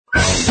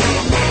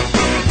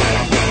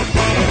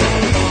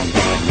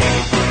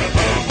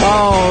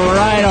All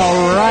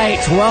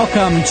right.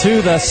 Welcome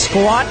to the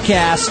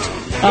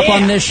Squatcast. Up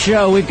on this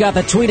show, we've got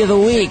the tweet of the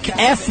week,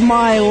 F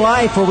My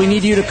Life, where we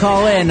need you to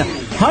call in.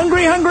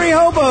 Hungry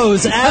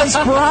Hobos, as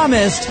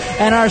promised,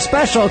 and our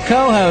special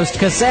co-host,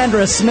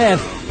 Cassandra Smith,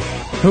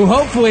 who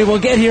hopefully will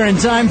get here in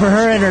time for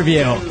her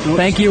interview.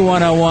 Thank you,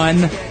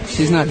 101.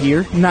 She's not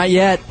here? Not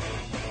yet.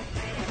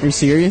 Are you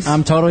serious?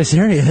 I'm totally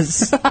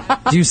serious.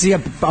 Do you see a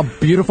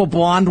beautiful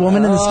blonde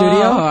woman in the studio?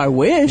 Oh, I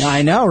wish.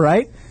 I know,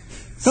 right?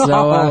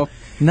 So,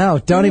 no,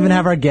 don't even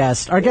have our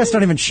guest. Our guests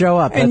don't even show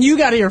up. And you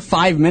got here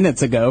 5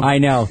 minutes ago. I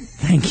know.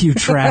 Thank you,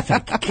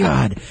 traffic.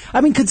 God.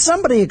 I mean, could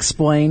somebody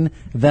explain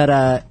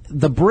that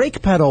the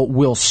brake pedal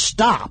will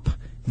stop,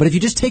 but if you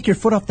just take your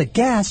foot off the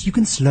gas, you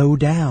can slow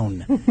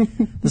down?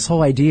 This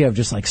whole idea of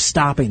just like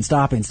stopping.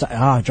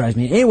 It drives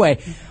me. Anyway,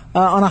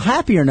 on a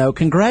happier note,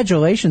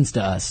 congratulations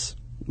to us.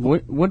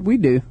 What'd we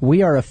do?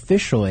 We are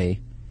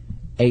officially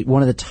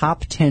one of the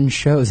top 10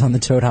 shows on the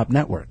Toad Hop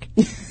Network.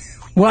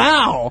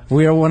 Wow!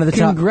 We are one of the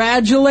top.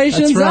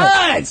 Congratulations, That's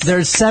right. us!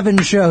 There's 7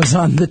 shows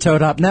on the Toad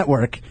Hop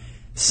Network,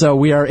 so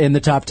we are in the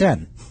top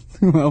 10.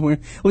 Well, at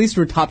least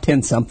we're top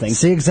 10 something.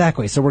 See,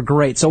 exactly. So we're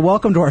great. So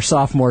welcome to our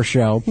sophomore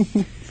show.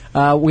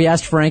 We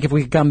asked Frank if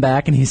we could come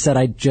back, and he said,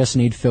 I just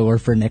need filler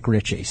for Nick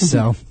Ritchie.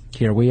 So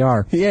here we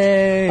are.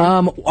 Yay!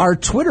 Our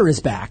Twitter is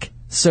back.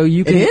 So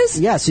you can, it is?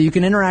 Yeah, so you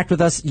can interact with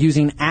us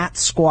using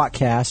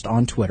 @SquatCast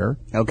on Twitter.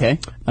 Okay.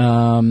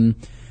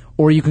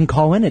 Or you can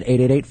call in at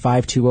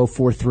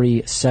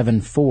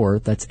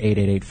 888-520-4374. That's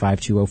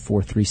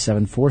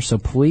 888-520-4374. So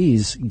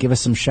please give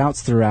us some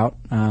shouts throughout.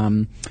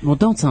 Well,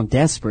 don't sound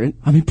desperate.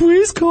 I mean,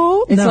 please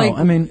call. It's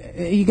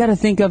you got to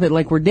think of it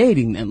like we're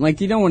dating them.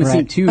 Like, you don't want to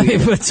seem too...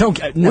 It's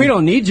okay. No. We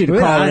don't need you to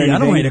call. I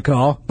don't want you to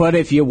call. But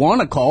if you want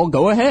to call,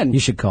 go ahead.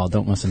 You should call.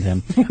 Don't listen to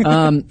him.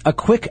 A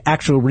quick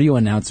actual real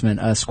announcement.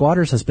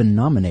 Squatters has been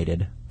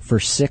nominated for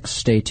 6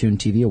 Stay Tuned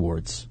TV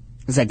Awards.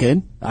 Is that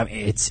good? I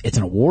mean, it's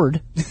an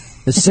award.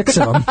 There's 6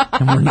 of them,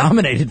 and we're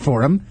nominated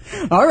for them.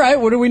 All right,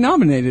 what are we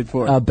nominated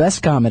for?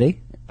 Best Comedy.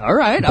 All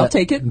right, I'll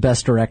take it.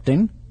 Best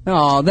Directing.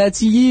 Oh,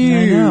 that's you.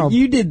 I know.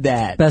 You did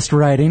that. Best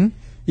Writing.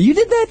 You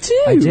did that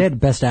too. I did.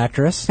 Best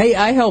Actress. Hey,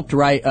 I helped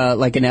write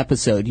like an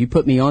episode. You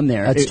put me on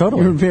there. That's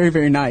totally. You were very,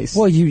 very nice.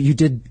 Well, you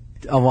did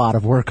a lot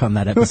of work on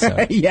that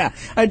episode. Yeah,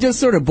 I just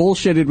sort of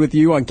bullshitted with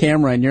you on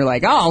camera, and you're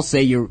like, oh, I'll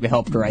say you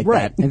helped write that.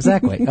 Right,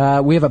 exactly.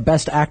 We have a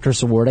Best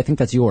Actress award. I think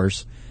that's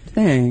yours.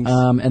 Thanks.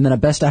 And then a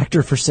Best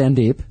Actor for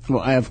Sandeep.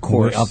 Well, of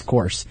course. Of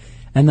course.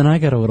 And then I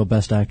got a little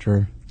Best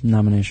Actor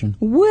nomination.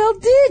 Well,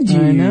 did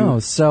you? I know.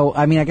 So,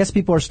 I mean, I guess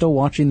people are still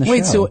watching the show.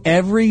 Wait, so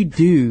every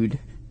dude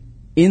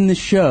in the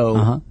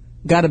show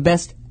got a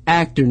Best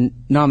Actor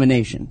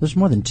nomination? There's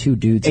more than 2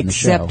 dudes in the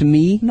show. Except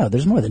me? No,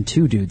 there's more than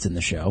 2 dudes in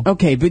the show.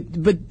 Okay, but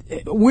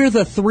we're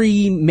the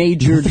 3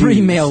 major 3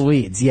 dudes. male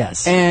leads,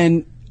 yes.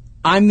 And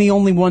I'm the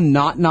only one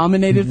not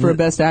nominated for a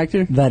Best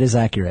Actor? That is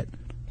accurate.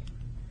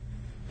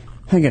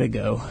 I gotta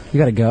go. You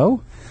gotta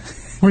go?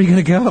 Where are you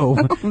gonna go?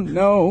 I don't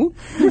know.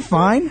 You're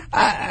fine.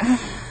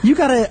 You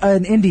got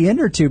an Indie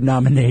InnerTube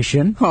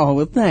nomination. Oh,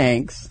 well,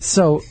 thanks.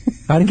 So,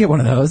 I didn't get one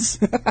of those.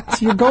 So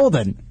you're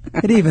golden.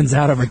 It evens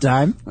out over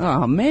time.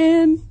 Oh,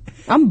 man.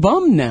 I'm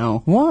bummed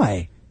now.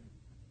 Why?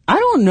 I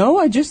don't know.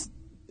 I just...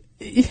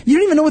 You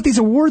didn't even know what these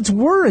awards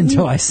were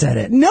until I said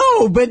it.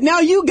 No, but now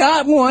you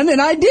got one and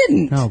I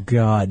didn't. Oh,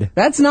 God.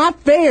 That's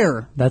not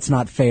fair. That's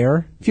not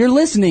fair? If you're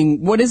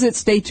listening, what is it?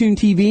 Stay Tuned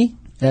TV?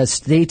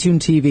 Stay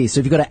Tuned TV. So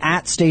if you go to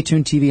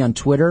 @StayTunedTV on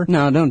Twitter.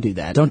 No, don't do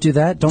that. Don't do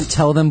that. Don't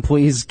tell them,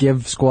 please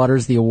give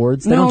Squatters the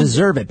awards. They don't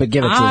deserve it, but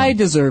give it to them. I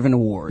deserve an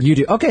award. You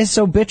do. Okay,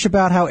 so bitch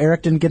about how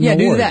Eric didn't get an award.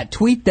 Yeah, do that.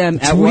 Tweet them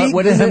at Tweet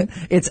what is it?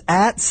 It's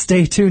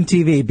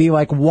 @StayTunedTV. Be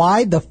like,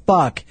 why the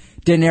fuck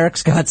didn't Eric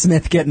Scott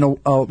Smith get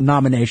a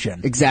nomination?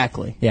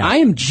 Exactly. Yeah. I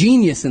am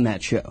genius in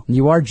that show.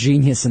 You are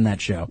genius in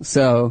that show.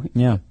 So,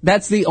 yeah.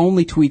 That's the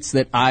only tweets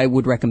that I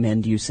would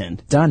recommend you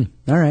send. Done.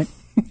 All right.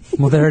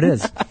 Well, there it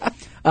is.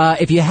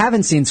 If you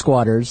haven't seen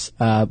Squatters,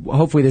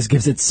 hopefully this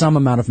gives it some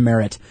amount of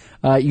merit.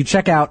 You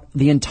check out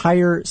the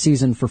entire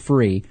season for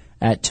free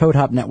at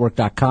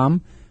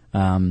ToadHopNetwork.com.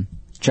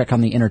 Check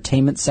on the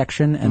entertainment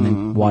section and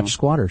then watch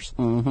Squatters.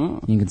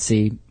 You can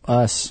see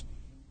us,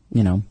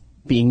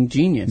 being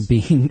genius.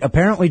 Being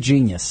apparently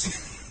genius,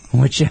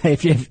 which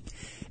if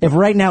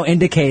right now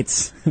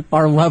indicates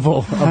our level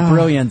of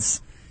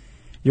brilliance,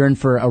 you're in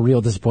for a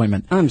real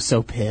disappointment. I'm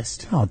so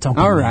pissed. Oh, don't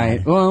be All mad.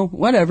 right. Well,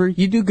 whatever.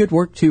 You do good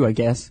work too, I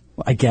guess.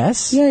 I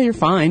guess? Yeah, you're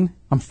fine.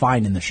 I'm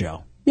fine in the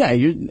show. Yeah,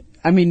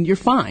 you're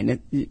fine.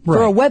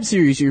 For a web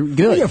series, you're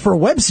good. Yeah, for a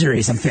web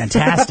series, I'm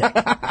fantastic.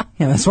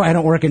 Yeah, that's why I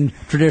don't work in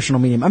traditional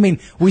medium. I mean,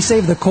 we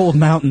save the cold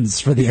mountains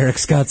for the Eric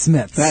Scott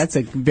Smiths. That's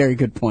a very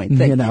good point.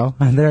 Thank you.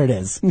 And there it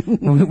is.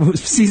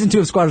 Season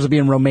 2 of Squatters will be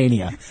in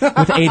Romania with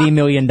 $80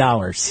 million.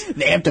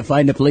 They have to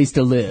find a place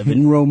to live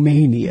in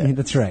Romania.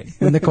 That's right.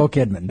 With Nicole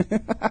Kidman.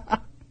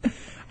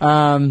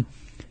 I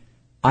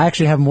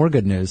actually have more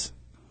good news.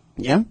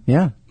 Yeah?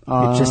 Yeah.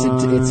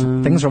 It's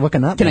things are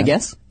looking up. Can I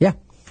guess? Yeah.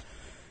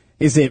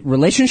 Is it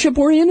relationship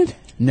oriented?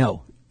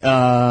 No.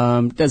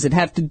 Does it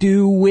have to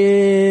do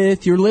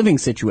with your living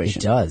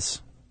situation? It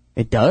does.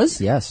 It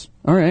does? Yes.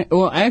 All right.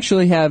 Well, I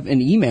actually have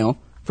an email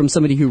from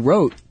somebody who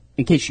wrote,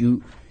 in case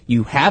you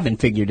haven't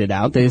figured it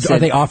out. They said, Are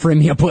they offering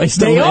me a place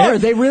to They live? are.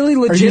 They really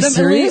legitimately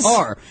serious?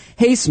 are.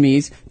 Hey,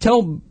 Smeeze,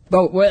 tell...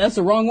 Oh, wait, that's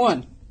the wrong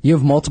one. You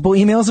have multiple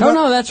emails about? Oh,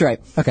 no, that's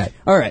right. Okay.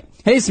 All right.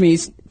 Hey,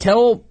 Smeeze,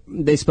 tell...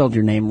 They spelled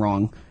your name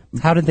wrong.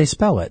 How did they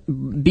spell it?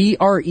 Brendon.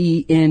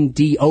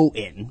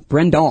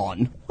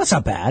 Brendon. That's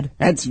not bad.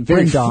 That's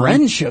very Brendon.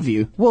 French of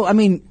you. Well, I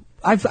mean,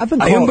 I've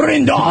been I called... am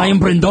Brendon. I am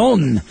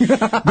Brendon.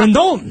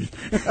 Brendon.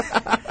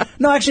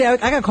 No, actually, I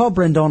got called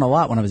Brendon a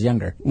lot when I was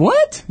younger.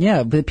 What?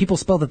 Yeah, but people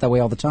spelled it that way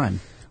all the time.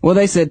 Well,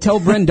 they said, tell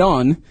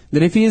Brendon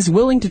that if he is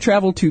willing to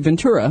travel to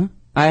Ventura,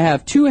 I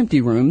have 2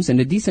 empty rooms and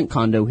a decent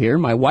condo here.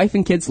 My wife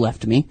and kids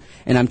left me,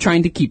 and I'm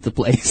trying to keep the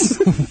place.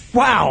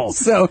 Wow.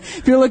 So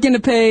if you're looking to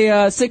pay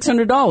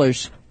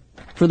 $600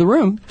 for the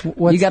room,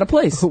 you got a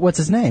place. What's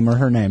his name or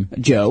her name?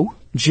 Joe.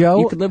 Joe?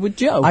 You could live with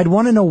Joe. I'd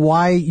want to know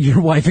why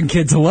your wife and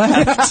kids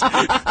left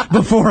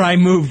before I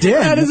moved in.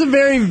 That is a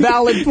very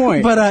valid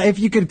point. But if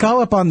you could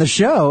call up on the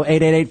show,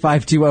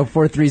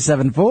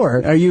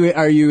 888-520-4374.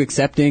 Are you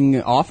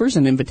accepting offers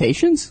and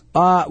invitations?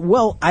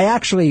 Well, I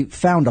actually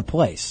found a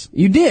place.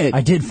 You did? I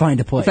did find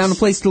a place. You found a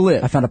place to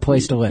live? I found a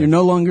place to live. You're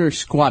no longer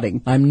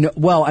squatting?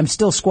 I'm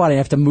still squatting. I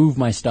have to move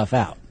my stuff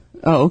out.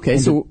 Oh, okay.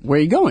 So where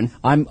are you going?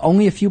 I'm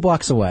only a few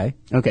blocks away.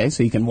 Okay,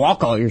 so you can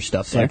walk all your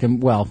stuff there.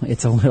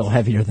 It's a little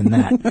heavier than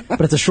that,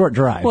 but it's a short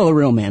drive. Well, a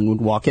real man would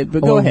walk it,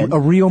 but go ahead. A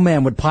real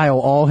man would pile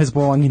all his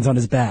belongings on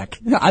his back.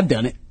 I've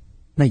done it.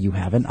 No, you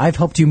haven't. I've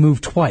helped you move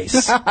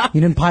twice.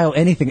 You didn't pile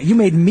anything.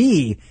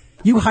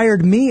 You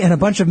hired me and a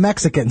bunch of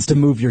Mexicans to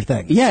move your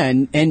things. Yeah,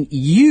 and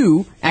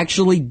you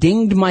actually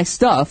dinged my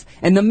stuff,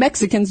 and the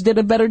Mexicans did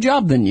a better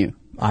job than you.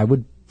 I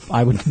would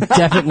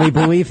definitely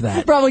believe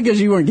that. Probably because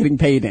you weren't getting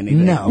paid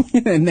anything. No.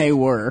 And they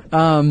were.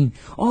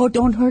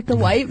 Don't hurt the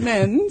white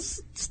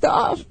men's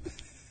stuff.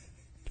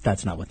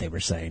 That's not what they were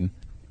saying.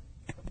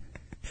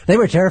 They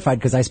were terrified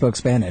because I spoke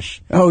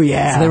Spanish. Oh,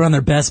 yeah. So they were on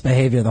their best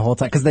behavior the whole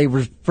time because they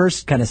were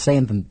first kind of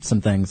saying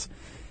some things.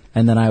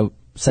 And then I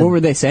said... What were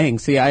they saying?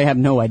 See, I have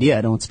no idea.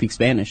 I don't speak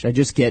Spanish. I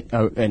just get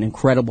an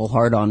incredible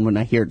hard-on when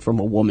I hear it from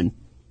a woman.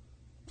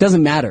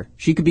 Doesn't matter.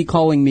 She could be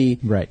calling me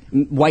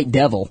white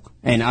devil,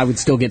 and I would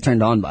still get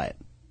turned on by it.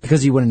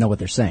 Because you wouldn't know what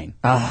they're saying.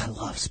 I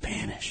love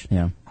Spanish.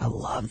 Yeah. I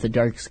love the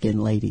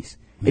dark-skinned ladies.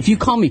 If you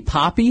call me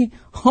Poppy,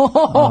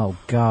 oh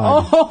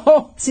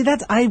God. See,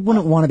 I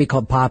wouldn't want to be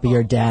called Poppy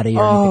or Daddy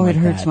or anything like that. It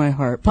hurts my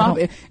heart.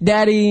 Poppy,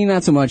 Daddy,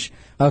 not so much.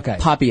 Okay.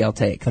 Poppy, I'll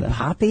take.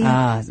 Poppy?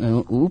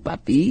 Ooh,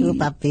 Poppy. Ooh,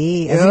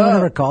 Poppy. Has anyone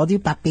ever called you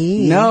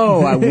Poppy?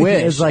 No, I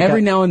wish. Like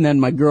every now and then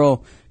my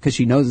girl, because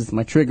she knows it's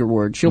my trigger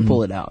word, she'll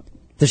pull it out.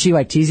 Does she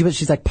tease you, but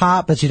she's like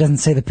Pop, but she doesn't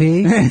say the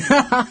P?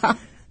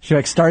 She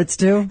starts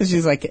to?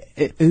 She's like,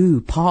 ooh,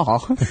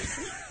 Paul.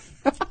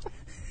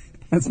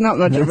 That's not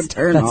much of a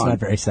turn on. That's not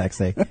very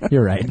sexy.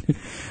 You're right.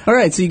 All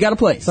right, so you got a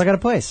place. So I got a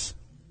place.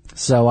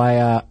 So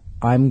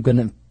I'm going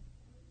to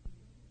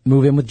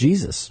move in with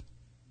Jesus.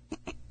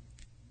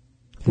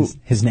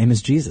 His name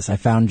is Jesus. I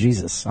found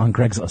Jesus on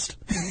Craigslist.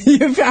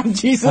 You found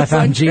Jesus I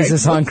found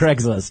Jesus on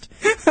Craigslist.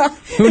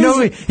 Who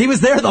knows? He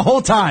was there the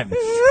whole time.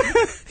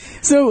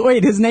 So,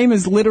 wait, his name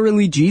is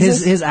literally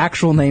Jesus? His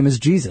actual name is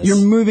Jesus. You're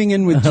moving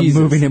in with Jesus.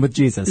 I'm moving in with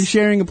Jesus. You're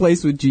sharing a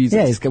place with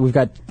Jesus. Yeah, we've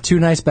got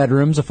 2 nice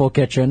bedrooms, a full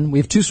kitchen. We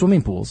have 2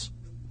 swimming pools.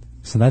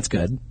 So that's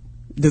good.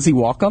 Does he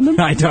walk on them?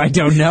 I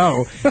don't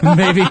know.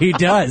 Maybe he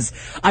does.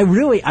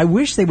 I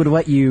wish they would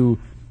let you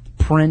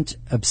print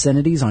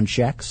obscenities on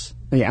checks.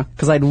 Yeah.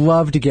 Because I'd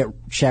love to get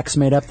checks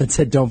made up that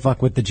said, don't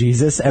fuck with the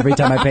Jesus every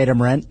time I paid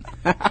him rent.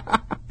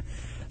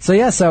 So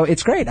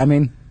it's great. I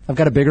mean, I've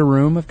got a bigger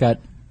room. I've got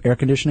air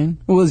conditioning.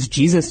 Well, is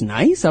Jesus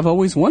nice? I've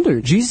always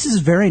wondered. Jesus is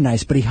very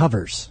nice, but he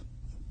hovers.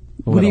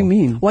 What do you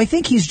mean? Well, I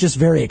think he's just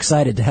very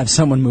excited to have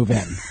someone move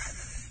in.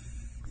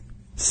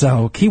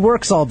 So he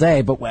works all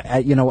day, but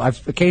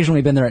I've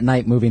occasionally been there at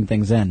night moving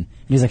things in. And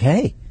he's like,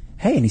 hey,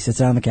 and he sits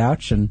down on the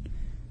couch and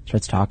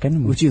starts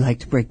talking. Would you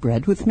like to break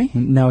bread with me?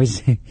 No,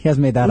 he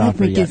hasn't made that offer yet.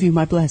 Let me give you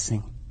my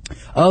blessing.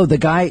 Oh, the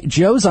guy,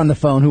 Joe's on the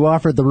phone who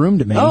offered the room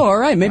to me. Oh, all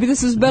right. Maybe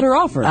this is a better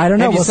offer. I don't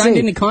know. Have you We'll signed see.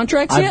 any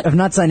contracts yet? I've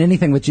not signed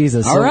anything with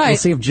Jesus. All so right. We'll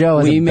see if Joe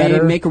has we a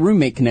better... may make a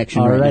roommate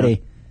connection Alrighty. right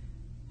now.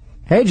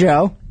 Hey,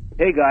 Joe.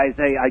 Hey guys,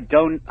 I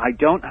don't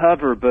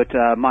hover, but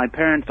my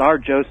parents are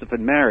Joseph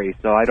and Mary,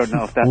 so I don't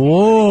know if that's...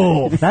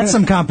 Whoa, that's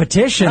some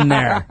competition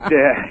there.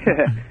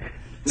 Yeah.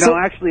 No,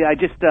 actually, I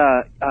just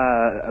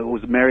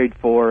was married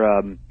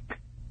for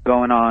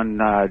going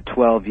on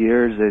 12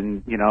 years,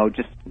 and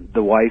just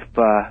the wife,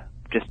 a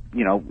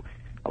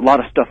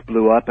lot of stuff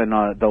blew up, and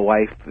the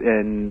wife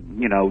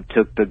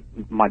took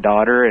my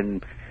daughter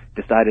and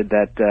decided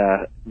that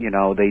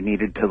they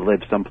needed to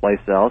live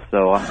someplace else.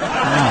 So.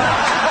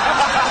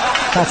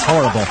 That's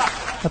horrible.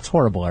 That's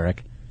horrible,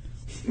 Eric.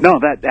 No,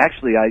 that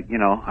actually, I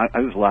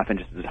was laughing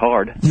just as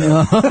hard.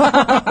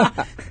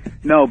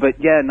 No, but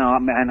yeah, no,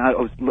 man, I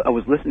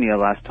was listening to you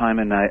last time,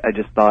 and I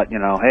just thought,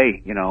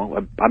 hey,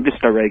 I'm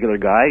just a regular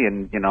guy,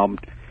 and I'm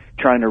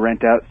trying to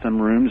rent out some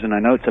rooms, and I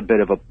know it's a bit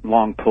of a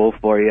long pull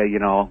for you,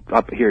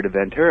 up here to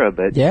Ventura,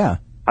 but yeah.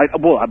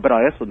 But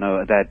I also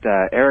know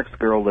that Eric's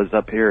girl lives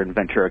up here in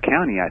Ventura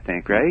County, I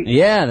think, right?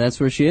 Yeah, that's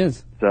where she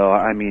is. So,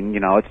 I mean,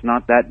 it's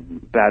not that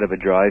bad of a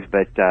drive,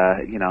 but,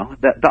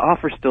 the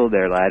offer's still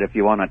there, lad, if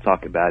you want to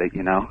talk about it,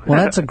 Well,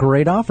 that's a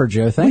great offer,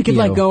 Joe. Thank you.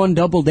 We could, go on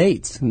double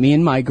dates. Me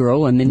and my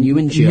girl, and then you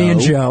and Joe. Me and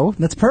Joe.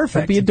 That's perfect.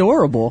 That'd be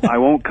adorable. I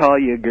won't call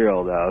you a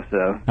girl, though,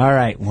 so. All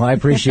right. Well, I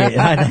appreciate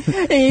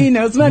it. He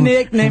knows my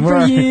nickname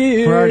for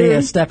you. We're already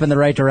a step in the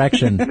right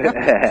direction.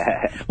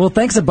 Well,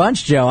 thanks a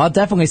bunch, Joe. I'll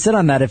definitely sit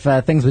on that if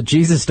things with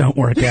Jesus don't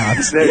work out.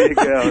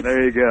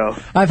 There you go.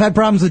 I've had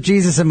problems with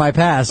Jesus in my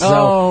past,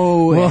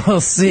 so we'll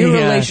see. Your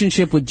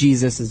relationship with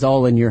Jesus is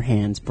all in your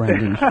hands,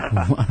 Brendan.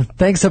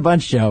 Thanks a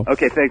bunch, Joe.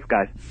 Okay, thanks,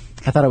 guys.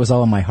 I thought it was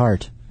all in my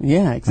heart.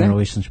 Yeah, exactly. My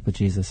relationship with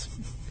Jesus.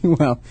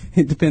 Well,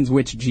 it depends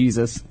which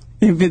Jesus.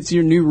 If it's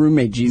your new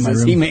roommate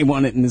Jesus, he may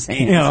want it in his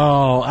hands.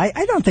 No,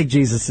 I don't think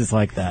Jesus is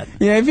like that.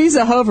 Yeah, if he's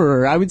a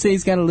hoverer, I would say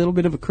he's got a little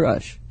bit of a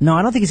crush. No,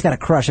 I don't think he's got a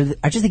crush.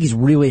 I just think he's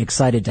really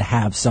excited to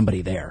have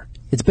somebody there.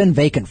 It's been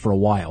vacant for a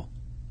while.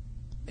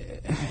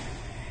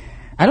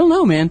 I don't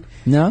know, man.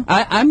 No?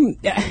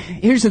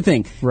 Here's the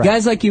thing. Right.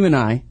 Guys like you and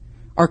I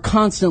are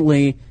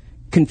constantly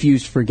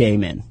confused for gay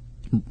men.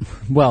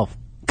 Well,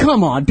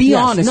 come on, be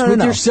honest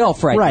with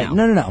yourself right now.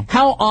 No.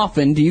 How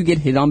often do you get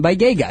hit on by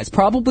gay guys?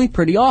 Probably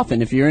pretty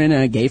often if you're in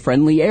a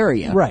gay-friendly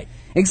area. Right.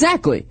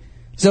 Exactly.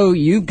 So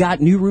you've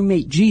got new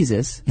roommate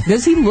Jesus.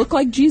 Does he look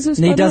like Jesus?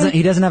 He doesn't.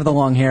 He doesn't have the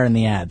long hair and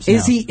the abs.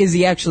 Is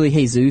he actually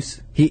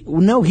Jesus?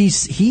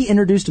 He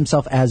introduced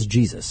himself as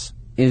Jesus.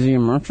 Is he a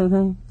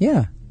Mexican?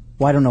 Yeah.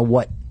 Well, I don't know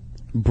what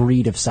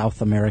breed of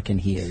South American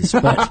he is,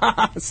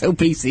 but so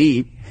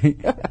PC.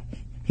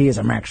 He is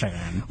a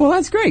Mexican. Well,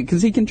 that's great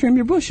because he can trim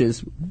your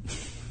bushes.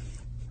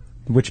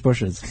 Which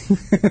bushes?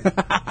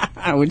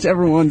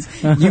 Whichever ones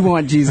you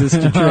want Jesus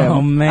to trim.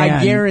 Oh, man.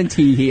 I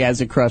guarantee he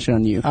has a crush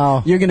on you.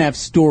 Oh. You're going to have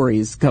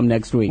stories come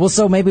next week. Well,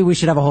 so maybe we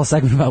should have a whole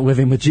segment about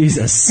living with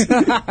Jesus.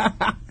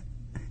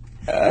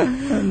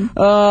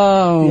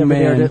 Oh,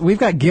 man. We've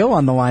got Gil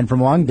on the line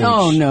from Long Beach.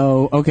 Oh,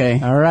 no.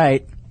 Okay. All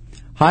right.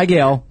 Hi,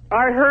 Gil.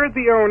 I heard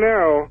the oh,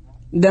 no.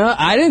 No,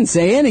 I didn't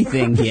say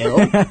anything, Gil.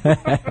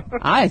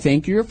 I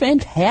think you're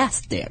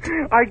fantastic.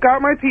 I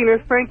got my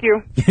penis, thank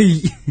you.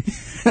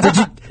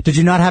 Did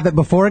you not have it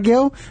before,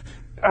 Gil?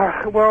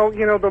 Well,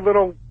 the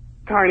little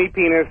tiny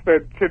penis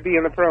that should be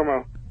in the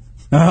promo.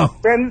 Oh.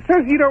 And it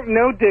says you don't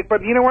know Dick,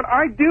 but you know what?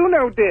 I do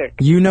know Dick.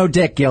 You know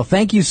Dick, Gil.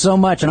 Thank you so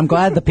much, and I'm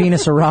glad the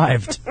penis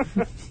arrived.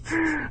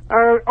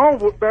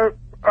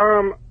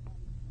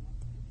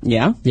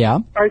 Yeah? Yeah.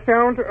 I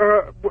found,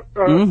 I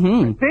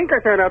think I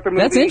found out the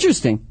movie. That's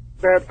interesting.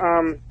 That,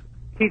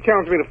 he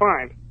challenged me to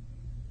find.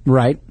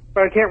 Right.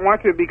 But I can't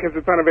watch it because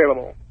it's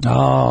unavailable.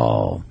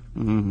 Oh.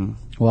 Mm-hmm.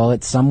 Well,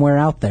 it's somewhere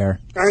out there.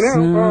 I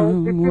know.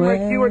 Well, it's in my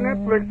queue at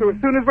Netflix, so as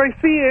soon as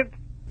I see it...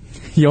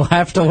 You'll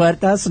have to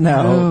let us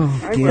know.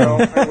 Oh, I will.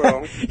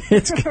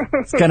 It's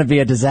going to be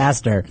a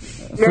disaster.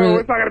 No,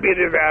 it's not going to be a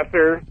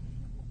disaster.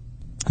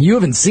 You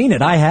haven't seen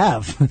it. I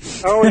have.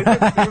 Oh, is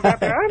that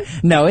bad?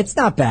 No, it's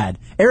not bad.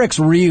 Eric's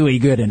really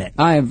good in it.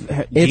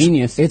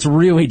 Genius. It's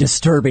really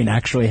disturbing,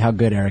 actually, how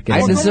good Eric is.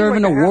 I deserve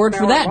an award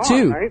for that,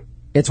 too. Right?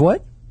 It's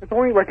what? It's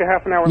only like a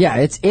half an hour. Yeah,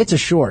 it's a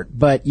short,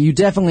 but you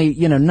definitely,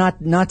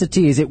 not to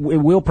tease, it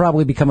will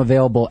probably become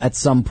available at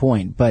some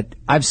point, but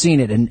I've seen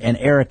it, and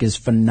Eric is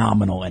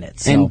phenomenal in it.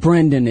 So. And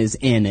Brendan is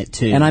in it,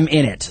 too. And I'm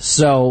in it,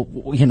 so,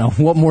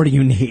 what more do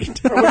you need?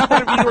 Which one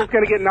of you is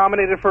going to get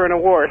nominated for an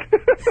award?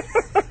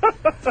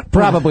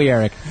 Probably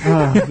Eric.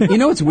 You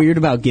know what's weird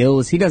about Gil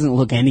is he doesn't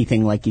look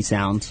anything like he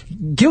sounds.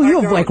 Gil,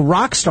 you have, like,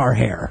 rock star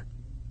hair.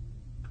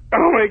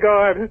 Oh, my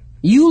God.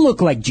 You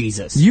look like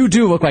Jesus. You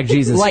do look like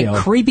Jesus, like Gil.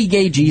 Creepy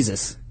Gay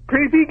Jesus.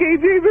 Creepy Gay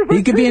Jesus?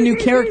 He could be a new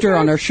character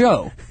on our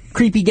show.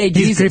 Creepy Gay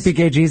Jesus. Creepy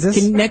Gay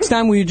Jesus? Next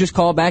time, will you just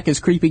call back as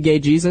Creepy Gay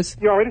Jesus?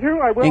 You want me to?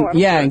 I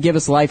will. And give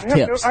us life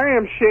tips. I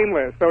am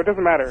shameless, so it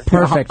doesn't matter.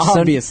 Perfect.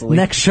 Obviously. So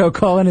next show,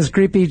 call in as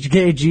Creepy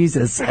Gay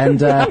Jesus and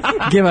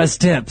give us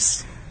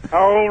tips.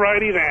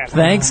 Alrighty then.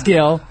 Thanks,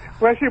 Gil.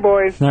 Bless you,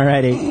 boys.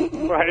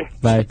 Alrighty. Bye.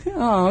 Bye.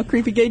 Oh,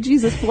 Creepy Gay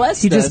Jesus blessed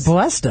us. He just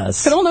blessed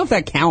us. I don't know if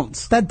that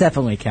counts. That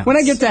definitely counts. When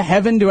I get to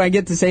heaven, do I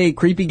get to say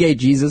Creepy Gay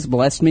Jesus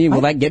blessed me?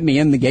 Will that get me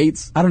in the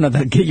gates? I don't know if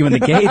that'll get you in the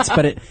gates,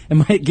 but it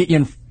might get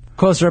you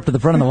closer up to the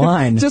front of the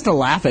line. Just to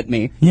laugh at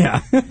me. Yeah.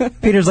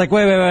 Peter's like,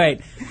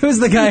 wait. Who's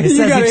the guy who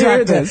says he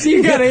talked to us?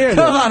 You gotta hear this.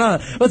 Hold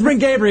on. Let's bring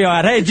Gabriel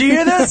out. Hey, did you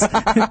hear this?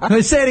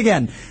 Let's say it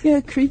again. Yeah,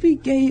 Creepy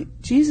Gay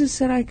Jesus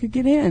said I could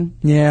get in.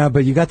 Yeah,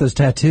 but you got those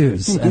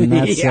tattoos, and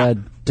that's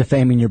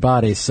defaming your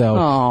body,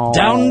 so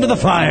down to the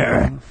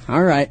fire.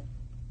 All right.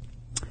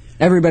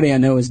 Everybody I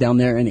know is down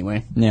there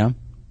anyway. Yeah.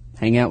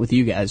 Hang out with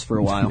you guys for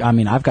a while. I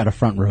mean, I've got a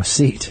front row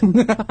seat.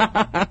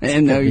 I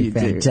know you do.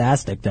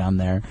 Fantastic down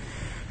there.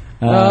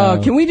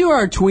 Can we do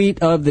our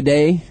tweet of the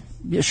day?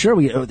 Yeah, sure.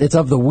 It's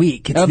of the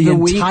week. It's the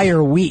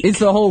entire week. It's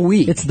the whole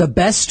week. It's the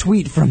best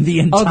tweet from the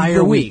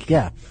entire week.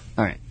 Yeah.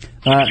 All right.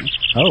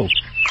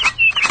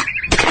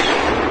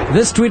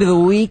 This tweet of the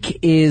week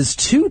is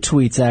 2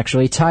 tweets,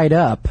 actually, tied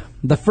up.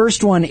 The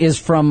first one is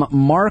from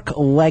Mark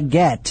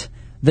Leggett.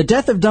 The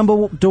death of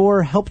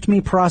Dumbledore helped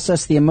me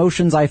process the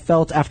emotions I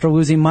felt after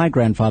losing my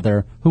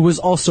grandfather, who was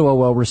also a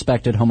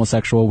well-respected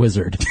homosexual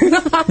wizard.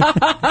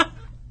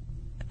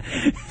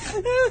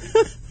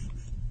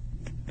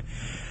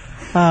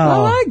 I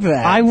like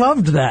that. I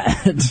loved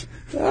that.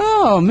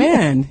 Oh,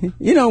 man.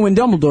 You know, when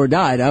Dumbledore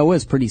died, I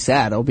was pretty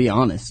sad, I'll be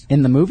honest.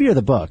 In the movie or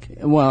the book?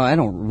 Well, I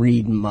don't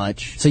read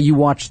much. So you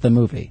watched the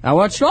movie? I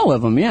watched all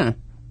of them, yeah.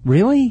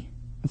 Really?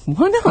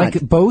 Why not? Like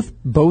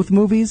both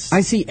movies?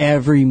 I see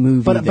every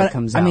movie that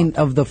comes out. I mean,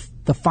 of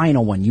the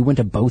final one, you went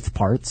to both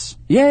parts?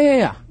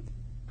 Yeah.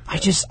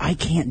 I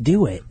can't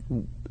do it.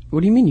 What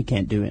do you mean you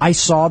can't do it? I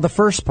saw the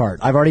first part.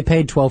 I've already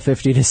paid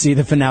 $12.50 to see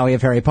the finale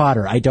of Harry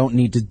Potter. I don't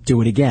need to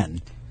do it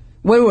again.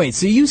 Wait,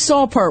 so you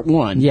saw part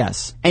 1?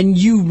 Yes. And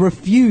you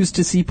refused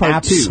to see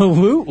part 2?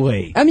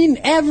 Absolutely. I mean,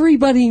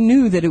 everybody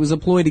knew that it was a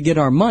ploy to get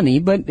our money,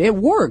 but it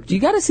worked. You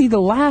gotta see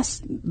the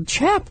last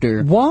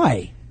chapter.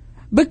 Why?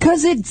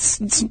 Because it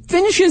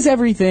finishes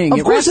everything.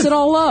 It wraps it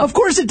all up. Of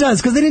course it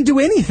does, because they didn't do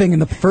anything in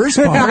the first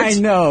part. I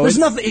know. There's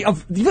nothing.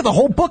 You got the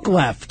whole book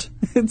left.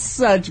 It's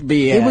such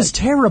BS. It was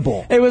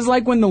terrible. It was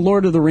like when The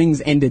Lord of the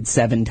Rings ended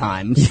 7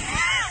 times.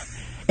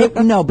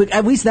 No, but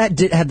at least that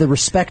had the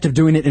respect of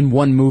doing it in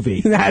one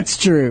movie. That's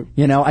true.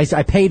 You know,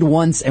 I paid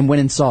once and went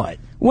and saw it.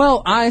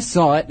 Well, I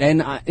saw it,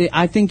 and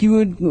I think you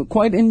would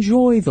quite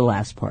enjoy the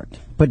last part.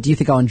 But do you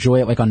think I'll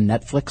enjoy it like on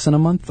Netflix in a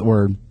month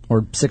or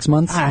 6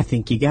 months? I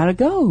think you gotta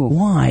go.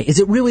 Why? Is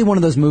it really one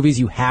of those movies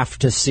you have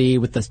to see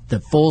with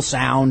the full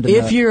sound?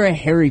 If you're a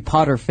Harry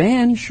Potter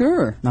fan,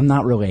 sure. I'm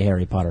not really a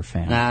Harry Potter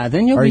fan.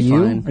 Then you'll be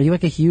fine. Are you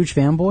like a huge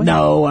fanboy?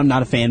 No, I'm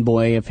not a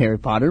fanboy of Harry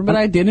Potter, but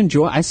I did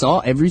enjoy. I saw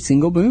every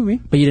single movie.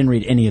 But you didn't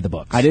read any of the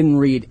books? I didn't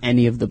read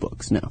any of the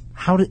books, no.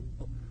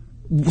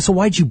 So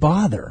why'd you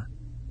bother?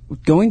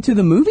 Going to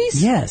the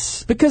movies?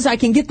 Yes. Because I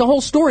can get the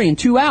whole story in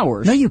 2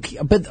 hours. No,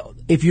 but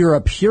if you're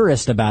a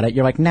purist about it,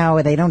 you're like, no,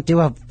 they don't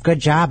do a good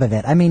job of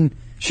it. I mean...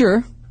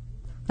 Sure.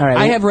 All right.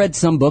 I have read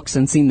some books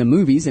and seen the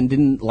movies and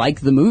didn't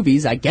like the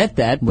movies. I get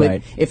that. But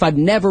right. If I've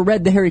never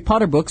read the Harry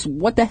Potter books,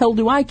 what the hell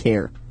do I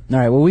care? All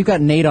right, well, we've got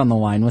Nate on the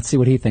line. Let's see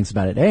what he thinks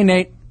about it. Hey,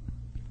 Nate.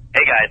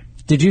 Hey, guys.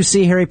 Did you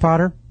see Harry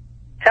Potter?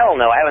 Hell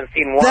no, I haven't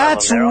seen one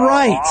That's of them. They're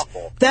right. all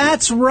awful.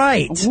 That's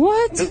right.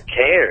 What? Who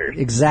cares?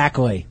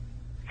 Exactly.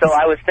 So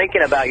I was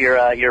thinking about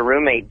your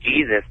roommate,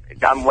 Jesus.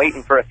 I'm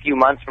waiting for a few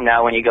months from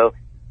now when you go,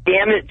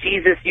 damn it,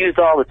 Jesus used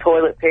all the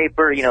toilet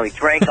paper. You know, he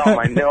drank all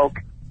my milk.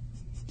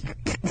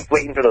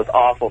 Waiting for those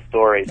awful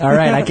stories. All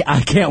right,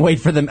 I can't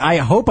wait for them. I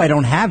hope I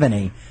don't have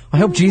any. I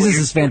hope Jesus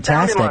is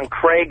fantastic. You found him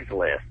on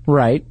Craigslist.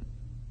 Right.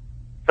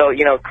 So,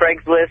 you know,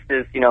 Craigslist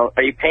is, you know,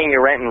 are you paying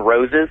your rent in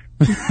roses?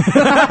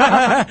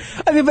 I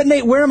mean, but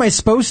Nate, where am I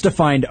supposed to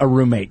find a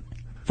roommate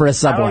for a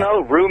sublet? I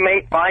don't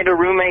know,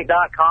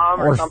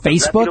 findaroommate.com or something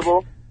Facebook?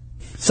 reputable.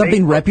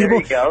 Something Facebook, reputable?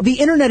 there you go. The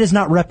internet is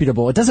not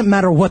reputable. It doesn't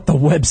matter what the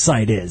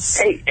website is.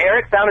 Hey,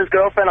 Eric found his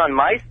girlfriend on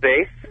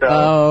MySpace. So.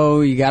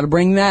 Oh, you got to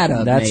bring that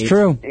up. That's Nate.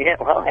 true. Yeah,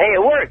 well, hey,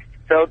 it works.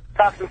 So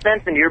talk some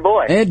sense into your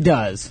boy. It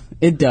does.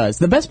 It does.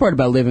 The best part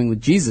about living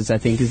with Jesus, I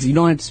think, is you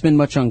don't have to spend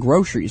much on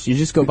groceries. You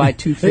just go buy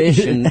 2 fish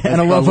and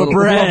a loaf of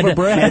bread.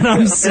 And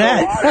I'm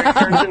set. Water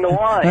turns into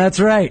wine. That's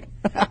right.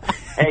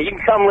 Hey, you can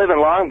come live in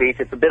Long Beach.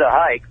 It's a bit of a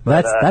hike.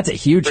 But, That's a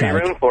huge free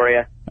hike. room for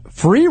you.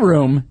 Free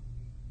room?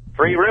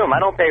 Free room. I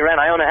don't pay rent.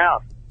 I own a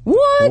house.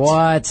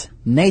 What?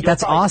 Nate,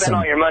 that's You'll awesome. spend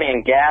all your money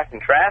in gas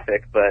and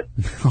traffic, but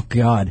Oh,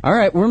 God. All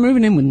right, we're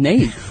moving in with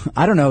Nate.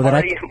 I don't know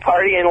that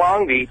party in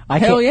Long Beach.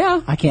 Hell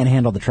yeah. I can't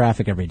handle the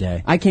traffic every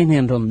day. I can't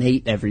handle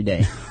Nate every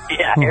day.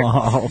 Yeah.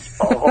 Oh.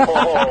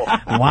 Oh,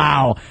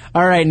 Wow.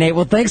 All right, Nate.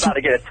 Well, thanks. about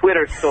to get a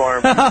Twitter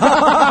storm.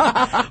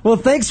 Well,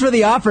 thanks for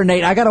the offer,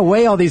 Nate. I got to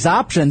weigh all these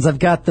options. I've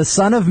got the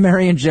son of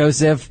Mary and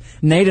Joseph,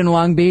 Nate in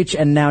Long Beach,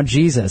 and now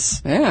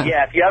Jesus. Yeah.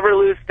 Yeah, if you ever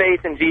lose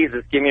faith in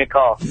Jesus, give me a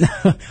call.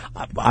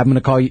 I'm going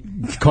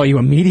to call you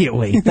immediately.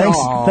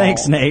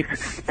 Thanks, Nate.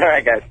 All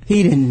right, guys.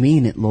 He didn't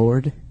mean it,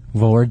 Lord.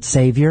 Lord,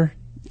 Savior.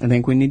 I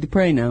think we need to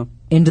pray now.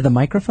 Into the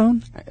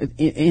microphone?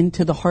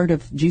 Into the heart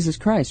of Jesus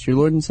Christ, your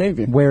Lord and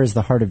Savior. Where is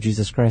the heart of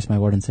Jesus Christ, my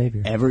Lord and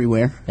Savior?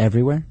 Everywhere.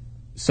 Everywhere?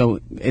 So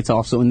it's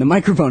also in the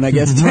microphone, I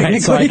guess,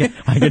 technically. Right,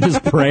 so I can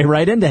just pray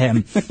right into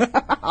him.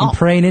 I'm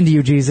praying into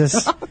you,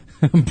 Jesus.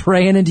 I'm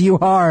praying into you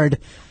hard.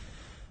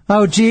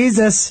 Oh,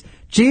 Jesus.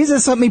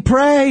 Jesus, let me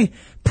pray.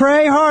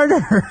 Pray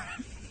harder.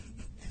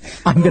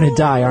 I'm going to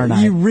die, aren't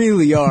I? You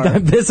really are.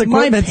 This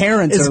equipment My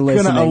parents is are going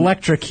listening. to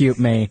electrocute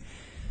me.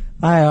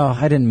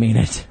 I didn't mean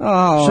it.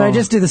 Oh. Should I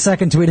just do the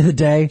second tweet of the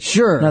day?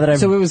 Sure. Now that I've,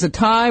 So it was a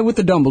tie with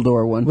the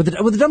Dumbledore one. with the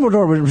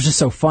Dumbledore, it was just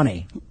so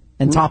funny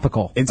and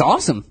topical. It's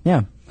awesome.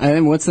 Yeah.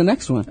 And what's the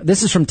next one?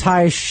 This is from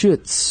Ty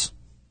Schutz.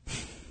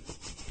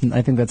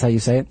 I think that's how you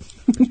say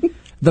it.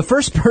 The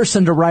first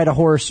person to ride a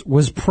horse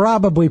was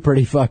probably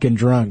pretty fucking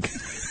drunk.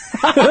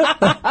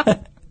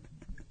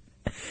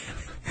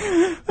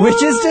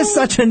 Which is just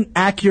such an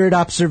accurate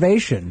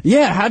observation.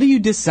 Yeah, how do you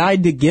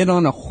decide to get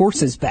on a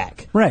horse's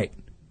back? Right.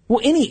 Well,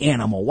 any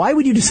animal. Why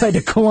would you decide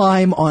to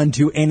climb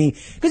onto any?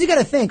 Because you got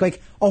to think,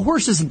 like, a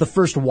horse isn't the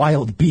first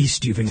wild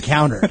beast you've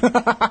encountered.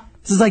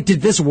 This is like,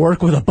 did this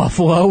work with a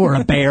buffalo or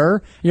a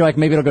bear? You're like,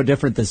 maybe it'll go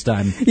different this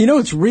time. You know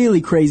what's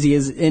really crazy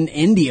is in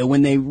India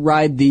when they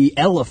ride the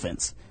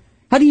elephants.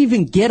 How do you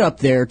even get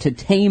up there to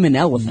tame an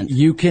elephant?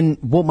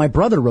 Well, my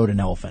brother rode an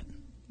elephant.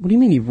 What do you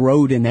mean he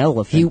rode an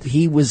elephant?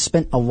 He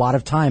spent a lot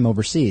of time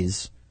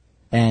overseas,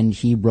 and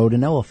he rode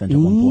an elephant at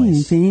one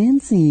place.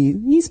 Fancy.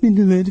 You spent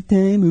a lot of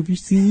time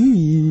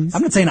overseas.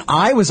 I'm not saying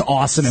I was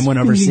awesome and went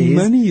overseas. Spending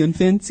money on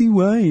fancy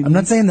wines. I'm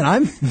not saying that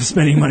I'm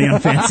spending money on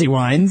fancy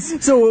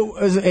wines.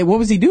 So, what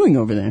was he doing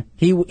over there?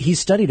 He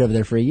studied over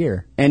there for a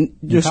year. And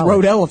just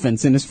rode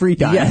elephants in his free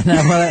time.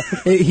 Yeah,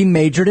 he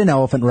majored in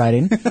elephant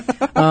riding.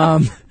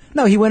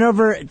 No, he went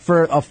over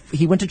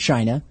he went to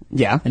China.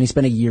 Yeah. And he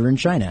spent a year in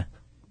China.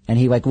 And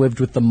he, like,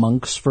 lived with the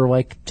monks for,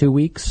 like, 2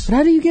 weeks. But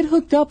how do you get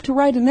hooked up to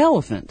ride an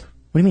elephant?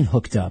 What do you mean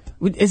hooked up?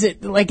 Is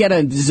it like at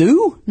a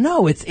zoo?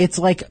 No, it's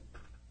like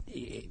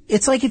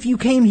if you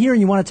came here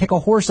and you want to take a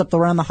horse up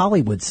around the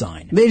Hollywood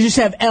sign. They just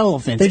have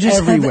elephants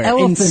everywhere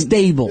in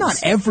stables. Not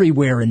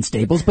everywhere in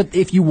stables, but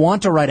if you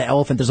want to ride an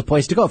elephant, there's a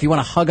place to go. If you want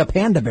to hug a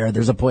panda bear,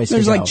 there's a place to go.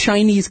 There's like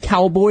Chinese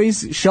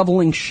cowboys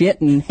shoveling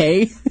shit and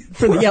hay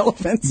for the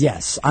elephants.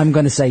 Yes, I'm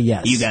going to say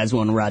yes. You guys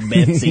want to ride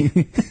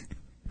Betsy?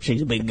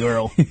 She's a big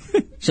girl.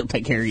 She'll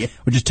take care of you.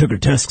 We just took her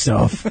tusks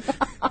off.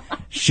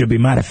 She'll be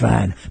mighty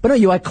fine. But no,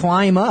 you like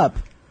climb up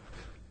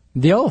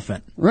the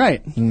elephant.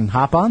 Right. You can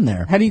hop on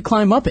there. How do you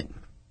climb up it?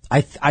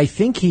 I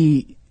think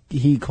he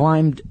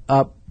climbed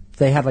up.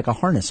 They had like a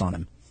harness on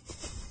him.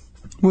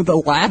 With a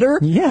ladder?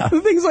 Yeah. The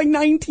thing's like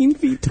 19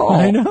 feet tall.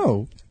 I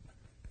know.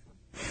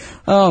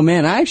 Oh,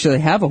 man, I actually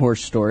have a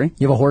horse story.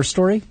 You have a horse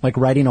story? Like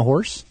riding a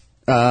horse?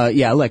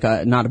 Yeah, like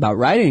not about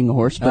riding a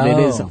horse, but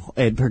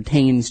it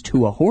pertains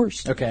to a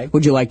horse. Okay.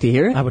 Would you like to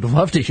hear it? I would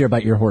love to hear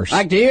about your horse.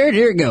 Like to hear it?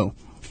 Here it go.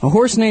 A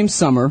horse named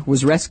Summer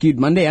was rescued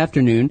Monday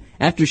afternoon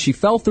after she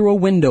fell through a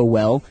window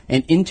well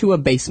and into a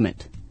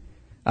basement.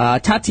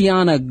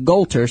 Tatiana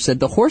Golter said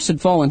the horse had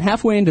fallen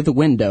halfway into the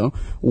window.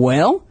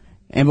 Well,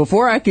 and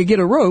before I could get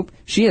a rope,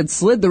 she had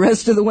slid the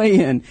rest of the way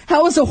in.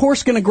 How is a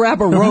horse going to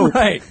grab a rope?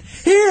 Right.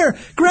 Here,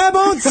 grab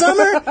on,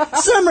 Summer.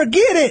 Summer,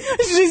 get it.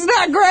 She's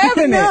not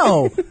grabbing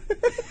No.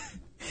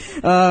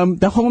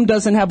 The home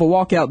doesn't have a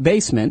walkout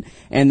basement,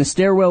 and the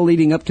stairwell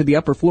leading up to the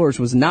upper floors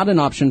was not an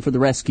option for the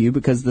rescue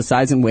because of the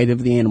size and weight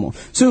of the animal.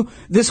 So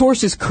this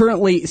horse is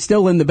currently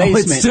still in the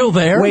basement. It's still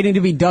there? Waiting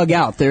to be dug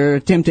out. They're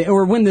attempting,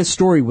 or when this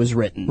story was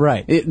written.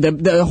 Right.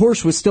 The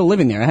horse was still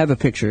living there. I have a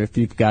picture if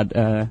you've got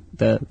the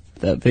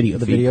video.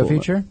 The video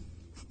feature?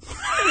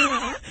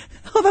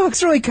 Oh, that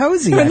looks really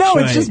cozy, actually. No,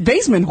 it's just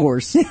basement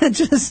horse. Yeah,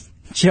 just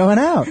chilling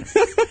out.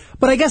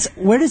 But I guess,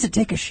 where does it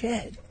take a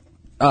shit?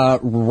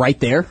 Right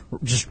there.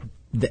 Just,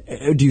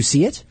 do you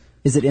see it?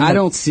 Is it in I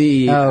don't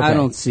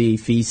see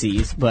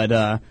feces,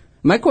 but,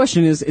 my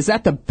question is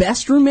that the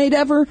best roommate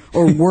ever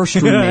or worst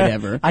roommate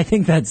ever? I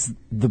think that's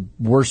the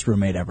worst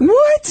roommate ever.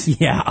 What?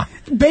 Yeah.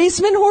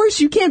 Basement horse?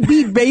 You can't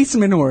beat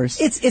basement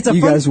horse.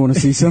 You guys want to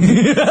see something?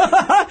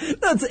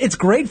 It's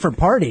great for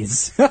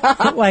parties.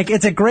 Like,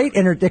 it's a great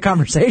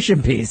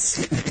conversation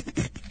piece.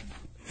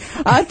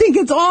 I think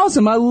it's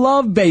awesome. I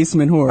love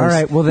basement horse. All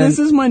right, well then. This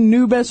is my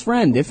new best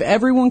friend. If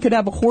everyone could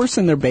have a horse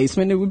in their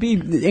basement, it would be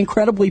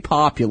incredibly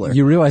popular.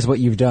 You realize what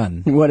you've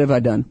done. What have I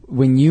done?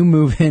 When you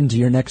move into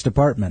your next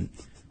apartment,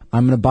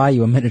 I'm going to buy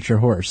you a miniature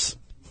horse.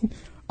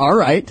 All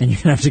right. And you're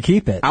going to have to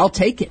keep it. I'll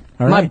take it.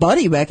 All My right.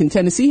 buddy back in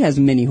Tennessee has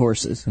mini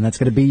horses. And that's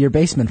going to be your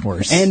basement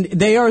horse. And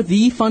they are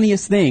the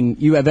funniest thing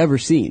you have ever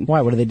seen.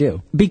 Why? What do they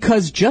do?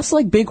 Because just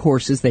like big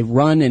horses, they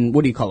run in,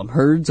 what do you call them,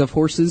 herds of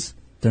horses?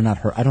 They're not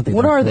I don't think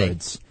What they're are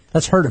herds.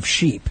 That's herd of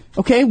sheep.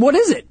 Okay, what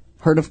is it?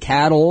 Herd of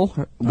cattle?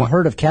 A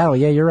herd of cattle,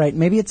 yeah, you're right.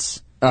 Maybe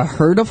it's a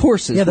herd of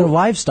horses. Yeah, they're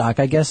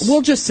livestock, I guess.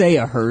 We'll just say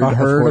a herd of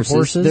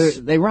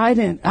horses. They ride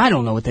in. I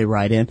don't know what they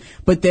ride in,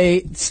 but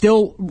they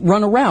still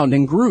run around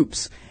in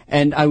groups.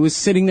 And I was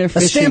sitting there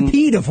fishing. A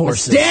stampede of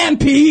horses. A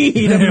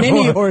stampede of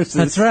mini horses.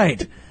 That's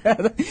right.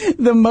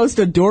 The most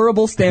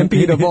adorable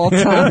stampede of all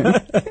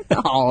time.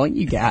 Oh,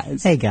 you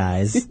guys. Hey,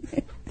 guys.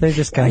 They're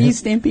just kind of... Are you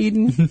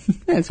stampeding?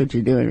 That's what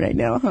you're doing right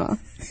now, huh?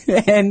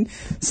 And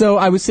so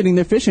I was sitting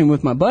there fishing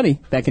with my buddy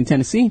back in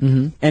Tennessee,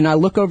 and I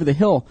look over the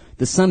hill.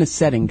 The sun is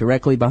setting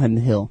directly behind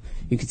the hill.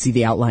 You can see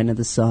the outline of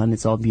the sun.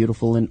 It's all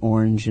beautiful and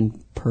orange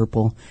and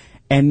purple.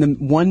 And the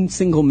one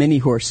single mini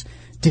horse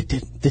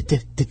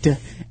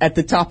at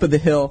the top of the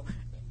hill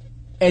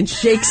and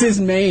shakes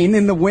his mane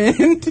in the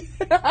wind.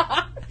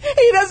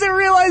 He doesn't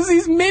realize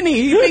he's mini.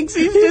 He thinks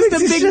he's just a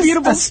big,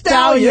 beautiful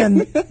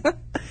stallion.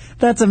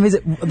 That's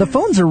amazing. The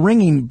phones are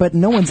ringing, but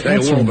no one's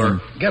answering Wilbur,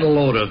 them. get a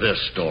load of this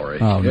story.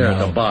 Oh, Here no.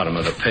 at the bottom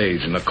of the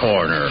page in the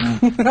corner.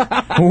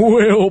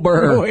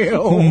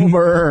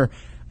 Wilbur.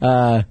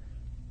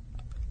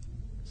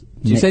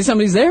 Did you say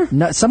somebody's there?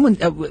 No, someone.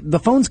 The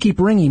phones keep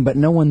ringing, but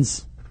no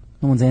one's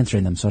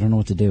answering them, so I don't know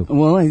what to do.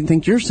 Well, I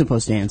think you're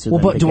supposed to answer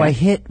them. Well, but do I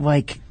hit,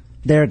 like,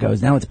 there it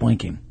goes. Now it's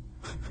blinking.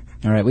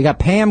 All right, we got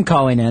Pam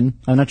calling in.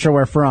 I'm not sure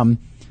where from.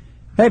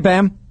 Hey,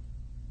 Pam.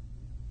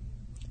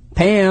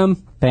 Pam.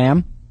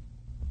 Pam?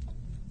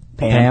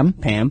 Pam.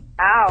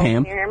 Ow,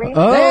 Pam. can you hear me?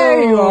 Oh,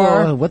 There you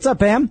are. What's up,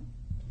 Pam?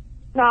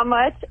 Not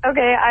much.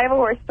 Okay, I have a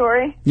horse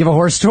story. You have a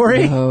horse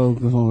story? Oh,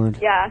 Lord.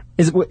 Yeah.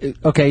 Is it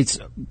okay?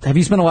 Have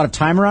you spent a lot of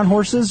time around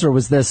horses, or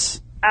was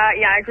this?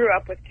 Yeah, I grew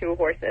up with 2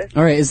 horses.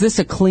 All right, is this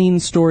a clean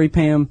story,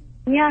 Pam?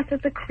 Yes,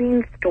 it's a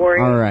clean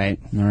story. All right.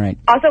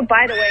 Also,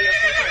 by the way, your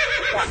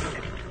phone lines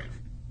suck.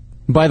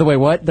 By the way,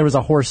 what? There was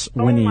a horse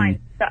Phone whinnying. lines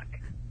suck.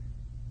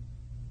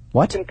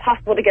 What? It's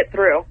impossible to get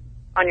through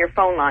on your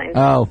phone lines.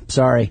 Oh,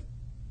 sorry.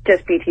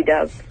 Just BT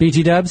dubs.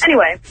 BT dubs?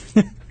 Anyway.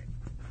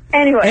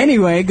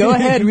 Anyway, go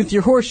ahead with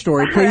your horse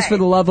story, please, Right. for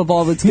the love of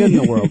all that's good in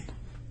the world.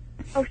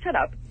 Oh, shut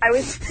up. I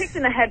was kicked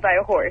in the head by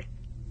a horse.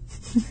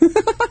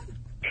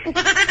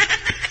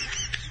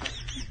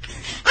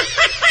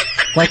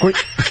 Like we're...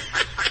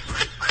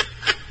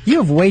 You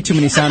have way too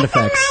many sound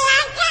effects.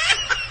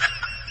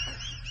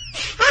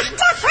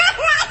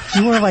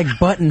 You were like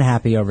button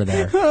happy over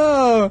there.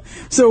 Oh,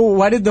 so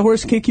why did the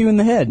horse kick you in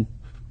the head?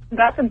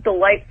 That's a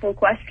delightful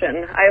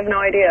question. I have no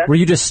idea. Were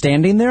you just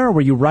standing there, or were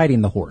you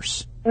riding the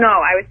horse? No,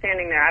 I was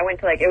standing there. I went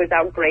to, it was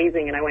out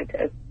grazing, and I went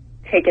to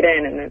take it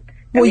in, and then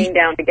I leaned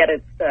down to get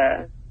its,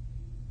 I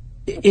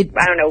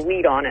don't know,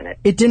 lead on in it.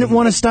 It didn't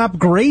want to stop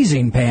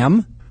grazing,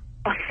 Pam.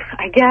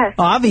 I guess.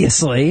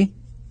 Obviously.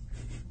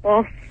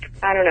 Well,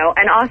 I don't know.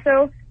 And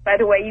also, by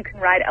the way, you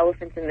can ride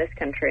elephants in this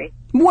country.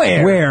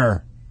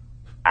 Where?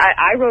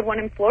 I rode one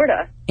in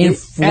Florida. In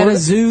Florida? At a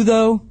zoo,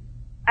 though?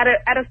 At a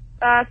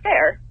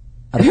fair.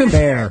 At a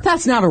fair.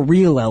 That's not a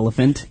real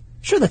elephant.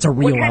 Sure, that's a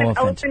real What kind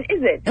elephant. of elephant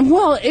is it?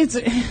 Well,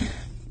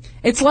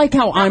 it's like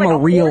how I'm like a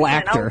real horse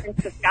and actor. an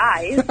elephant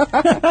disguise.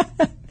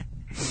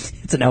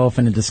 It's an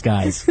elephant in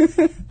disguise.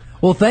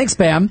 Well, thanks,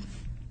 Pam.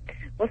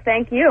 Well,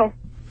 thank you.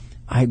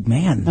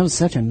 That was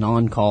such a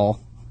non-call.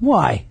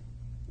 Why?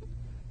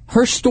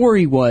 Her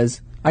story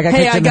was, I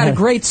got a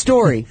great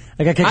story.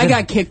 I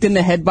got kicked in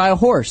the head by a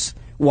horse.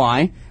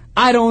 Why?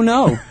 I don't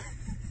know.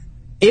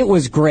 It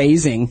was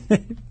grazing.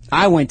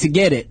 I went to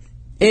get it.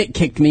 It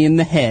kicked me in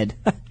the head.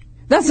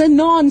 That's a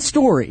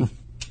non-story.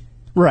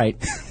 Right.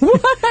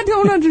 I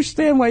don't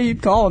understand why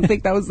you'd call and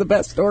think that was the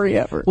best story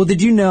ever. Well,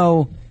 did you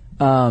know,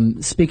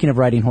 speaking of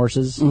riding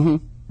horses,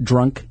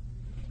 drunk,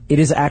 it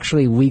is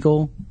actually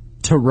legal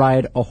to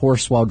ride a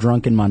horse while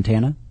drunk in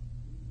Montana?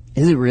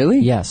 Is it really?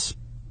 Yes.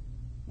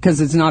 Because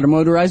it's not a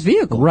motorized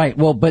vehicle. Right.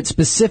 Well, but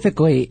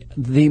specifically,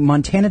 the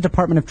Montana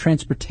Department of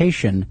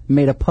Transportation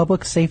made a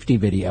public safety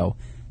video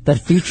that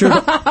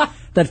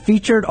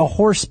featured a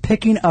horse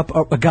picking up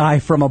a guy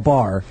from a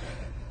bar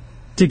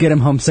to get him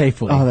home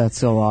safely. Oh, that's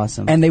so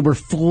awesome. And they were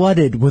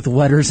flooded with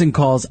letters and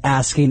calls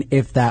asking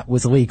if that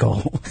was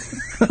legal.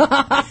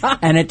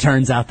 And it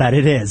turns out that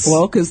it is.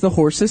 Well, because the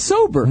horse is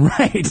sober.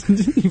 Right.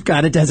 You've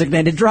got a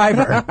designated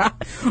driver.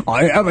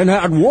 I haven't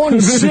had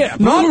one sip.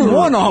 Not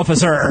one,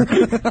 officer.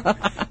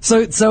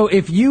 So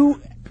if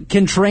you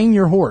can train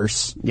your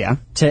horse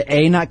to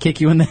A, not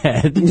kick you in the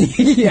head,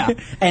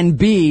 and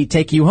B,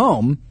 take you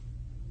home,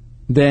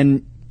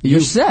 then you're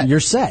set.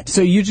 You're set.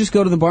 So you just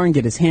go to the bar and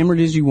get as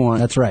hammered as you want.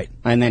 That's right.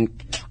 And then,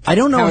 I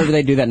don't know however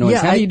they do that noise. Yeah,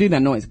 how do you do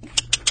that noise?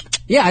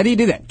 Yeah, how do you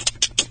do that?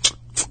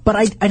 But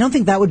I don't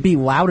think that would be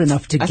loud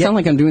enough to I get... sound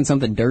like I'm doing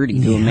something dirty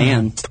to a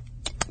man.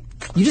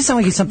 You just sound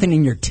like it's something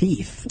in your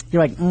teeth.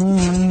 You're like...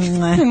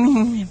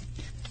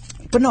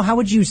 But no, how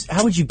would you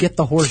get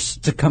the horse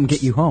to come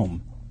get you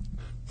home?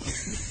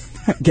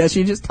 I guess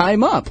you just tie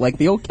him up like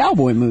the old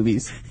cowboy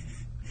movies.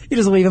 You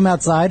just leave him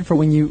outside for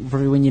when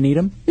you need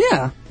him?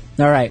 Yeah.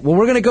 All right. Well,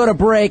 we're going to go to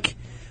break.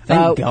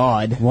 Thank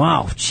God.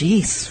 Wow.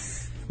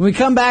 Jeez. When we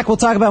come back, we'll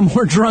talk about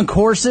more drunk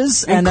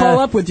horses. And call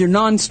up with your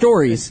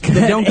non-stories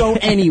that don't go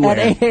anywhere.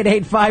 At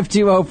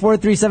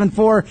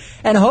 888-520-4374.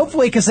 And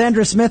hopefully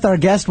Cassandra Smith, our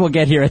guest, will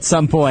get here at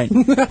some point.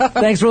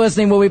 Thanks for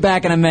listening. We'll be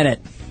back in a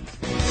minute.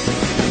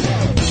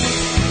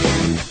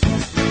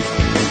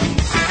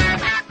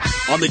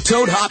 On the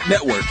Toad Hop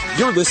Network,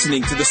 you're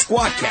listening to the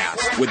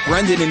Squadcast with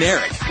Brendan and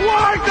Eric.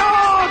 Why,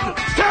 God?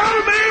 Tell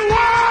me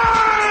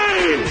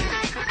why!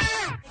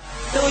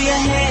 Throw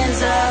your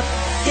hands up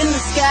in the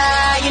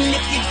sky, and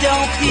if you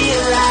don't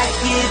feel like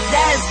it,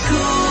 that's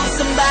cool.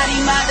 Somebody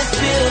might have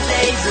spilled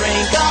a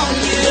drink on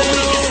you. We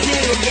can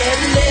still get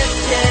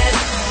lifted,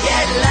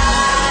 get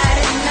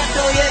light. Now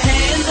throw your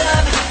hands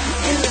up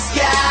in the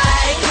sky.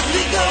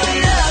 We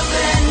going up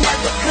and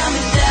never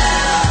coming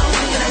down.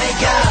 We're gonna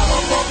make out.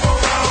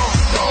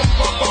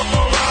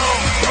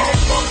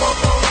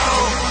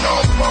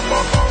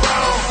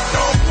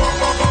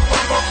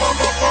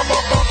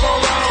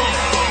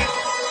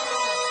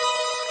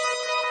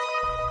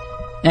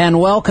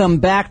 And welcome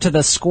back to the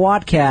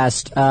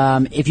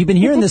Squadcast. If you've been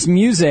hearing this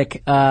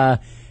music,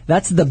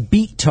 that's the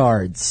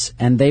Beat-Tards,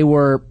 and they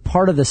were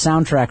part of the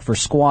soundtrack for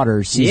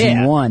Squatters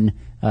Season 1.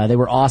 They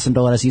were awesome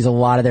to let us use a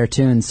lot of their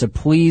tunes, so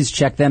please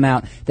check them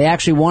out. They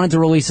actually wanted to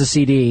release a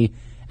CD,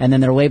 and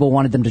then their label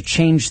wanted them to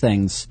change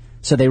things.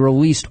 So they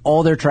released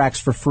all their tracks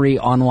for free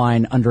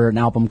online under an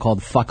album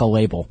called Fuck a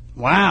Label.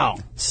 Wow.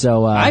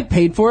 So I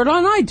paid for it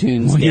on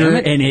iTunes. Well, you're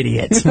damn it. an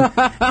idiot.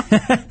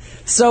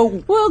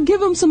 So, well, give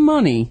them some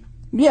money.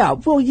 Yeah,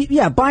 well,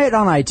 yeah, buy it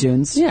on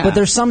iTunes. Yeah. But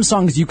there's some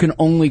songs you can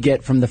only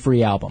get from the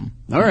free album.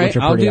 All right, which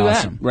are I'll pretty do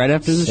awesome. that right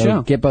after the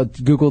So show.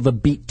 Google the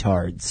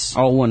Beat-Tards.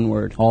 All one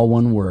word. All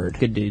one word.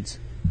 Good dudes.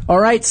 All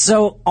right,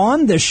 so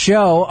on the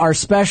show, our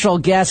special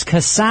guest,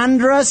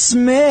 Cassandra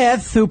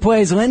Smith, who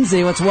plays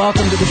Lindsay. Let's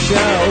welcome to the show.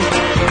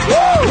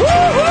 Woo, woo, woo!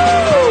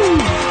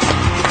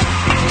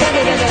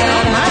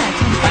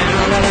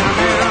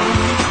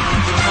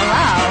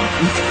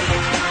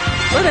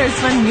 Hello. Well, there's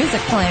fun music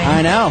playing.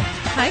 I know.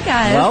 Hi,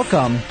 guys.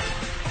 Welcome.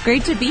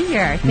 Great to be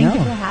here. Thank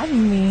you for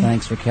having me.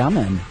 Thanks for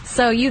coming.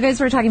 So you guys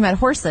were talking about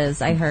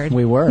horses, I heard.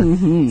 We were.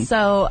 Mm-hmm.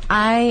 So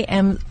I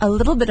am a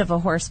little bit of a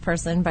horse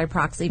person by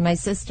proxy. My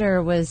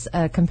sister was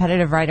a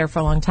competitive rider for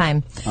a long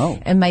time. Oh.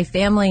 And my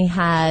family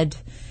had,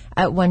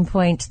 at one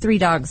point, 3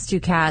 dogs, 2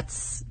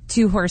 cats,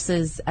 2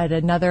 horses at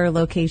another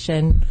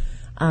location.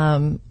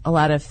 A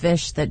lot of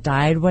fish that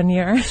died one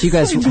year. So you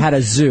guys had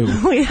a zoo.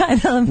 We had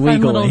a fun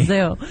Legally. little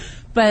zoo.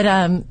 But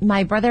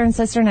my brother and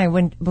sister and I,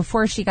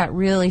 before she got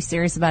really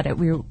serious about it,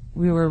 we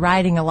were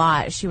riding a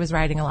lot. She was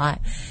riding a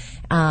lot.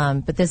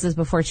 But this is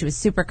before she was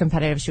super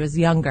competitive. She was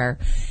younger.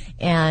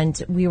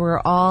 And we were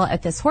all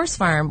at this horse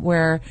farm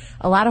where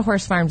a lot of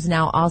horse farms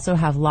now also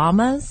have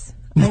llamas.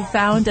 I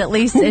found, at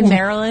least in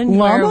Maryland,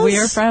 where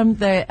we're from,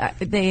 they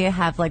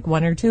have like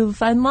 1 or 2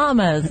 fun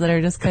llamas that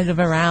are just kind of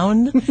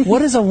around. What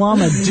does a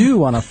llama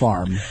do on a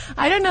farm?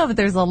 I don't know, but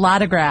there's a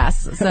lot of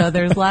grass, so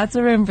there's lots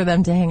of room for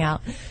them to hang out.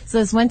 So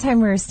this one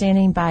time we were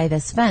standing by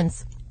this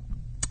fence,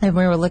 and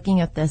we were looking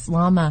at this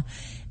llama,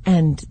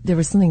 and there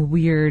was something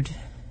weird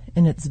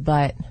in its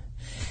butt.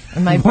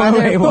 And my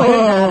brother pointed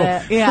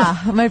at it. Yeah,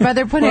 my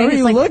brother put it. Why were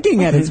you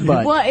looking at its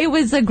butt? Well, it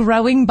was a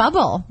growing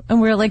bubble, and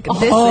we were like,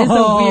 "This is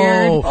a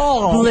weird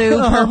blue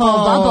purple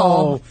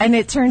bubble." And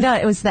it turned out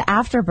it was the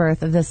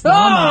afterbirth of this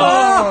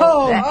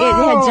llama. It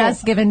had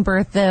just given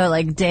birth to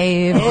like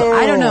Dave.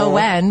 I don't know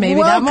when.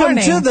 Maybe that morning.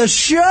 Welcome to the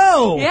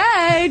show.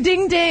 Yay!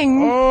 Ding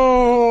ding.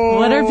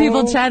 What are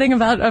people chatting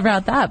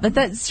about that? But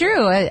that's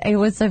true. It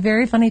was a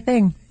very funny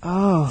thing.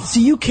 Oh.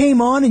 So you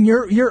came on and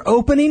your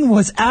opening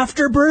was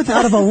afterbirth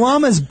out of a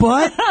llama's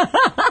butt?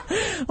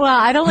 Well,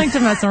 I don't like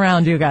to mess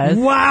around, you guys.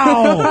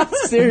 Wow.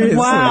 Seriously.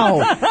 Wow.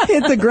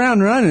 Hit the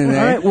ground running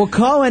there. All right, well,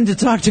 call in to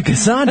talk to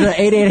Cassandra,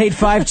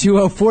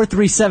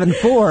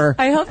 888-520-4374.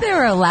 I hope they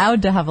were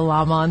allowed to have a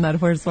llama on that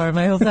horse farm.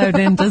 I hope I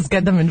didn't just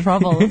get them in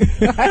trouble.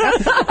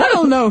 I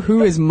don't know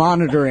who is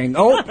monitoring.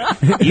 Oh,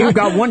 you've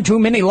got 1 too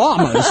many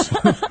llamas.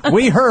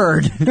 We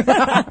heard.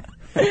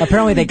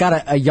 Apparently they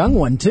got a young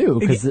one, too,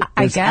 because it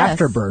I was guess.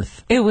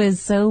 afterbirth. It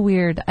was so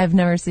weird. I've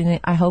never seen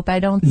it. I hope I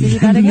don't see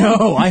that again.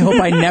 No, I hope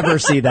I never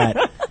see that.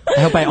 I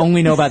hope I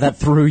only know about that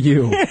through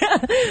you.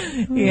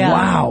 Yeah.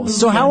 Wow.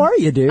 So how are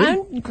you, dude?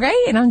 I'm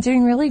great. I'm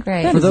doing really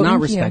great. That is Thank not you.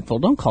 respectful.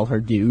 Don't call her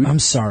dude. I'm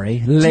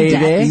sorry.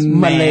 Lady,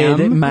 my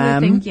lady,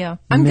 ma'am. Thank you.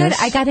 I'm Miss.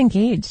 good. I got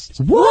engaged.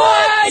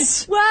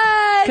 What?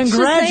 What?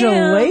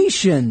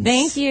 Congratulations. Shazam.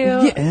 Thank you.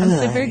 Yeah, I'm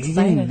super you excited.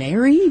 getting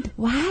married?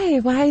 Why?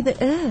 Why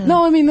the?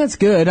 No, I mean, that's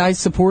good. I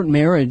support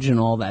marriage and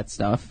all that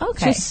stuff.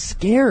 Okay. It's just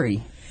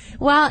scary.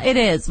 Well, it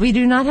is. We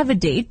do not have a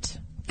date.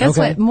 Guess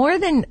Okay.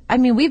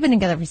 what? We've been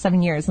together for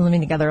 7 years and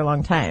living together a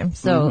long time.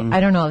 So I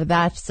don't know if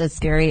that's as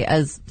scary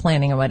as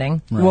planning a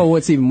wedding. Right. Well,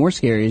 what's even more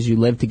scary is you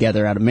live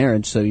together out of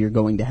marriage, so you're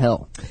going to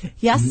hell.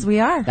 Yes, we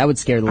are. That would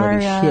scare the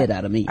living shit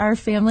out of me. Our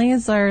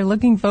families are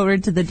looking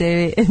forward to the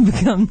day it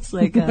becomes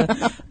like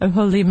a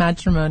holy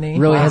matrimony.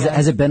 Really?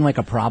 Has it been like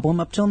a problem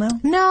up till now?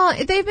 No,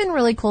 they've been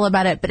really cool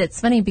about it, but it's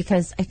funny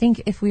because I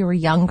think if we were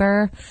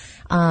younger,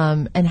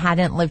 and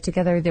hadn't lived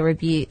together, there would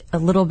be a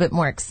little bit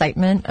more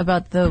excitement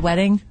about the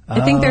wedding. I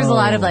think there's a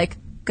lot of like,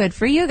 good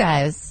for you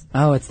guys.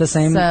 Oh, it's the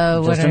same,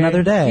 So just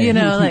another day. You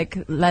know, like,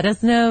 let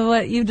us know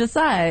what you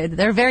decide.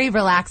 They're very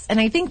relaxed. And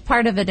I think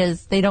part of it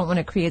is they don't want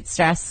to create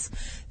stress.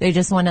 They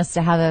just want us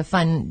to have a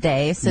fun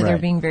day. So they're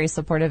Right. being very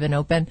supportive and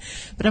open.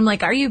 But I'm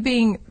like, are you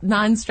being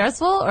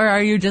non-stressful or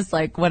are you just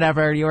like,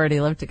 whatever, you already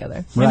live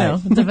together? You Right.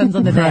 know, it depends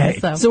on the day.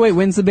 Right. So wait,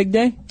 when's the big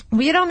day?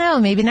 we don't know.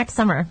 Maybe next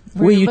summer.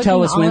 We're Will you tell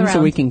looking us all when so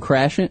around. we can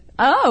crash it?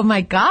 Oh my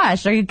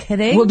gosh. Are you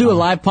kidding? We'll do a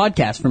live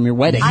podcast from your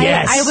wedding.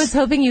 I was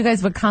hoping you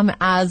guys would come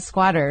as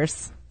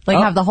squatters. Like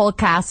have the whole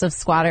cast of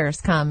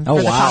squatters come Oh,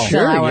 for the wow. cocktail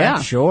Sure, hour.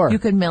 yeah. Sure. You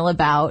could mill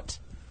about.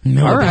 All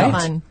right.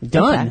 right.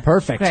 Done. Okay.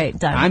 Perfect. Great.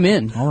 Done. I'm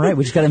in. All right.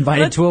 We just got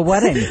invited to a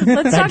wedding. Let's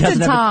That talk to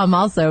doesn't ever- Tom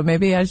also.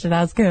 Maybe I should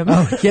ask him.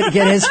 Get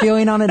his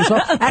feeling on it as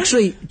well.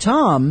 Actually,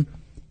 Tom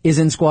is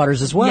in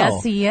Squatters as well.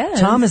 Yes, he is.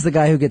 Tom is the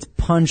guy who gets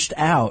punched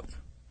out.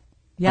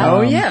 Yeah.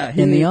 Oh, yeah.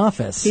 In the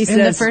office. He In the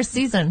says- first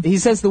season. He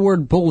says the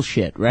word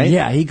bullshit, right?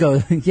 Yeah, he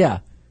goes, yeah.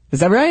 Is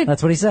that right?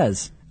 That's what he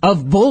says.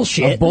 Of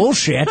bullshit. Of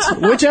bullshit.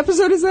 Which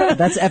episode is that?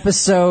 That's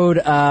episode,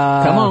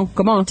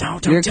 Come on.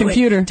 Don't Your do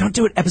computer. It. Don't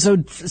do it.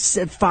 Episode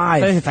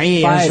 5.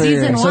 Season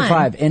Episode 1.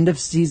 5. End of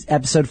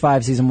episode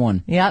 5, season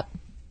 1. Yep.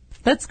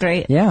 That's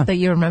great. Yeah. That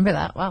you remember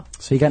that. Wow.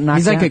 So you got knocked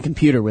He's like out. a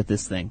computer with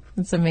this thing.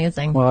 That's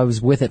amazing. Well, I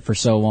was with it for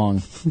so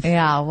long.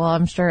 Yeah, well,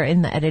 I'm sure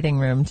in the editing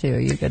room, too,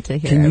 you get to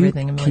hear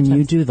everything a million Can you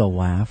times. do the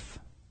laugh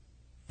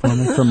from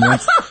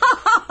once?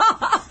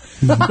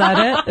 Is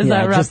that it? Is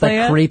that just the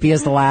roughly it?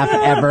 creepiest laugh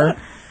ever.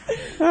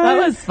 That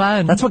was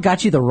fun. That's what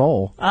got you the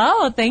role.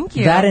 Oh, thank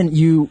you. That and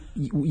you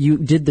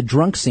did the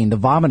drunk scene, the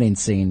vomiting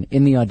scene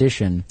in the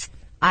audition.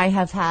 I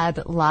have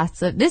had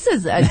lots of. This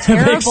is a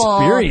terrible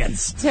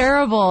experience.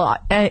 Terrible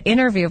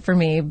interview for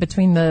me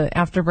between the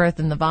afterbirth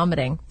and the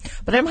vomiting.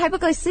 But I'm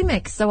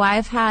hypoglycemic, so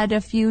I've had a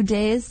few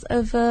days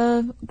of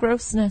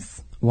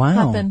grossness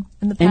happen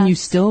in the past. And you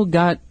still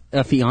got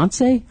a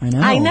fiance? I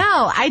know. I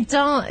know. I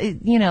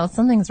don't. You know,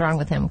 something's wrong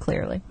with him.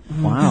 Clearly.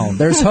 Wow.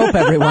 There's hope,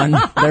 everyone.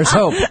 There's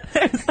hope.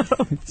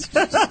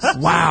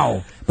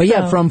 Wow. But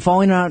yeah, from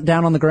falling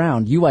down on the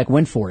ground, you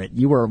went for it.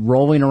 You were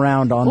rolling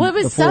around on the floor. Well,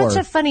 it was such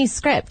a funny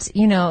script.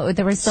 You know,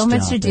 there was so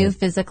much to do it.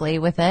 physically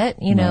with it.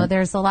 You know,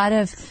 there's a lot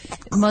of,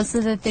 most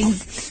of the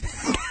things.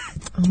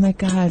 Oh my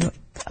God.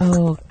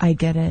 Oh, I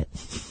get it.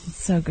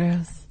 It's so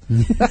gross.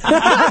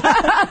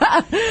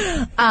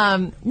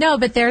 No,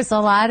 but there's a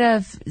lot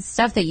of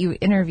stuff that you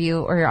interview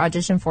or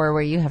audition for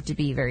where you have to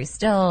be very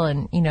still,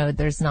 and you know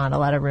there's not a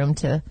lot of room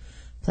to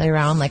play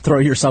around, like throw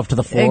yourself to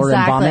the floor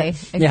and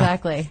vomit.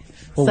 Exactly.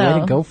 Well, way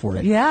to go for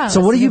it. Yeah.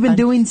 So what have you been fun.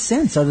 doing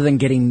since, other than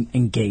getting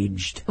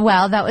engaged?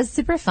 Well, that was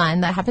super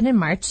fun. That happened in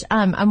March.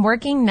 I'm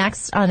working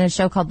next on a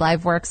show called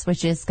LiveWorks,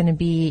 which is going to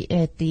be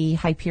at the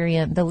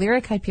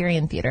Lyric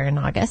Hyperion Theater in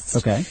August.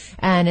 Okay.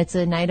 And it's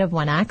a night of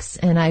one acts,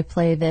 and I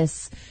play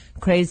this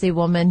crazy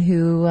woman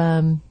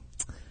who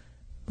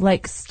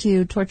likes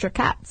to torture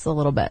cats a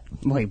little bit.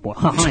 Wait, what?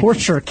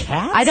 Torture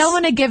cats? I don't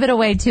want to give it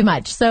away too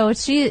much. So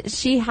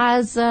she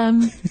has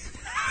some.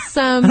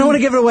 I don't want to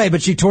give it away,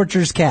 but she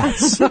tortures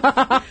cats. I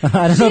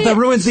don't know if that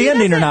ruins the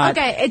ending or not.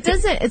 Okay, it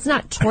doesn't. It's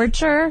not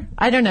torture.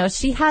 I don't know.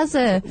 She has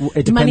a.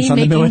 It depends on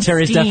the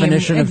military's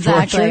definition of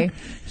torture.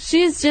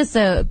 She's just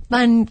a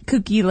fun,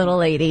 kooky little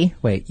lady.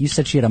 Wait, you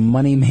said she had a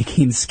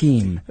money-making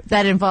scheme.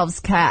 That involves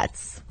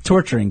cats.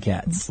 Torturing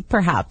cats.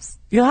 Perhaps.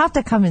 You'll have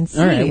to come and see.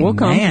 All right, we'll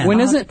come. Man.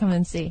 When is You'll have it? to come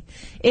and see.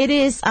 It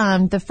is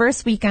the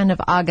first weekend of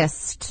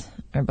August.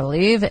 I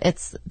believe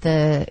it's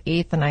the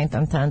 8th, 9th,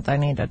 and 10th. I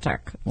need to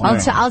check.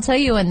 I'll tell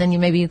you, and then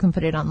maybe you can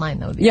put it online.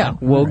 That would be fun.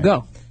 We'll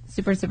go.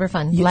 Super, super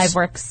fun. Yes.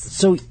 LiveWorks.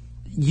 So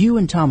you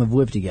and Tom have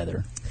lived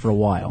together for a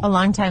while. A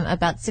long time,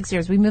 about 6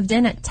 years. We moved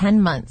in at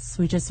 10 months.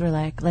 We just were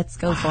like, let's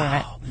go for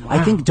it.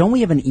 I think, don't we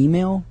have an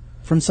email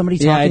from somebody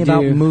Yeah, talking I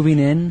about do. moving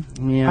in?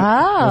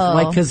 Oh.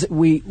 Like, because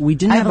we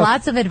didn't I have have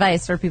lots of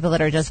advice for people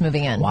that are just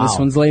moving in. Wow. This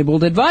one's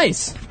labeled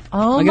advice.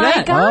 Oh Look my at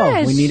that.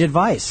 gosh. Oh, we need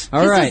advice.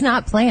 All this right. is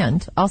not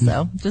planned.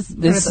 Also, just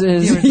This for the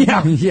is viewers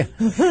to know. Yeah.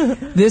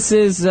 This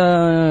is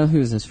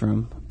who's this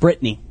from?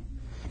 Brittany.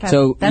 Okay.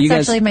 So that's you guys,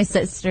 actually my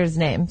sister's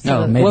name.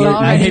 So Oh, maybe, it's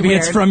already maybe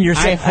it's weird. from your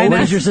I sister. hope Where does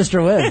it's- your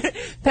sister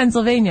live?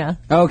 Pennsylvania.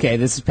 Okay,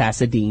 this is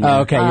Pasadena. Oh,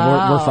 okay,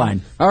 we're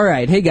fine. All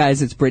right. Hey,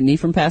 guys, it's Brittany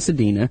from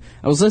Pasadena.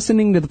 I was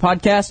listening to the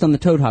podcast on the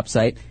Toad Hop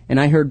site, and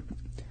I heard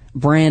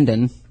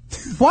Brandon.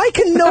 Why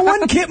can no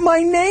one get my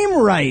name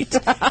right?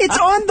 It's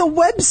on the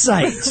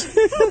website.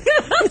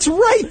 It's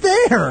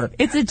right there.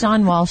 It's a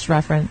John Walsh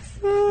reference.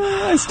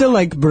 I still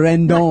like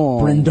Brandon.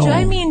 Brandon. Do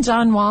I mean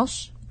John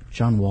Walsh?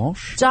 John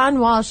Walsh? John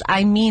Walsh,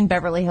 I mean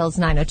Beverly Hills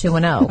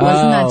 90210.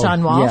 Wasn't that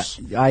John Walsh?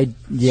 Yeah.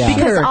 Because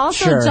Sure,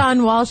 also sure.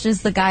 John Walsh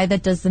is the guy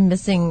that does the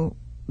missing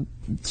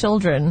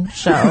children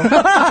show,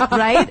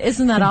 right?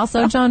 Isn't that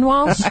also John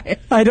Walsh?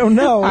 I don't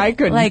know. I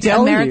couldn't Like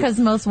tell America's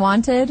Most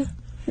Wanted?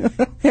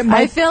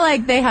 I feel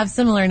like they have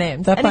similar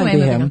names. That might anyway, be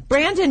moving him. on.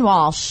 Brandon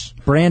Walsh.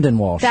 Brandon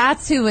Walsh.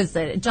 That's who is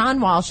it. John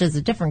Walsh is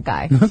a different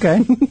guy. Okay.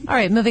 All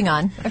right, moving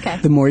on. Okay.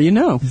 The more you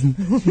know.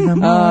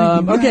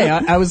 Okay,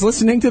 I was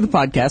listening to the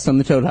podcast on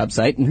the Toad Hop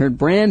site and heard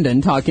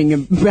Brandon talking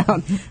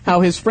about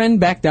how his friend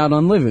backed out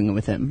on living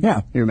with him.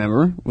 Yeah. You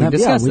remember? We Yeah,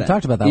 discussed we that.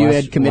 talked about that You last-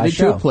 had committed last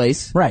to a show.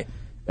 place. Right.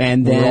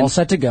 And We then were all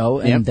set to go,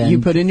 and Yep, then you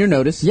put in your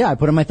notice. Yeah, I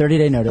put in my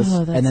 30-day notice,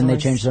 Oh, that's and then they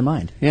worse. changed their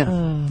mind. Yeah.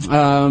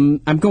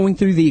 I'm going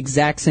through the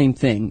exact same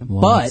thing,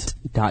 What?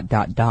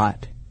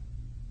 but ...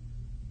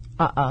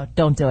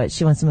 Don't do it.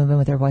 She wants to move in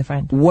with her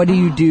boyfriend. What do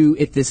you do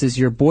if this is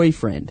your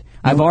boyfriend?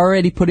 I've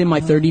already put in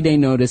my 30-day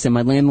notice, and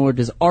my landlord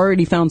has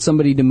already found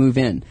somebody to move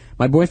in.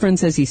 My boyfriend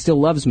says he still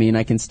loves me, and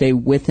I can stay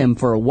with him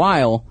for a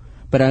while,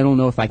 but I don't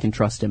know if I can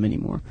trust him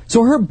anymore.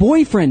 So her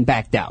boyfriend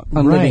backed out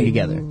on living Right.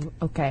 together.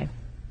 Okay.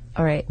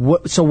 All right.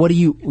 So what do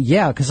you...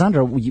 Yeah,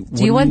 Cassandra...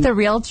 Do you want the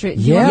real truth?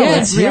 Yeah,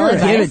 let's real hear it.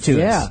 advice? Give it to us.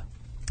 Yeah.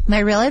 My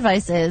real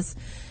advice is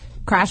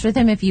crash with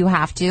him if you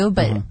have to,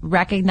 but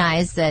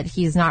recognize that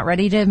he's not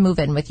ready to move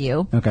in with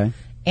you. Okay.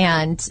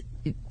 And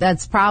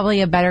that's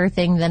probably a better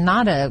thing than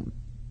not a,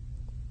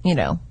 you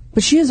know.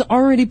 But she has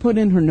already put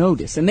in her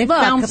notice, and they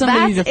found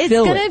somebody to it's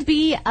fill going it. to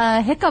be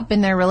a hiccup in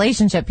their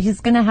relationship.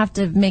 He's going to have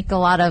to make a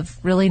lot of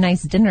really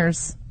nice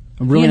dinners.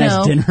 Really you nice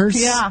know?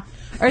 dinners? Yeah.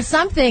 Or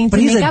something But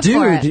to he's make a up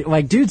for it. dude.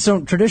 Like, dudes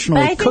don't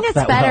traditionally But I cook think it's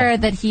that better well.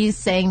 that he's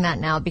saying that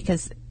now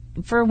because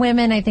for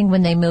women, I think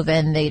when they move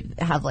in, they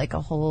have like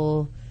a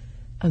whole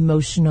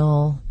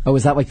emotional Oh,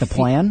 is that like the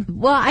plan?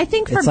 Well, I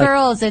think for It's like-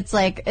 girls, it's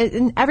like,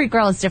 and every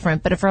girl is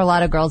different, but for a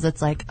lot of girls,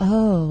 it's like,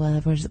 oh,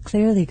 well, we're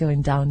clearly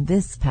going down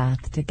this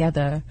path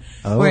together.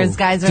 Oh. Whereas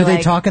guys are do like.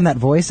 they talk in that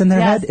voice in their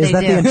Yes, head? Is they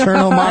that do. the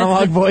internal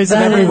monologue voice of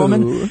every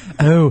woman?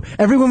 Oh,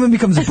 every woman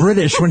becomes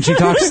British when she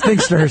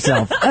thinks to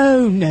herself,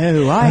 oh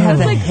no, I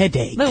have a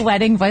headache. The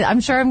wedding voice. I'm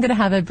sure I'm going to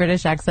have a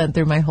British accent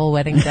through my whole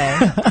wedding day.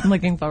 I'm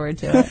looking forward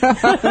to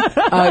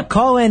it.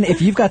 Call in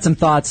if you've got some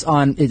thoughts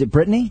on, is it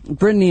Brittany?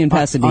 Brittany in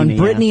Pasadena. On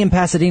Brittany in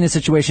Pasadena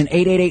situation,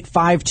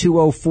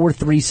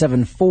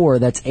 888-520-4374.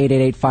 That's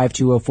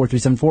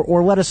 888-520-4374.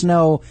 Or let us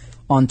know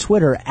on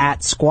Twitter at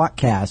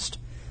Squawkcast.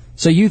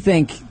 So you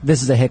think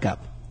this is a hiccup?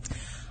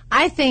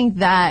 I think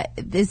that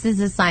this is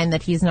a sign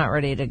that he's not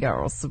ready to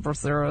go super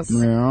serious.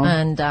 Yeah.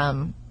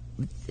 And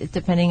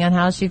depending on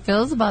how she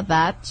feels about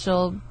that,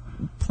 she'll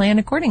plan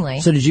accordingly.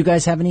 So did you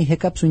guys have any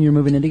hiccups when you were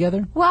moving in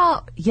together?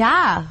 Well,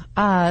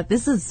 yeah.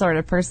 This is sort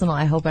of personal.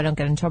 I hope I don't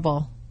get in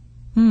trouble.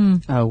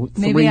 Oh,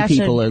 Maybe three I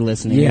people should- are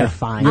listening. Yeah, You're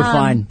fine. You're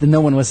fine. Then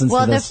no one listens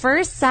Well, to the this.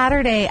 first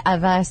Saturday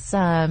of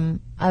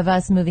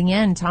us moving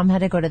in, Tom had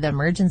to go to the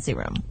emergency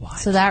room.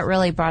 So that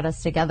really brought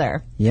us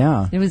together.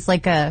 Yeah, It was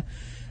like a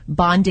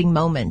bonding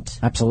moment.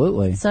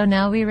 absolutely. So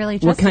now we really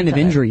trust What kind each of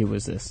other. injury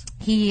was this?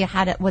 He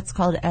had what's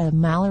called a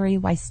Mallory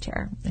Weiss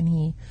tear, and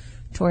he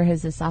tore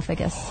his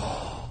esophagus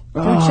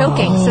through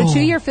choking. So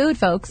chew your food,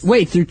 folks.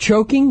 Wait, through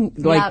choking?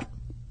 Like,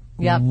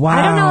 Yep. Wow.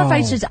 I don't know if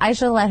I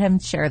should let him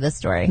share this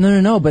story.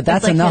 No, but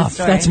that's like his enough.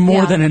 story. That's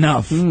more Yeah. than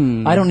enough.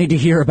 I don't need to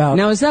hear about.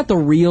 now, is that the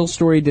real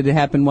story? Did it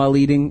happen while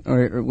eating,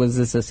 or was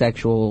this a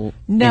sexual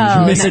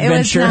No, Misadventure. it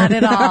was not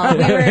at all.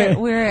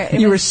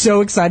 You were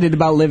so excited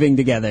about living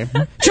together.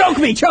 Choke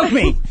me!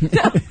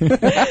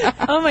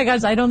 Oh my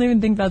gosh, I don't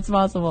even think that's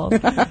possible.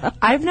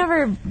 I've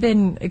never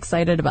been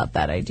excited about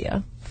that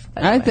idea.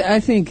 I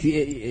think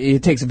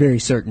it takes a very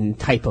certain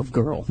type of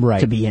girl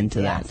to be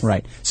into that.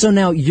 Right. So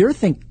now you're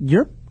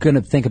going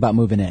to think about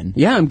moving in.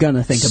 Yeah, I'm going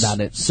to think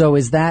about it. So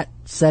is that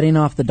setting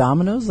off the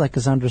dominoes, like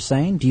Cassandra's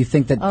saying? Do you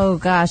think that... Oh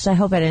gosh, I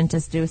hope I didn't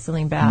just do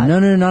something bad. No,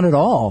 not at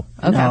all.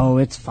 Okay. No,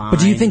 it's fine.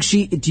 But do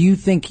you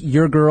think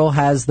your girl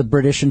has the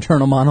British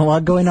internal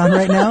monologue going on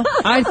right now?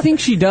 I think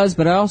she does,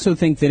 but I also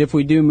think that if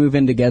we do move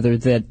in together,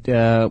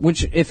 that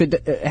which if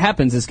it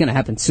happens, it's going to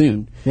happen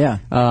soon. Yeah.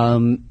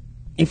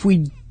 If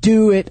we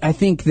do it, I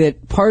think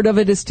that part of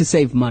it is to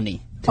save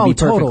money. To be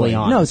perfectly totally.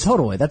 honest. No,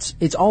 totally.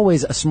 It's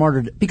always a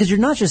smarter because you're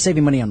not just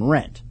saving money on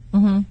rent.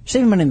 Mm-hmm. You're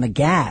saving money on the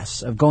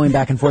gas of going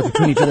back and forth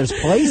between each other's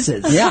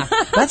places. Yeah,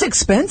 that's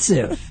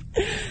expensive.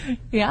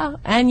 Yeah,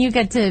 and you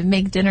get to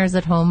make dinners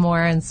at home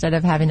more instead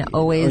of having to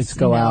always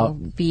go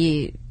out.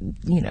 be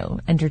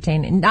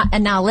entertaining.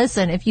 And now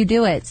listen, if you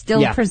do it,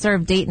 still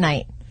preserve date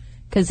night,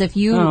 because if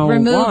you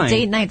remove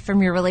date night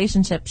from your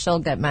relationship, she'll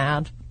get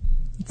mad.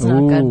 It's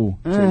not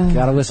good.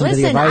 Gotta listen to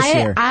the advice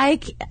here.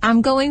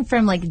 I'm going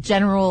from like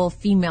general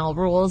female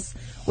rules,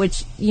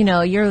 which,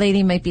 your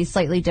lady might be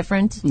slightly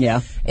different.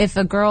 Yeah. If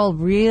a girl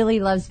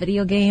really loves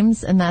video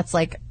games and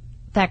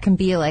that can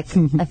be like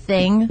a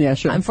thing. Yeah,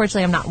 sure.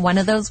 Unfortunately, I'm not one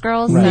of those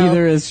girls. Right. So.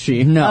 Neither is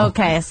she. No.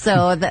 Okay,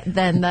 so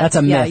then That's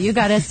a myth. you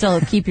gotta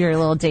still keep your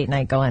little date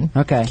night going.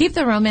 Okay. Keep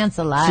the romance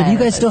alive. So do you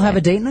guys still have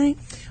a date night?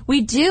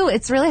 We do.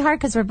 It's really hard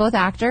because we're both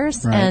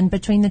actors, Right. and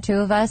between the two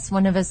of us,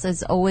 one of us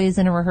is always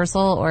in a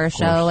rehearsal or a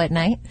show at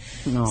night.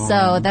 Aww.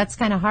 So that's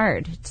kind of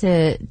hard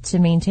to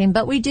maintain.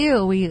 But we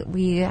do.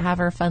 We have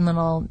our fun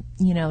little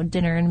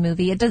dinner and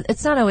movie.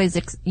 It's not always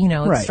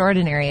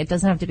extraordinary. It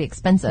doesn't have to be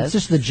expensive. It's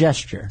just the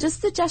gesture.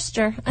 Just the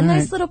gesture. A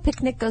nice little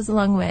picnic goes a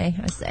long way,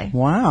 I say.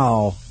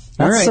 Wow. That's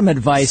All right. some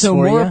advice So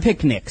for more you.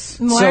 picnics.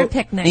 More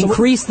picnics.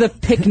 Increase the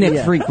picnic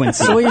Yeah.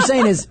 frequency. So what you're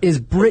saying is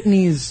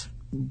Brittany's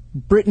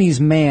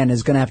man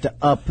is going to have to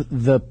up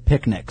the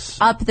picnics.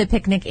 Up the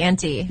picnic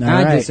ante. All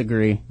I right.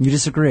 disagree. You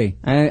disagree?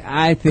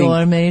 I think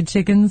Gourmet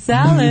chicken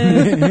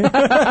salad.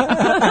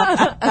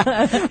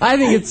 I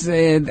think it's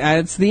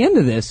the end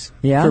of this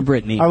for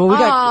Brittany. All right, well, we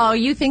got, Oh,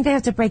 you think they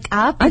have to break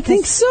up? I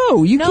think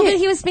so. You No, can't. but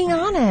he was being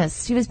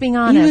honest. He was being He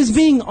honest. was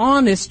being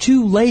honest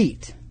too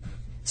late.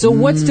 So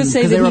what's to say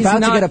because that they were he's about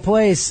not to get a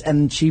place,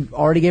 and she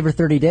already gave her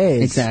 30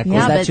 days. Exactly.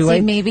 Yeah, Is that but too see,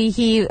 late? maybe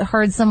he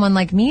heard someone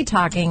like me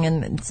talking,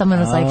 and someone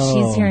was like,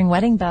 "She's hearing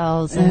wedding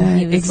bells," and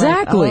he was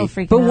exactly. like, "Oh,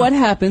 freaking but out." what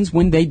happens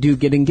when they do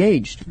get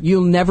engaged?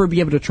 You'll never be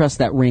able to trust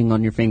that ring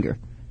on your finger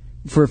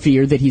for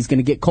fear that he's going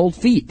to get cold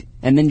feet,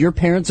 and then your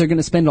parents are going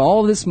to spend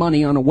all this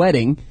money on a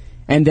wedding,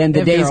 and then the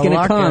If day's you're a going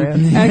to come. locker.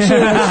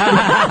 Actually,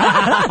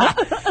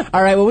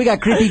 All right, well, we got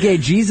Creepy Gay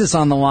Jesus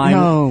on the line.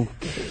 no.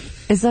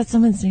 Is that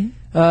someone's name?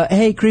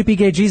 Hey, Creepy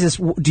Gay Jesus,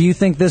 do you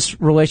think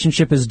this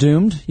relationship is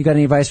doomed? You got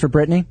any advice for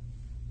Brittany?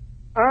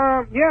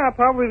 Yeah,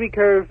 probably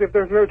because if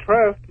there's no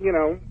trust,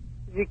 you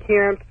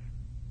can't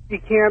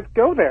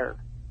go there.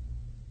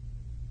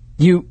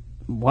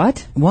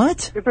 What?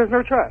 If there's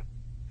no trust.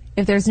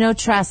 If there's no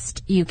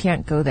trust, you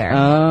can't go there.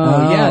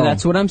 Oh, yeah,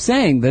 that's what I'm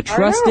saying. The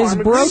trust know, is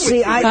I'm broken.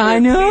 agreeing with you. I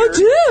know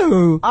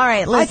too. All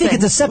right, listen. I think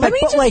it's a setback, Let me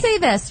but just like- say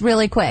this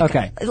really quick.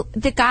 Okay.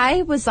 The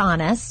guy was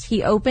honest.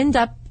 He opened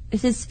up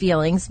his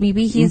feelings.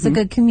 Maybe he's a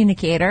good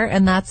communicator,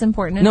 and that's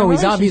important in a No,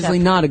 he's relationship. obviously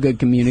not a good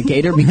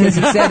communicator because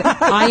he said,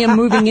 I am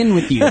moving in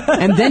with you.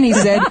 And then he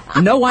said,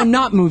 no, I'm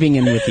not moving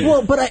in with you.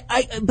 Well, but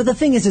but the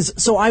thing is,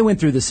 so I went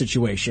through this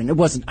situation. It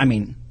wasn't, I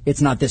mean,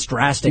 it's not this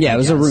drastic. Yeah, I it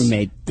was a guess.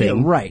 roommate thing.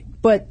 Yeah, right.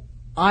 But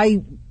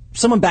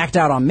someone backed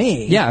out on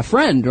me. Yeah, a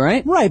friend,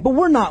 right? Right, but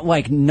we're not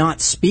like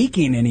not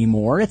speaking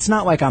anymore. It's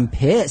not like I'm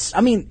pissed.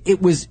 I mean,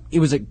 it was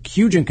a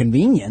huge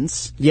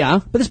inconvenience. Yeah.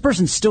 But this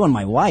person's still in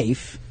my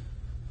life.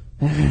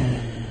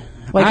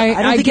 Like,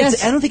 I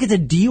don't think it's a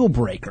deal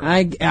breaker.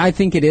 I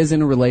think it is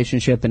in a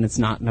relationship and it's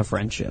not in a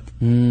friendship.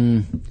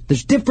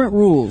 There's different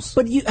rules.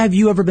 But have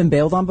you ever been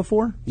bailed on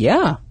before?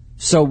 Yeah.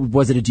 So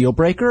was it a deal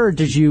breaker or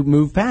did you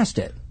move past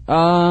it?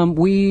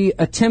 We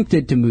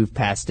attempted to move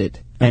past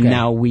it and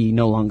now we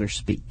no longer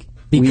speak.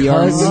 Because we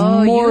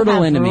are mortal you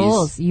have enemies.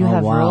 Rules. You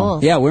have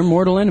rules. Yeah, we're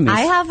mortal enemies.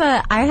 I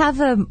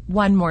have a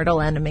one mortal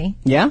enemy.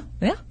 Yeah?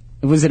 Yeah.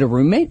 Was it a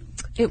roommate?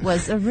 It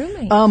was a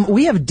roommate.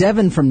 We have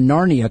Devin from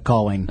Narnia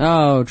calling.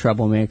 Oh,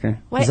 troublemaker.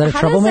 Wait, is that a how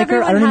troublemaker?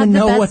 Does I don't have even the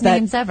know best what that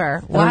names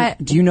ever. What?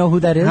 Do you know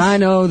who that is? I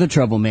know the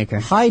troublemaker.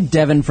 Hi,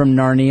 Devin from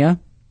Narnia.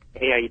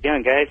 Hey, how you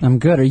doing, guys? I'm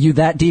good. Are you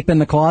that deep in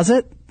the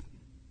closet?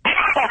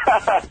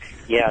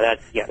 Yeah.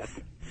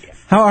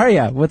 How are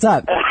you? What's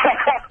up?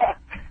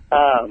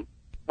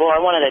 Well, I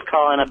wanted to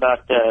call in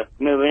about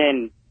moving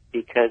in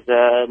because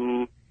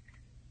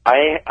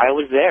I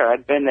was there.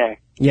 I've been there.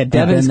 Yeah,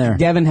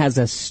 Devin has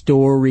a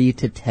story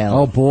to tell.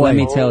 Oh, boy. Let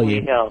me tell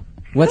you. Hell.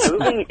 What's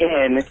Moving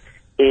in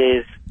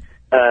is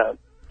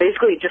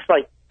basically just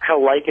like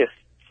how Lycus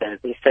says.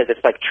 He says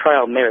it's like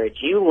trial marriage.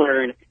 You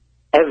learn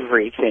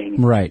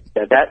everything right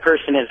that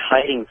person is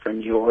hiding from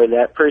you or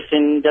that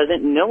person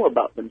doesn't know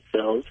about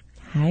themselves.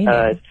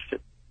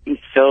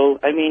 So,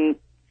 I mean,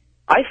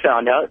 I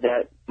found out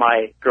that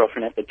my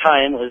girlfriend at the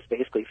time was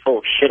basically full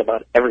of shit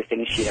about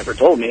everything she ever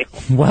told me.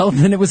 Well,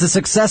 then it was a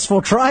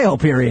successful trial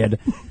period.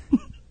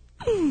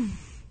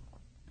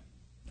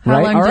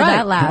 How long All did right.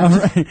 that last? All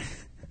right.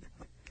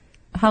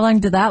 How long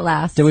did that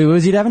last? Did we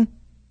lose you, Devin?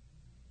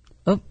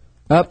 Oh,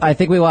 I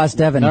think we lost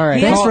Devin. All right.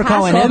 Thanks for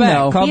calling in,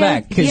 though. Call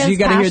back, because you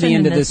got to hear the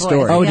end of this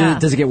story. Oh,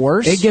 does it get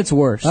worse? It gets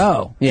worse.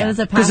 Oh, yeah.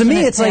 Because to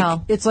me, it's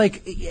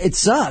like it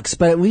sucks,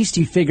 but at least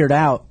he figured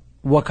out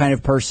what kind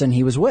of person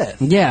he was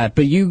with. Yeah,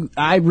 but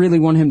I really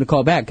want him to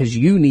call back because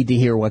you need to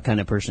hear what kind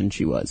of person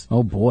she was.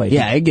 Oh boy.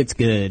 Yeah, it gets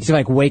good. So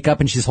like wake up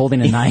and she's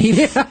holding a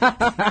knife.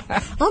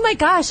 Oh my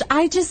gosh,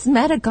 I just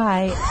met a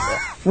guy.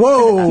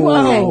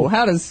 Whoa.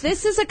 How does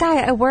This is a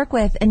guy I work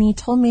with, and he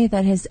told me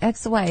that his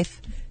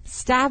ex-wife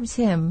stabbed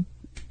him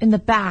in the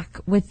back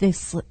with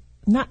this,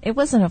 it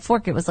wasn't a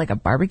fork, it was like a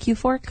barbecue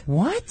fork.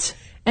 What?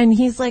 And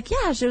he's like,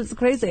 yeah, she was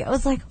crazy. I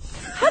was like,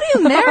 how do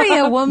you marry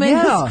a woman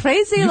who's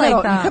crazy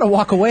like that? You gotta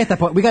walk away at that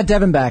point. We got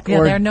Devin back.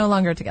 Yeah, they're no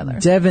longer together.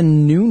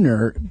 Devin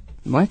Nooner.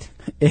 What?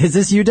 Is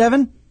this you,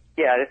 Devin?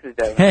 Yeah, this is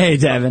Devin. Hey,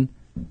 Devin.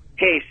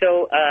 Hey,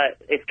 so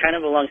it's kind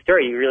of a long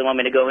story. You really want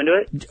me to go into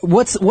it?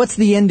 What's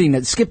the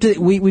ending? Skip to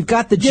we've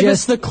got the Give gist.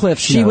 us the cliff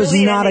She notes. was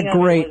The not a ending of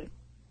it great.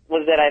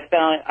 Was that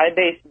I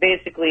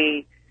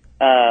basically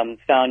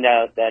found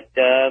out that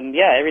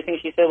everything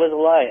she said was a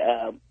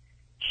lie.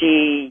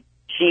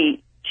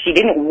 She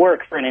didn't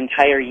work for an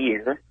entire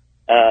year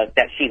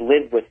that she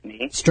lived with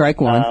me. Strike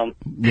one.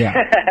 Yeah.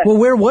 Well,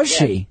 where was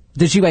she?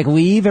 Did she like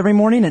leave every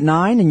morning at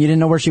 9 and you didn't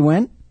know where she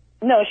went?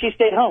 No, she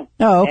stayed home.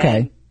 Oh,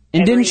 okay.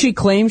 And didn't she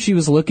claim she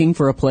was looking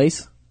for a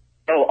place?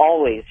 Oh,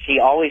 always. She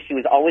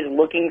was always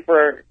looking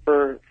for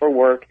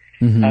work.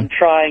 Mm-hmm. I'm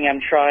trying,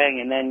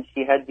 and then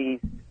she had these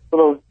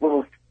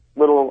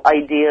little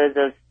ideas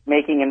of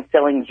making and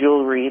selling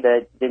jewelry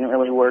that didn't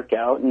really work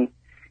out,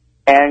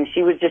 and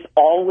she was just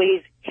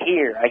always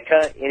here.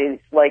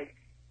 It's like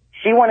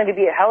she wanted to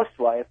be a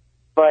housewife,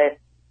 but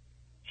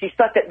she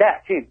sucked at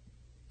that too.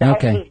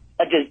 Okay.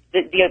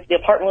 The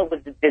apartment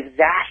was a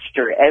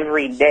disaster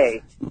every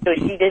day, so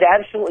she did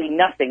absolutely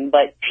nothing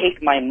but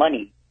take my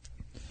money.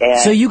 And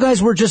So you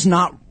guys were just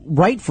not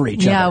right for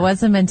each other. Yeah, it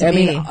wasn't meant to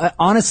be. be. I mean,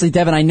 honestly,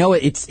 Devin, I know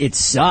it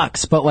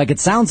sucks, but like it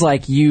sounds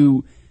like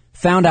you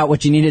found out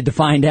what you needed to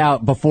find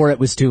out before it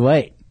was too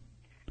late.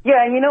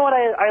 Yeah, and you know what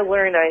I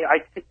learned?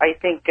 I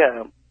think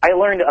I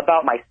learned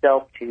about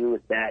myself too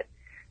is that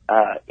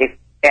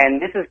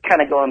and this is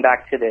kind of going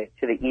back to the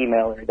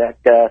emailer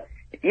that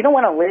if you don't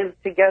want to live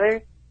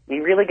together,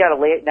 you really got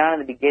to lay it down in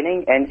the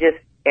beginning and just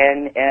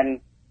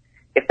and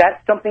if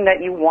that's something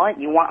that you want.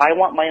 I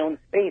want my own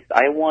space.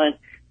 I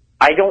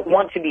don't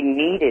want to be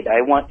needed.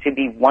 I want to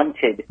be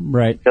wanted.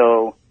 Right.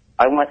 So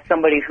I want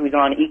somebody who's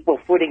on equal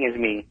footing as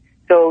me.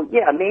 So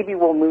yeah, maybe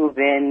we'll move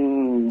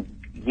in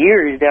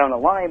years down the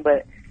line,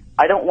 but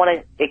I don't want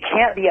to. It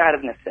can't be out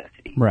of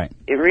necessity. Right.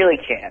 It really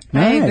can't.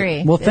 All right.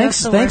 agree. Well,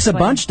 That's thanks the a worst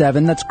bunch,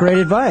 Devin. That's great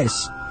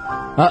advice.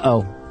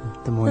 Uh-oh.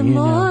 The more you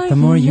know. The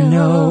more more you you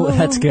know. know.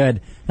 That's good.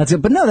 That's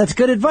good. But no, that's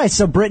good advice.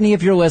 So, Brittany,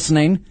 if you're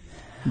listening,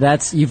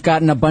 you've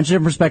gotten a bunch of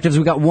different perspectives.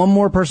 We've got one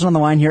more person on the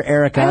line here,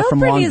 Erica I hope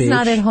from Long Brittany's Beach.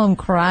 not at home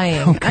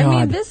crying. Oh, I mean,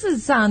 God. this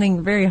is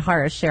sounding very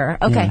harsh here.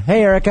 Okay. Yeah.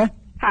 Hey, Erica.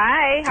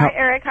 Hi. Hi,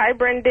 Eric. Hi,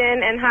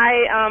 Brendan. And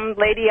hi,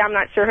 lady. I'm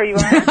not sure who you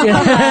are.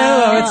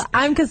 Hello,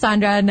 I'm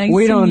Cassandra. Nice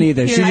we to don't meet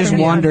either. you. She just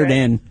wandered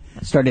in,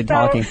 started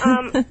talking.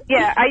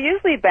 Yeah, I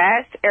usually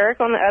bash Eric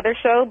on the other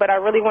show, but I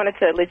really wanted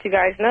to let you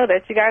guys know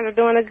that you guys are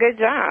doing a good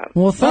job.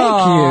 Well, thank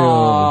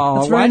you.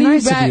 That's very Why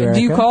nice of you, Erica.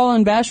 do you call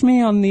and bash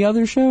me on the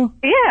other show?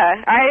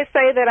 Yeah, I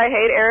say that I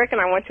hate Eric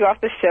and I want you off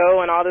the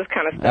show and all this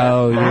kind of stuff.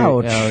 Oh,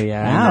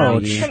 yeah.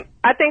 Ouch.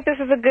 I think this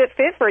is a good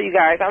fit for you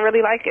guys. I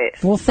really like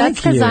it. Well, thank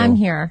That's because you. I'm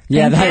here.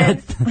 Yeah,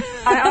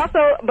 I also,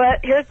 but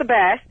here's the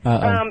best.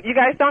 Uh-oh. You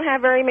guys don't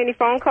have very many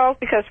phone calls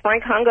because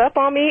Frank hung up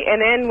on me,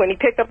 and then when he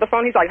picked up the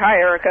phone, he's like, "Hi,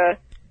 Erica."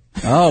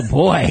 Oh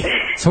boy.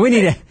 So we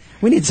need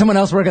someone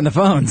else working the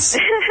phones.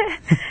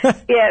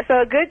 Yeah,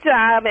 so good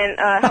job, and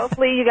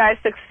hopefully you guys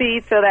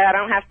succeed so that I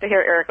don't have to hear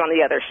Eric on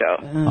the other show.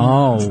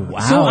 Oh, wow.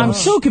 So I'm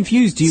so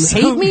confused. Do you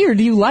hate me or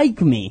do you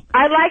like me?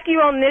 I like you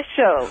on this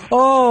show.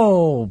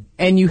 Oh.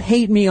 And you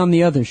hate me on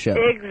the other show.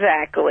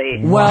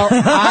 Exactly. Well,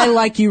 I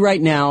like you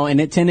right now, and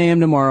at 10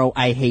 a.m. tomorrow,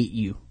 I hate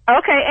you.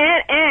 Okay,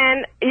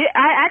 and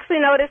I actually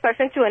noticed, I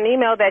sent you an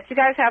email that you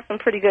guys have some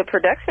pretty good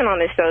production on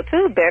this show,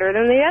 too. Better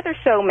than the other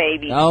show,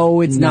 maybe. Oh,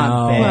 it's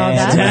not bad. Well,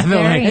 that's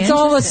very It's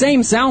all the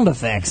same sound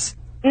effects.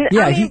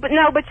 Yeah, I mean, but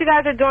you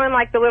guys are doing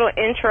like the little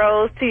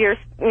intros to your,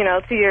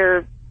 to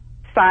your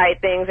side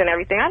things and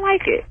everything. I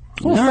like it.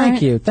 Well,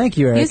 thank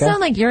you, Erica. You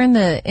sound like you're in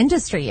the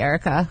industry,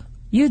 Erica.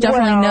 You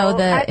definitely know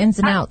the ins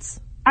and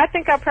outs. I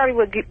think I probably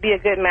would be a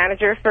good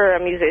manager for a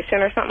musician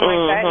or something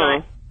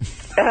like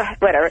that.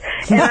 Whatever.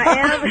 And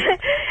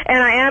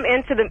I am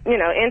into the,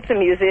 into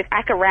music.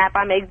 I can rap.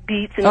 I make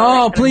beats.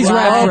 And please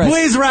rap for us.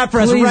 Please rap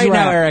for us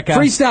now, Erica.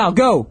 Freestyle,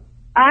 go.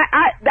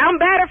 I'm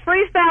bad at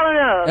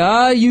freestyling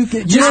though. You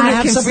can just I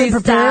have can something freestyle.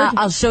 prepared.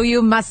 I'll show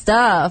you my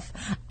stuff.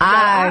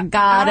 I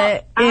got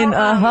it in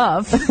a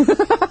huff.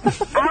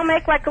 I'll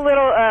make like a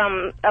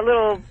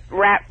little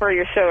rap for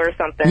your show or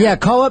something. Yeah,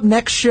 call up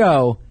next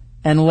show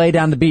and lay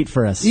down the beat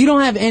for us. You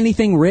don't have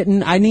anything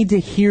written. I need to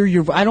hear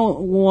I don't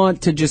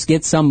want to just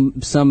get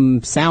some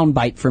sound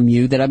bite from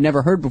you that I've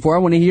never heard before. I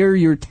want to hear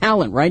your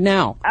talent right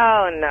now.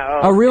 Oh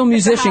no. A real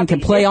musician can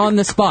play on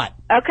the spot.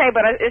 Okay,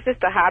 but it's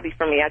just a hobby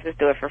for me. I just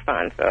do it for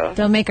fun. So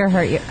don't make her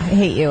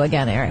hate you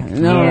again, Eric.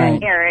 No,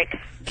 Eric.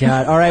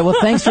 God. All right. Well,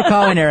 thanks for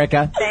calling,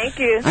 Erica. Thank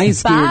you. I ain't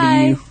scared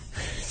of you.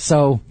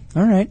 So,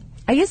 all right.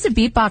 I used to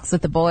beatbox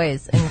with the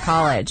boys in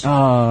college.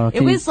 Oh,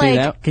 it was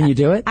like, can you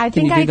do it? I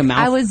think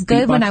I was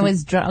good when I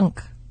was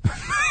drunk.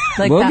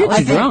 Like we'll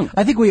get you drunk.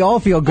 I think we all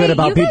feel good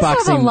about you beatboxing.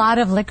 guys have a lot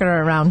of liquor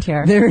around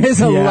here. There is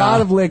a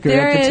lot of liquor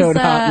at the Toad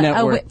Hop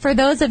Network. For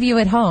those of you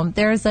at home,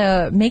 there's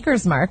a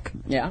Maker's Mark.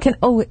 Yeah.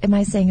 Am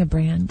I saying a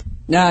brand?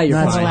 No, you're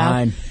That's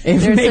fine.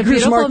 If There's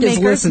Maker's Mark is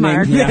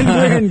listening, then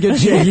we're in good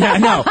shape. Yeah,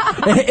 no.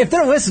 If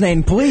they're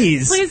listening,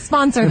 please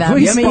sponsor them.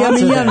 Please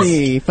sponsor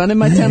yummy. Fun in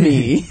my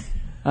tummy.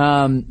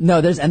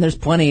 No, there's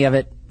plenty of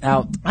it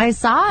out. I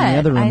saw it in the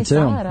other room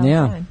too.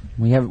 Yeah,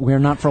 we're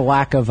not for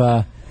lack of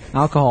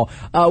alcohol.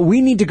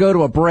 We need to go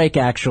to a break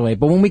actually,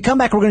 but when we come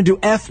back, we're going to do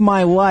F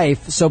My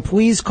Life. So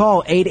please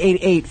call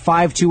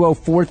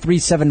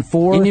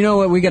 888-520-4374. And you know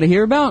what we got to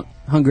hear about?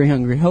 Hungry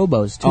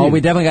Hobos too. Oh,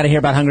 we definitely got to hear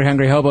about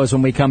Hungry Hobos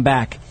when we come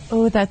back.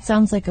 Oh, that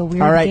sounds like a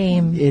weird All right,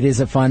 game. it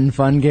is a fun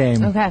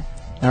game. Okay.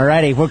 All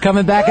righty, we're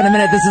coming back in a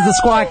minute. This is the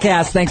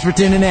Squawkcast. Thanks for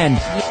tuning in.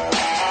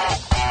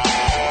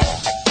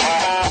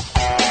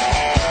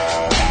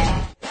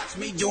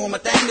 Doing my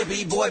thing, the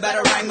B-boy better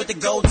rhyme with the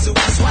go-to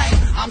swing.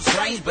 I'm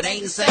strange, but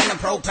ain't insane. I'm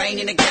propane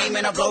in the game,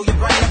 and I blow your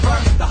brain and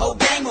burn the whole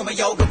game with my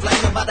yoga flame.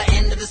 And by the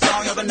end of the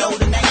song, you're gonna know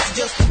the name.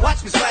 So just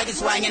watch me swag and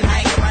swang and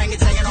hang around and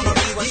hanging on the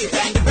beat when you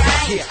bang and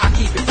bang. Yeah, I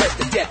keep it fresh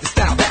to death, the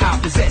style that I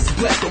possess.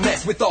 Blessed, don't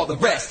mess with all the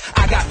rest.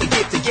 I got the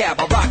gift to gab,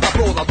 I rock, I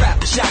roll, I rap,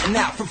 I shouting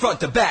out from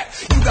front to back.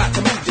 You got to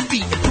move your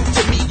feet and prove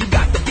to me you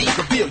got the beat,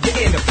 reveal your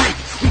inner freak.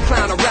 We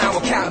clown around,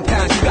 we're counting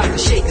pounds. You got to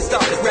shake and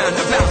start it round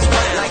and bounce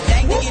around. Like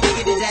dang, diggy,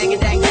 diggy, dang, dang,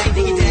 dang,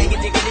 diggy, dang,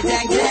 diggy,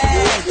 dang,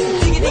 dang.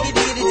 Diggy, diggy,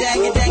 diggy,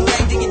 dang, dang,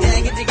 dang, diggy,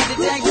 dang, diggy,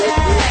 dang,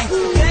 dang.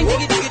 Dang,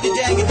 diggy, diggy,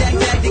 dang, dang,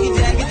 dang, diggy,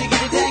 dang, diggy,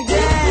 dang, dang.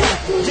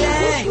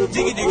 Dang,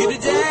 diggy, diggy,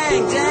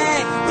 dang,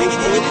 dang, diggy,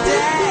 diggy,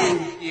 dang.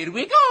 Here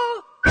we go.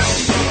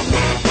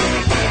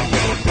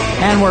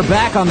 And we're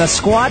back on the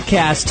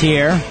Squadcast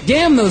here.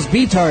 Damn, those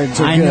beatards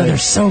are I good. know, they're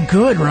so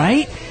good,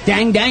 right?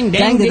 Dang, dang,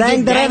 Dang, dang,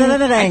 dang, dang, dang,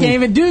 dang. I can't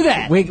even do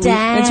that.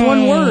 It's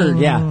one word.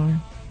 Yeah.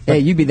 Hey,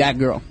 you be that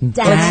girl.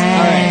 Dang. All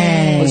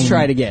right, let's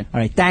try it again. All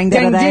right. Dang,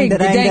 dang, dang, dang,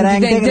 dang,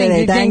 dang,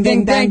 dang, dang,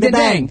 dang, dang,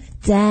 dang.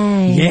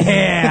 Dang.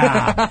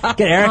 Yeah.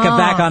 Get Erica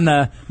back on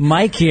the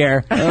mic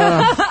here.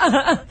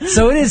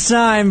 So it is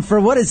time for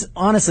what is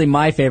honestly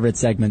my favorite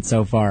segment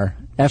so far.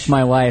 F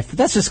My Life.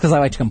 That's just because I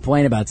like to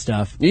complain about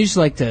stuff. You just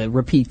like to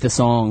repeat the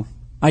song.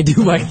 I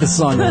do like the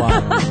song a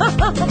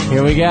lot.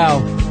 Here we go.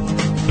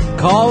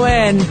 Call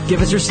in.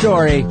 Give us your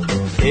story.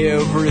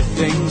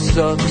 Everything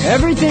sucks.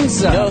 Everything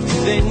sucks.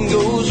 Nothing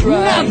goes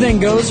right. Nothing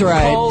goes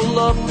right. Call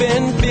up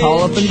and bitch.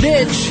 Call up and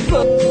bitch.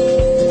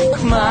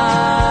 Fuck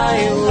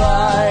my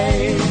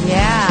life.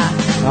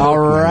 Yeah. All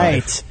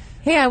right.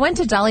 Hey, I went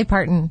to Dolly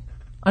Parton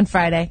on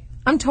Friday.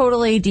 I'm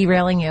totally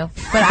derailing you,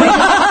 but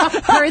I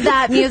just heard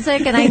that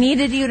music and I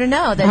needed you to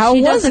know that How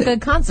she was does a it?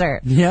 good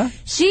concert. Yeah.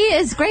 She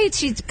is great.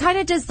 She kind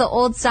of does the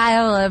old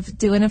style of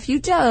doing a few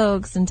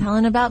jokes and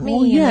telling about me.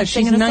 Oh, and yeah, then she's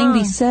singing a song.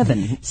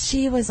 97.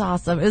 She was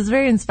awesome. It was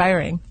very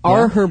inspiring.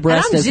 Are her And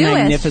breasts I'm as Jewish.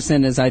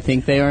 magnificent as I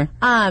think they are?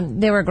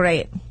 They were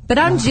great. But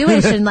I'm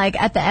Jewish, and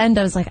like at the end,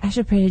 I was like, I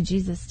should pray to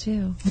Jesus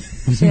too.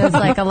 She has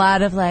like a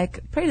lot of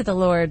like pray to the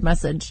Lord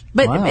message,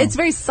 but Wow. it's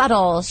very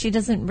subtle. She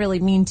doesn't really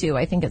mean to.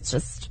 I think it's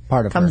just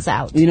Part of comes her.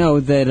 out. You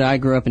know that I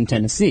grew up in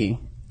Tennessee,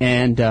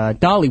 and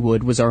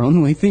Dollywood was our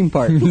only theme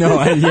park.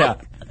 Yeah.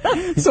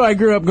 So I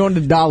grew up going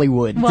to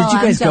Dollywood. Well, Did you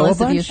guys I'm go a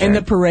jealous of you, bunch? Sure. And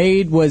the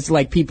parade was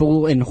like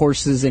people in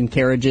horses and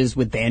carriages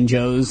with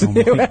banjos. Oh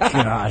my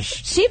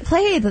gosh. She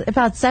played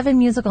about 7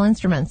 musical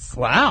instruments.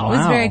 Wow. It was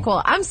Wow. very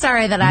cool. I'm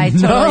sorry that I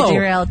totally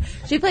derailed.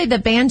 She played the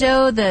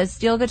banjo, the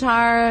steel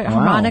guitar,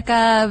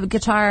 harmonica,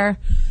 guitar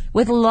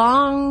with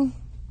long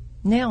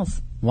nails.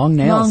 Long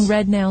nails. Long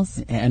red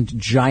nails. And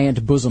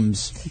giant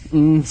bosoms.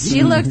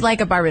 She looked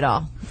like a Barbie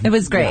doll. It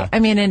was great. Yeah. I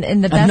mean,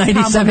 in the A best compliment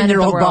of the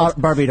 97-year-old world.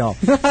 Barbie doll.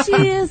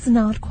 She is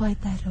not quite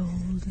that old.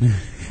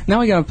 Now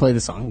we gotta play the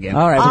song again.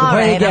 All right, we'll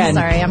play it again.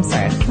 I'm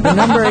sorry. The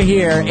number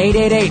here,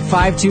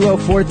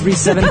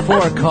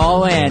 888-520-4374.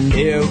 Call in.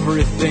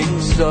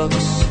 Everything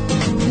sucks.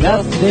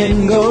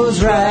 Nothing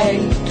goes right.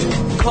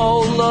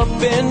 Call up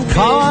and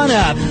Call on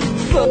up.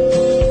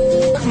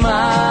 fuck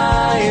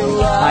my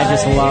life. I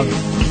just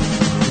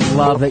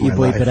love that you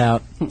bleep it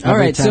out. All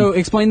right, so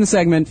explain the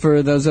segment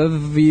for those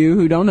of you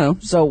who don't know.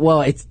 So,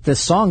 well, it's the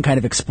song kind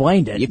of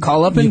explained it. You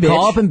call up and bitch.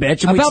 Call up and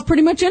bitch. And about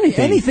pretty much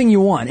anything. Anything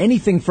you want.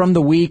 Anything from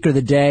the week or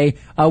the day.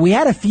 We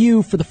had a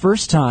few, for the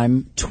first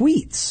time,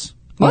 tweets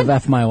of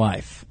F My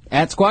Life.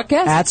 At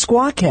Squawkcast? At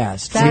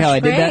Squawkcast. That's See how I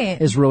did great.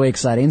 that? Is really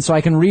exciting. So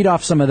I can read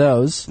off some of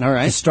those. All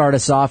right. To start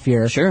us off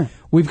here. Sure.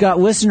 We've got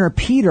listener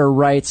Peter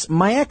writes,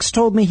 my ex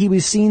told me he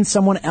was seeing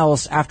someone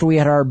else after we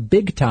had our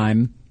big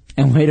time,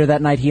 and later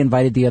that night he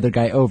invited the other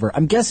guy over.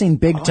 I'm guessing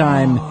big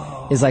time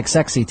is like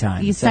sexy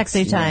time.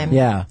 Sexy time.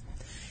 Yeah.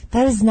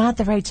 That is not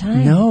the right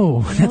time.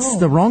 No, that's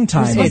the wrong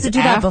time. You're supposed to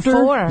do that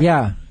before.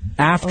 Yeah.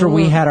 After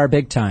we had our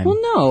big time. Well,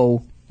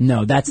 no.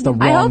 No, that's the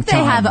wrong I hope they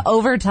time. have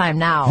overtime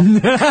now. I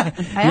hope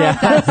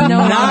that's no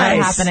longer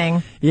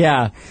happening.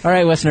 Yeah. All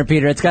right, listener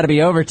Peter, it's got to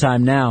be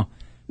overtime now.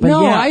 But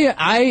no, yeah.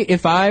 I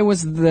if I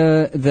was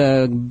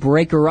the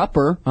breaker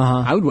upper,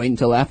 I would wait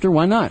until after.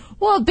 Why not?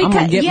 Well, I'm because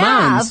gonna get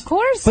mines. of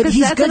course, But because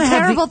he's that's a gonna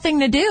have terrible thing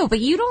to do. But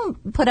you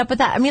don't put up with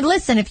that. I mean,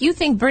 listen, if you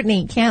think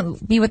Brittany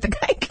can't be with the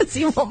guy because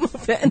he won't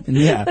move in,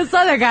 Yeah. this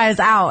other guy is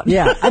out.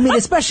 Yeah. I mean,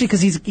 especially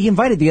because he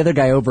invited the other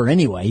guy over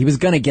anyway. He was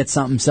going to get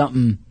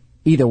something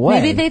either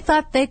way. Maybe they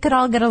thought they could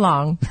all get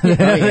along. They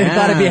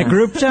thought it'd be a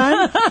group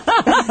time?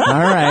 All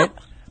right.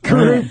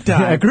 Group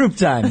time. Group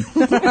time.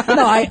 No,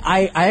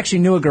 I actually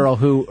knew a girl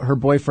who her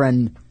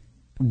boyfriend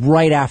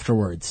right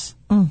afterwards,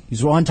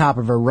 he's on top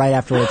of her right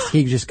afterwards,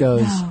 he just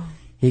goes,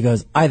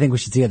 I think we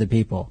should see other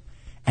people.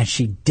 And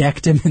she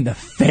decked him in the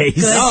face.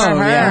 Good for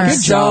her. Yeah. Good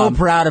So job.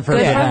 proud of her Good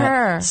for for that.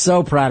 her.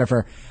 So proud of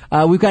her.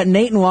 We've got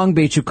Nate in Long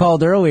Beach who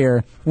called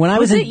earlier. When I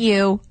was it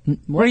you?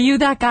 Were you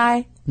that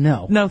guy?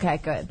 No. No, okay,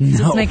 good. No.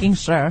 Just making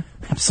sure.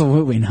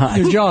 Absolutely not.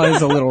 Your jaw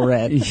is a little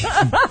red.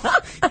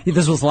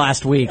 This was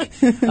last week.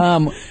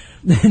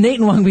 Nate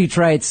in Long Beach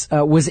writes,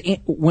 was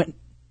when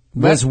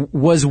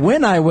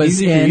I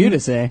was Easy for you to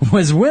say.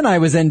 Was when I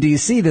was in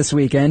DC this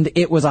weekend.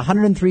 It was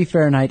 103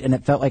 Fahrenheit and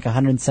it felt like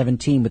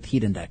 117 with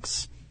heat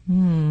index.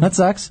 That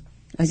sucks.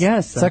 I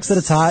guess. Sucks that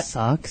it's hot.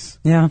 Sucks.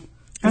 Yeah.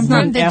 I'm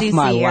not from the F DC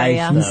my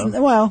area. life,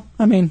 though. Well,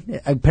 I mean,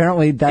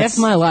 apparently that's F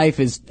my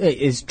life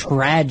is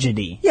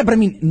tragedy. Yeah, but I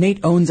mean, Nate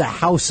owns a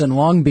house in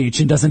Long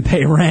Beach and doesn't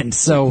pay rent,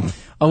 so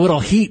a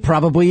little heat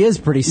probably is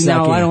pretty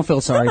sucky. No, I don't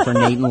feel sorry for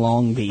Nate in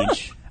Long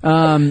Beach.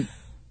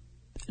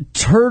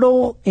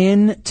 Turtle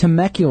in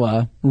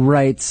Temecula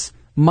writes,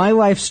 my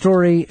life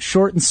story,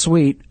 short and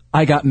sweet,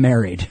 I got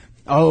married.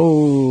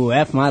 Oh,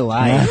 F my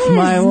life. F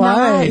my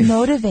life. Not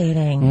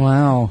motivating.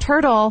 Wow.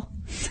 Turtle.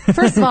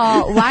 First of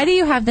all, why do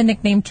you have the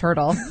nickname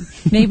Turtle?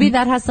 Maybe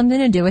that has something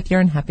to do with your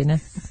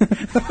unhappiness.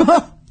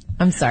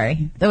 I'm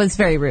sorry. That was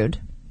very rude.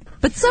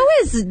 But so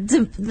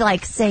is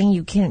like saying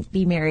you can't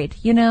be married,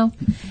 you know?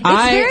 It's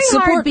I very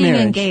support hard being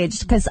marriage.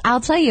 engaged because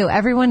I'll tell you,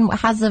 everyone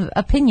has an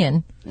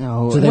opinion.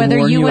 Oh, So they whether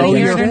warn you you want to against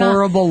hear your it or not.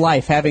 horrible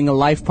life having a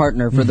life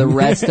partner for the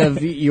rest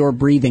of your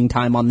breathing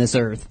time on this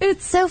earth.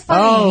 It's so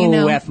funny, Oh, you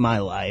know. F my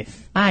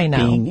life. I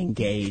know. Being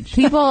engaged.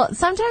 People,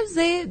 sometimes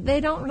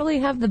they don't really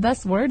have the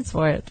best words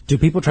for it. Do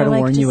people try They're to like,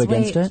 warn you just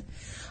against wait.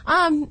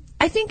 it?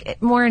 I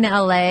think more in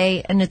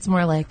LA, and it's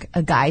more like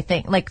a guy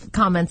thing, like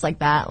comments like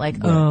that,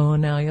 like, oh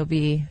no, you'll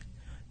be,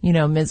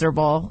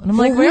 miserable. And I'm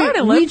like, we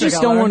already live we just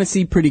together. don't want to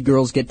see pretty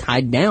girls get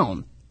tied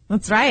down.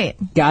 That's right.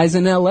 Guys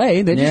in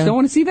LA, they Yeah. just don't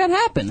want to see that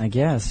happen. I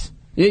guess.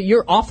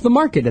 You're off the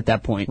market at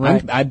that point.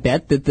 Right. I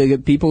bet that the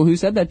people who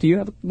said that to you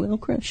have a little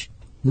crush.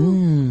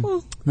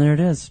 There it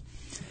is.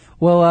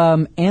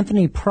 Well,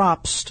 Anthony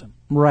Probst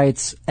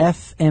writes,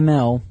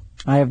 FML,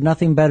 I have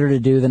nothing better to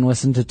do than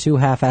listen to two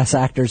half-ass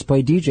actors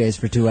play DJs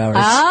for 2 hours.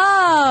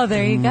 Oh,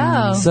 there you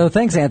go. So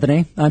thanks,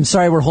 Anthony. I'm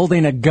sorry we're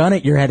holding a gun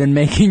at your head and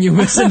making you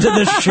listen to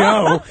the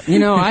show. You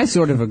know, I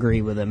sort of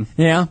agree with him.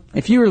 Yeah?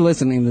 If you were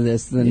listening to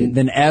this,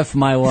 then F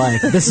my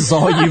life. This is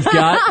all you've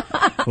got?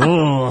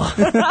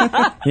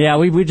 Ugh. Yeah,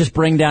 we just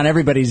bring down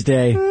everybody's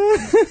day.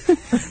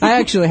 I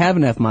actually have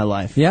an F my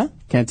life. Yeah?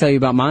 Can I tell you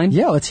about mine?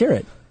 Yeah, let's hear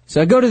it. So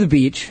I go to the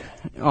beach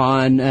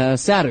on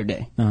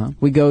Saturday. Uh-huh.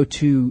 We go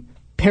to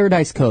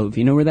Paradise Cove.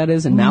 You know where that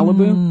is in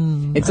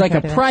Malibu? It's like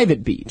a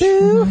private beach.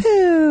 No.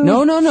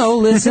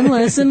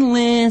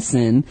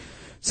 Listen.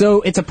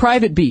 So it's a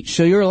private beach,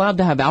 so you're allowed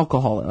to have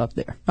alcohol up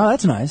there. Oh,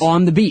 that's nice.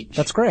 On the beach.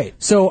 That's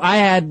great. So I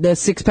had the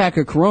 6-pack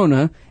of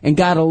Corona and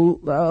got a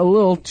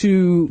little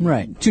too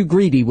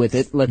greedy with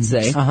it, let's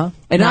say. Uh-huh.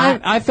 And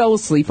I fell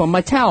asleep on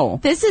my towel.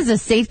 This is a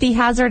safety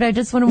hazard. I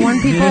just want to warn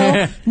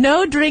people.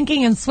 No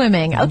drinking and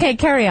swimming. Okay,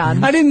 carry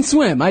on. I didn't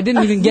swim. I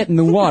didn't even get in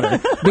the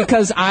water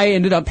because I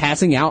ended up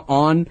passing out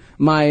on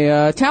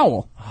my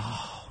towel.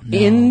 No.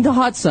 In the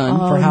hot sun.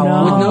 For how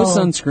long? With no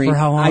sunscreen. For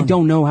how long? I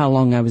don't know how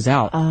long I was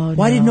out.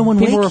 Why did no one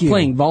wake you? People were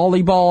playing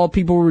volleyball.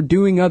 People were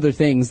doing other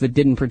things that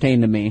didn't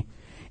pertain to me.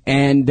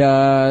 And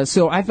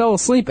so I fell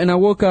asleep and I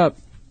woke up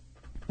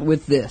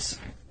with this.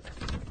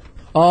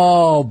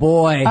 Oh,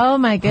 boy. Oh,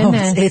 my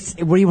goodness.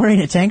 Were you wearing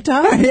a tank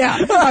top? Yeah.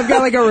 I've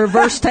got like a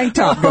reverse tank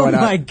top going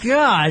on. Oh, my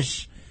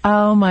gosh.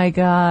 Oh, my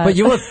God. But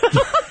you look...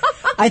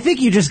 I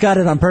think you just got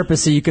it on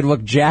purpose so you could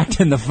look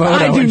jacked in the photo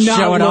I do and not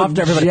show it look off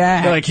to everybody.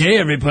 jacked. You're like, hey,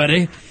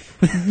 everybody.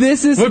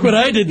 This is... Look what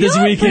I did this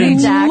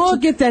weekend.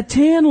 Look at that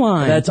tan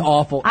line. That's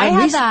awful. I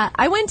had that.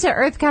 I went to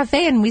Earth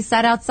Cafe and we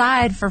sat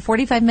outside for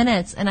 45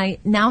 minutes and I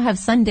now have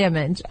sun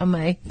damage on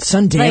my...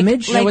 Sun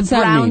damage? Like what's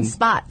that brown mean?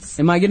 spots.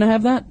 Am I going to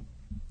have that?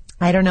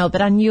 I don't know,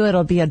 but on you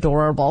it'll be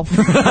adorable.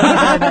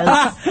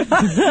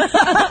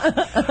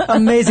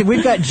 Amazing.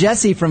 We've got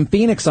Jesse from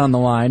Phoenix on the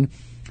line.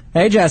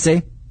 Hey,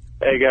 Jesse.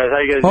 Hey, guys. How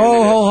you guys doing?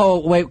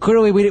 Oh, wait.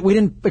 Clearly, we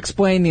didn't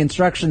explain the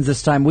instructions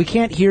this time. We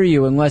can't hear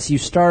you unless you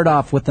start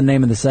off with the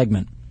name of the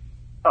segment.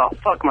 Oh,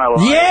 fuck my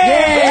life.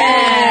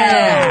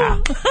 Yeah!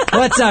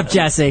 What's up,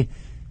 Jesse?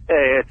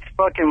 Hey, it's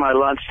fucking my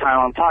lunchtime.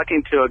 I'm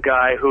talking to a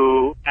guy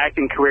who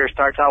acting career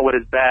starts out with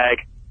his bag.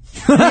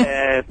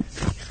 And...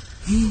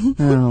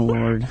 Oh,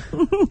 Lord.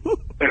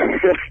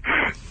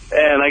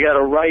 And I got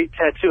a right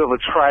tattoo of a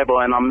tribal,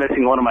 and I'm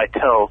missing one of my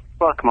toes.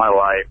 Fuck my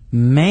life.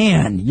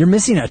 Man, you're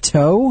missing a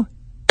toe?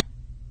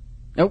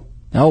 Nope.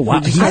 Oh, wow.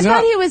 I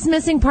thought he was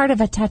missing part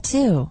of a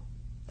tattoo.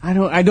 I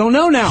don't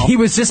know now. He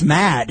was just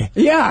mad.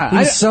 Yeah. He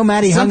was so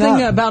mad he hung up.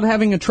 Something about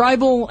having a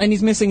tribal and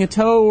he's missing a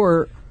toe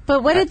or...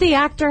 But what did the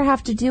actor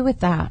have to do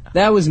with that?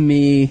 That was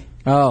me.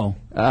 Oh.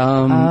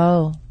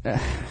 I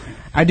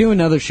do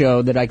another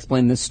show that I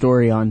explain this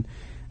story on.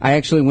 I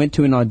actually went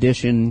to an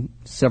audition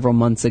several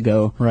months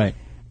ago. Right.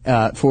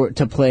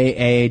 To play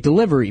a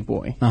delivery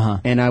boy. Uh-huh.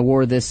 And I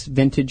wore this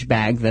vintage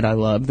bag that I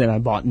love that I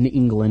bought in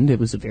England. It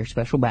was a very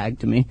special bag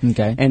to me.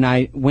 Okay. And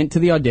I went to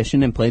the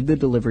audition and played the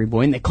delivery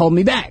boy and they called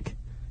me back.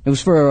 It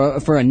was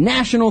for a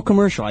national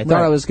commercial. I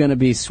thought I was going to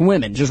be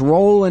swimming, just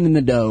rolling in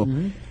the dough.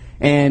 Mm-hmm.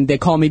 And they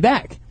call me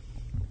back.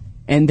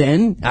 And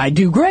then I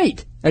do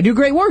great. I do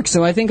great work,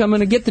 so I think I'm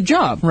going to get the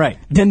job. Right.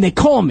 Then they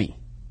call me.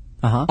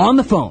 Uh-huh. On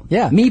the phone.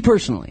 Yeah. Me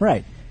personally.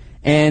 Right.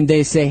 And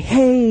they say,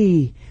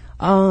 hey,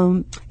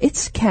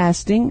 it's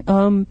casting.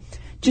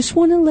 Just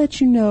want to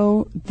let you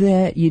know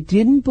that you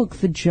didn't book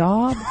the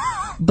job,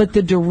 but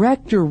the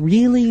director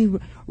really,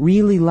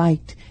 really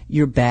liked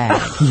your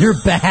bag. Your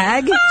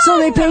bag? So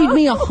they paid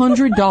me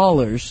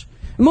 $100.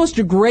 The most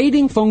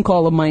degrading phone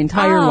call of my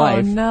entire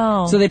life.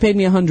 No. So they paid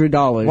me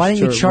 $100. Why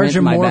didn't you charge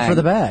him more for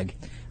the bag?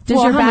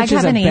 Does your bag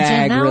have an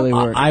agent now? Really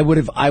work? I would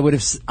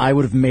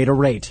have made a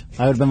rate.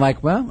 I would have been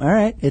like, well, all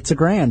right, it's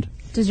 $1,000.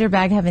 Does your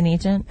bag have an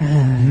agent?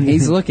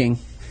 He's looking.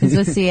 He's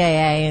with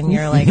CAA, and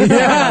you're like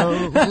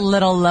a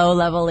little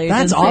low-level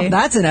agency.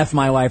 That's an F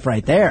my life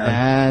right there.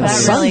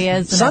 That really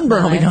is.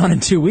 Sunburn will be gone in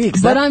 2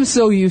 weeks. But I'm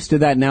so used to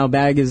that now.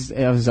 Bag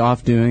is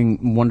off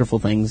doing wonderful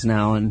things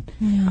now, and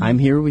I'm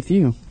here with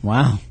you.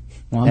 Wow.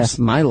 Well, that's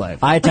my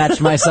life. I attached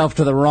myself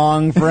to the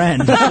wrong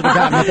friend. Should have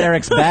gotten with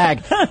Eric's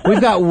bag. We've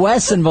got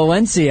Wes in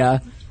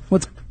Valencia.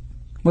 What's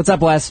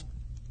up, Wes?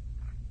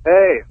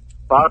 Hey,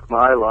 fuck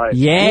my life.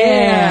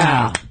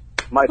 Yeah.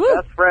 My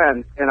best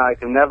friend and I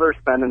can never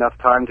spend enough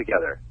time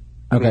together.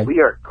 Okay. I mean,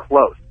 we are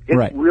close.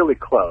 It's really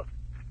close.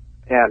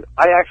 And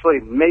I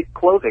actually make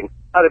clothing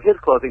out of his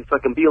clothing so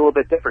it can be a little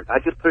bit different. I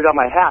just put it on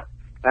my hat,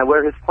 and I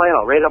wear his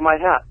flannel right on my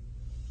hat.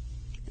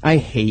 I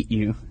hate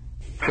you.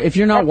 If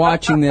you're not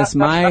watching this,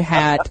 my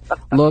hat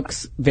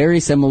looks very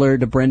similar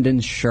to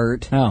Brendan's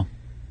shirt. Oh.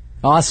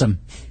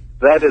 Awesome.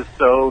 That is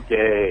so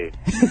gay.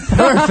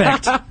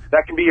 Perfect.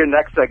 That can be your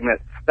next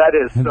segment.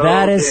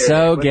 That is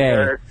so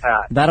gay.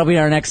 That'll be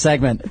our next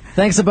segment.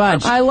 Thanks a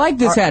bunch. I like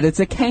this hat. It's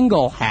a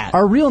Kangol hat.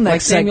 Our real next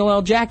like Samuel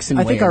L. Jackson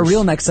I think our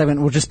real next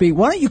segment will just be,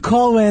 why don't you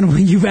call in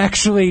when you've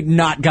actually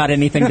not got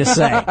anything to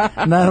say?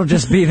 And that'll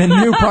just be the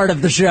new part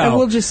of the show. And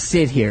we'll just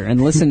sit here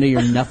and listen to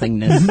your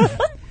nothingness.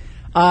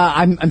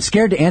 I'm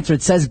scared to answer.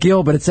 It says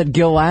Gil, but it said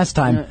Gil last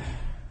time.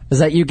 Is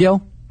that you,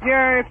 Gil?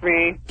 Yeah, it's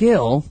me.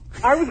 Gil?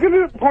 I was going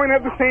to point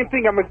out the same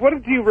thing. I'm like, what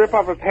did you rip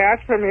off a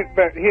patch from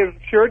his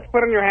shirt to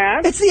put on your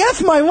hat? It's the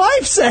F My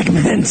Life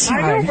segment.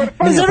 I know,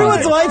 but is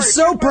everyone's life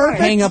so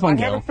perfect? Hang up on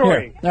Gil.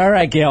 Here. All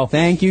right, Gil.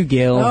 Thank you,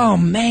 Gil. Oh,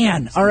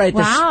 man. All right.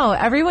 Wow,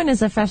 everyone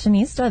is a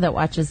fashionista that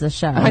watches the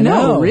show. I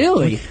know,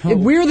 really.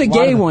 We're the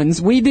gay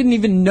ones. We didn't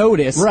even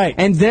notice. Right.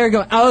 And they're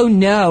going, oh,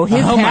 no,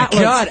 his oh, hat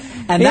my God.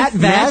 And that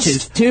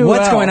matches vest, too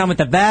what's well. going on with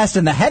the vest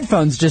and the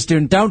headphones just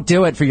don't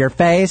do it for your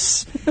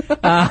face.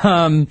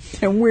 And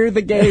we're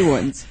the gay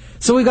ones.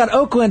 So we got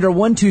Oaklander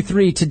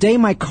 123. Today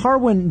my car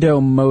window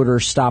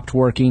motor stopped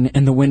working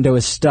and the window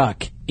is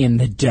stuck in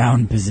the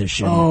down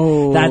position.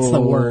 Oh. That's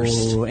the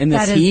worst. In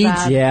this That is heat?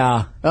 bad.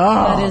 Yeah.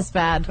 That is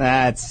bad.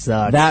 That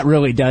sucks. That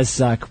really does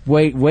suck.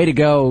 Way to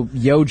go.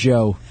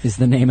 Yojo is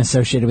the name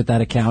associated with that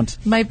account.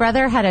 My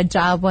brother had a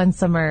job one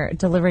summer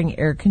delivering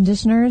air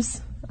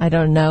conditioners. I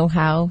don't know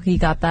how he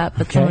got that,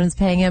 but someone was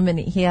paying him, and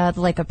he had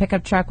like a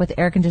pickup truck with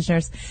air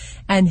conditioners,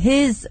 and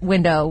his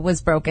window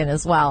was broken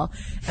as well.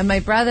 And my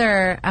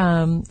brother,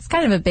 is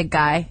kind of a big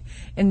guy,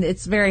 and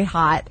it's very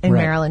hot in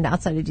Maryland,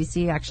 outside of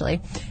DC actually.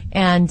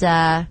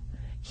 And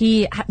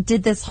he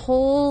did this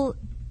whole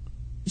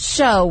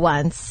show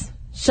once,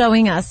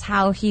 showing us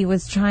how he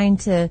was trying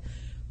to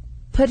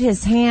put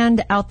his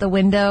hand out the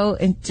window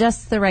in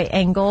just the right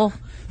angle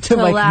to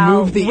like allow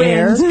move the wind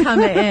air to come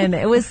in.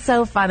 It was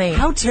so funny.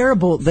 How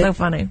terrible that so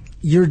funny.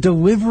 You're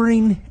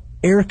delivering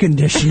air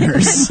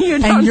conditioners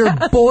and you're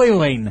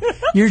boiling.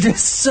 You're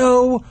just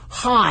so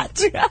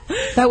hot.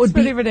 That would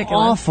be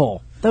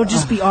awful. That would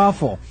just be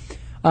awful.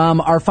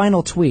 Our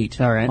final tweet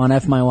on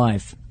F My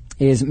Life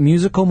is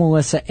Musical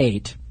Melissa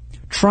 8.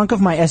 Trunk of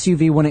my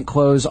SUV wouldn't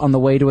close on the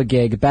way to a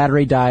gig.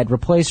 Battery died.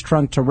 Replaced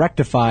trunk to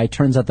rectify.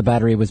 Turns out the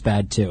battery was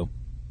bad too.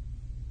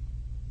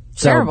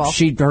 Terrible.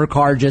 So her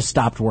car just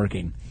stopped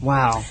working.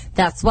 Wow.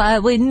 That's why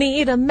we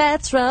need a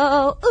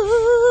Metro.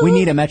 Ooh. We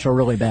need a Metro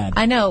really bad.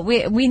 I know.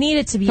 We need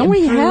it to be Don't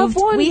improved. we have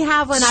one? We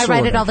have one. I Sort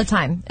ride it of. all the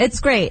time.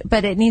 It's great,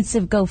 but it needs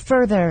to go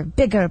further,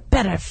 bigger,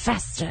 better,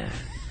 faster.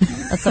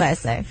 That's what I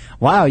say.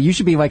 Wow, you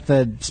should be like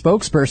the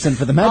spokesperson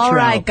for the Metro. All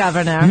right,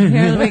 Governor.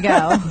 Here we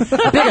go.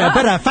 Bigger,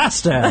 better,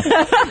 faster.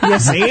 You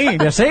see?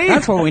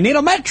 That's what we need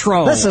a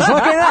Metro. This is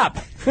looking up.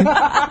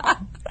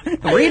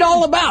 Read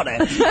all about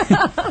it.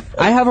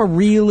 I have a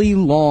really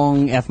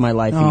long F My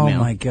Life email. Oh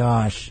my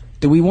gosh.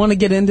 Do we want to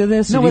get into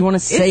this, or do you want to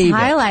save it?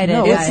 highlighted.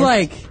 No, guys. it's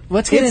like,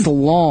 it's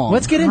long.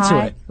 Let's get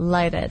into it.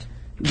 Highlighted.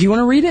 Do you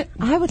want to read it?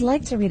 I would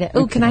like to read it.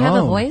 Oh, can I have a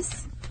Oh.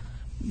 voice?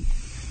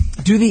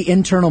 Do the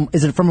internal.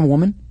 Is it from a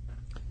woman?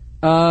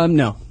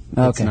 No.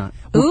 It's Okay. not.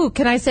 Ooh,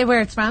 can I say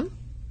where it's from?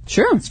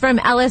 Sure. It's from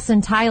Ellis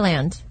in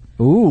Thailand.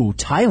 Ooh,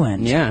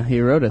 Thailand. Yeah, he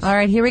wrote us. All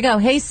right, here we go.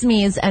 Hey,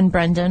 Smeeze and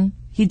Brendan.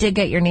 He did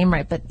get your name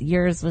right, but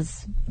yours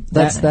was...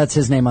 That's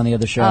his name on the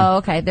other show. Oh,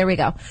 okay. There we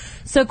go.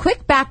 So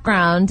quick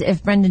background,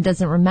 if Brendan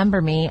doesn't remember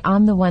me,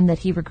 I'm the one that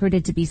he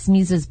recruited to be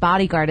Smeeze's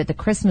bodyguard at the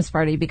Christmas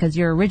party because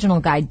your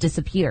original guy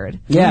disappeared.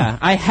 Yeah,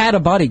 I had a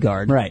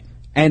bodyguard. Right.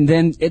 And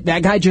then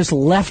that guy just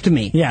left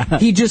me. Yeah.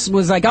 He just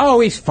was like, oh,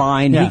 he's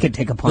fine. Yeah. He could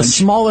take a The punch.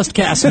 smallest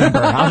cast member.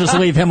 I'll just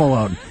leave him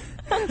alone.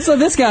 So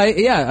this guy,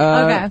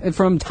 Okay.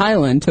 from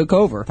Thailand took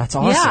over. That's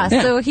awesome.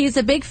 Yeah, so he's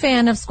a big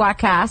fan of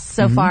Squawkcast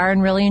so far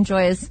and really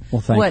enjoys Well,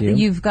 thank what you.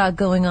 you've got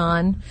going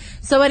on.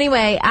 So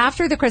anyway,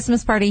 after the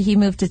Christmas party, he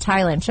moved to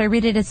Thailand. Should I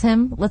read it as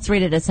him? Let's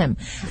read it as him.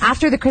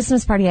 After the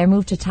Christmas party, I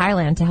moved to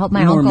Thailand to help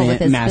my More uncle with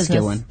his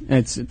masculine.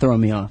 business. It's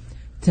throwing me off.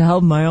 To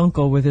help my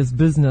uncle with his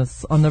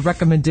business on the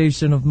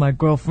recommendation of my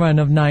girlfriend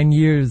of 9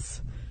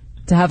 years.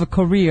 To have a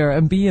career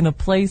and be in a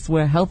place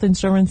where health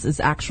insurance is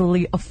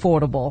actually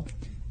affordable.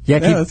 Yeah,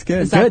 that's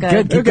good. Is that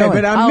Good. Keep Okay, going.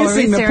 but I'm Oh, are we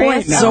missing the serious?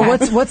 point now. So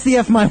Okay. what's the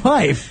F My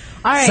Life?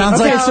 All right.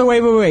 Sounds Okay, like so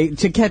wait.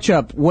 To catch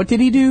up, what did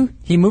he do?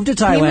 he moved to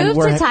Thailand. He moved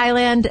where to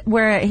Thailand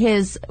where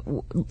his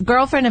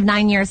girlfriend of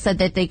 9 years said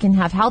that they can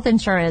have health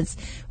insurance,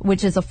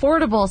 which is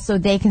affordable so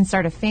they can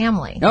start a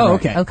family. Oh,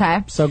 okay.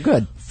 Okay. So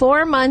good.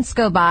 4 months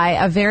go by,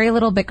 a very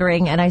little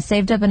bickering, and I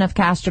saved up enough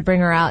cash to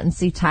bring her out and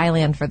see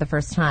Thailand for the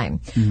first time.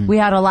 Mm-hmm. We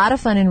had a lot of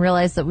fun and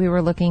realized that we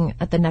were looking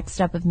at the next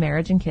step of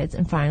marriage and kids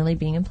and finally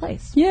being in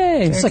place.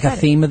 Yay. It's like a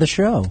theme of the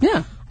show.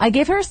 Yeah. I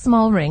gave her a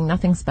small ring,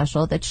 nothing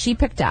special, that she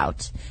picked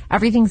out.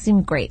 Everything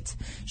seemed great.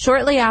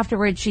 Shortly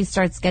afterwards, she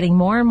starts getting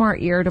more and more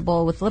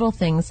irritable with little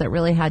things that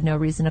really had no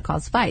reason to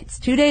cause fights.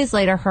 2 days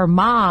later, her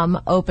mom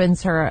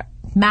opens her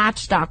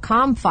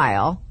Match.com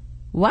file.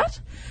 What?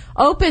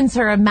 Opens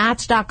her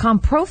Match.com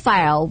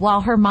profile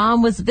while her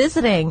mom was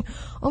visiting.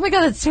 Oh my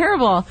God, that's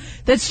terrible.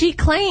 That she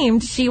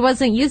claimed she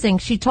wasn't using.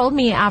 She told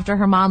me after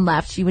her mom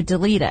left, she would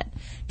delete it.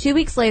 2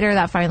 weeks later,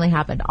 that finally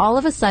happened. All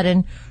of a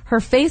sudden, her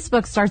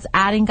Facebook starts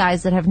adding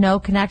guys that have no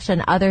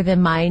connection other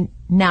than my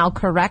now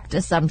correct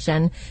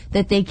assumption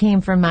that they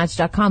came from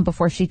Match.com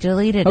before she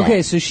deleted it.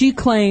 Okay, so she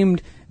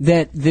claimed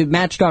that the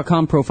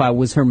Match.com profile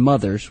was her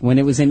mother's when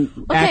it was in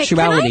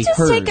actuality can I just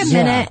hers. take a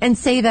minute and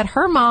say that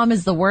her mom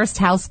is the worst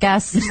house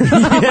guest? Like,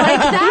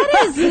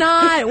 that is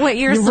not what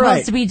you're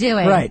supposed to be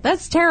doing. Right.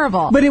 That's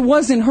terrible. But it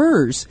wasn't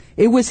hers.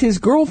 It was his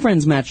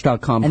girlfriend's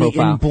Match.com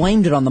profile. And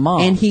blamed it on the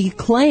mom. And she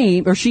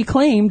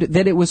claimed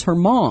that it was her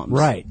mom's.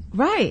 Right.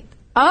 Right.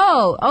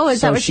 Oh, is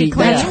that what she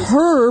claimed? That's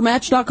her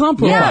Match.com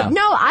profile. Yeah, no,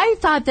 I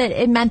thought that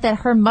it meant that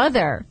her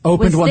mother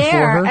opened was one there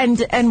for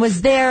her? and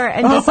was there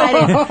and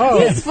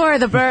decided he's for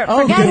the bird.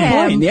 Forget good him.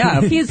 point. Yeah,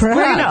 we're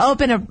going to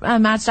open a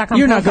Match.com.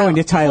 You're not going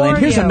to profile Thailand. for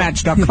Here's you. a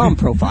Match.com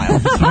profile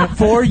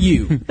for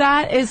you.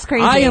 That is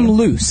crazy. I am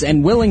loose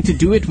and willing to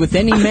do it with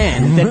any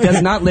man that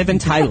does not live in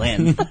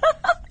Thailand.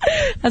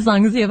 As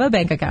long as you have a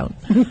bank account.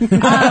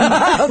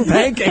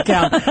 Bank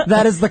account.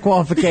 That is the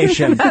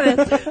qualification.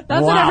 That's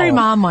what every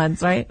mom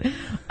wants, right?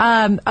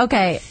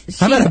 Okay.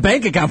 I've had a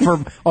bank account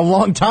for a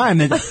long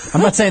time. And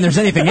I'm not saying there's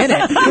anything in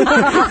it.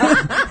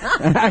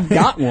 I've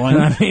got one.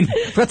 I mean,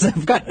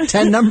 I've got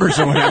 10 numbers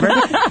or whatever.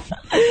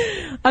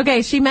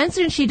 Okay, she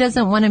mentioned she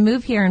doesn't want to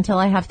move here until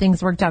I have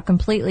things worked out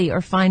completely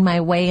or find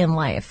my way in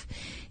life.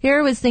 Here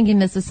I was thinking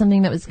this is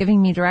something that was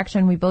giving me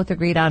direction we both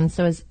agreed on.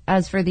 So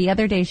as for the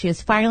other day, she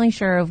is finally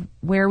sure of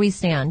where we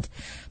stand,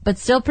 but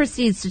still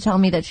proceeds to tell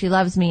me that she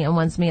loves me and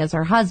wants me as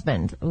her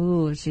husband.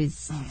 Ooh,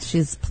 she's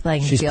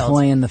playing She's field.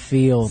 playing the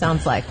field.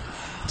 Sounds like.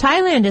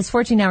 Thailand is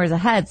 14 hours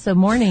ahead, so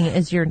morning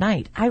is your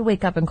night. I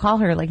wake up and call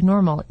her like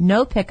normal.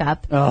 No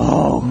pickup.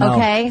 Oh, no.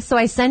 Okay, so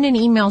I send an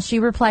email. She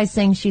replies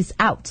saying she's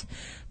out.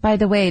 By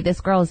the way,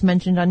 this girl has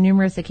mentioned on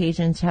numerous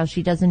occasions how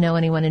she doesn't know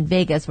anyone in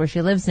Vegas where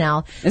she lives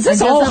now. Is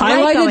this and all doesn't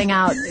highlighted? Like going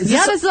out.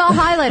 Yeah, this is all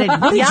highlighted.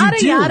 What did Yada,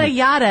 you do? yada,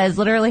 yada is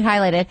literally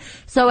highlighted.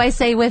 So I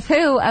say, with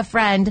who? A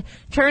friend.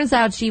 Turns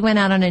out she went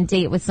out on a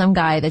date with some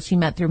guy that she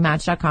met through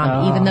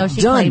Match.com, even though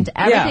she Done. claimed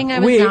everything I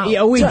was we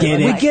not.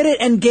 get it. We get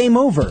it, and game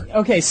over.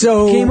 Okay,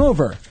 so Game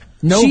over.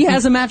 No, she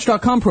has a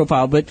Match.com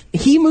profile, but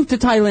he moved to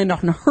Thailand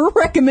on her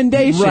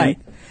recommendation. Right.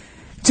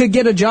 To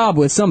get a job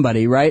with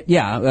somebody, right?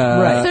 Yeah.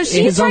 Right. So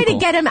she his tried uncle. to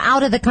get him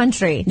out of the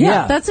country.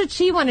 Yeah. That's what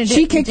she wanted to do.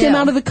 She kicked him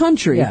out of the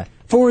country. Yeah.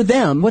 For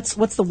them. What's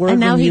the word And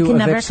now when he you can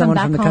never evict come someone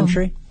back from the home.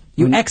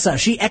 country?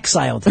 She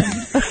exiled him.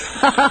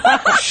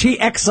 She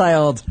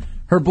exiled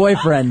her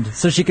boyfriend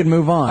so she could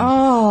move on.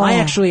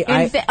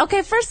 Oh.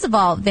 Okay, first of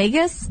all,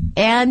 Vegas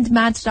and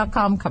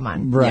Match.com, come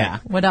on. Right. Yeah.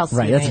 What else?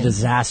 Right, do you that's a mean?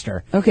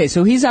 disaster. Okay,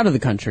 so he's out of the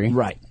country.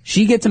 Right.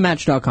 She gets a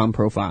Match.com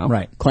profile.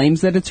 Right.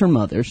 Claims that it's her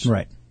mother's.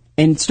 Right.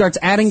 And starts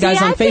adding guys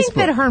See, on I Facebook. think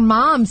that her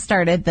mom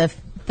started the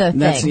thing.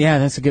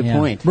 That's a good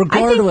point.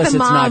 Regardless, I think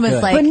the it's mom not is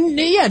good. like,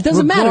 But yeah, it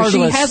doesn't matter. She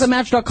Regardless- has a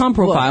Match.com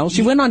profile. Look,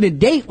 she went on a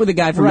date with a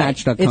guy from Right.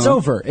 Match.com. It's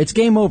over. It's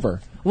game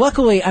over.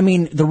 Luckily, I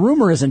mean, the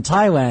rumor is in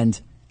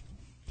Thailand,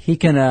 he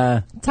can,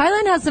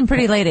 Thailand has some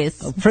pretty ladies.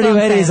 pretty So I'm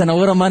ladies saying. and a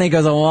little money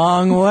goes a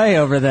long way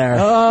over there.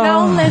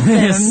 No,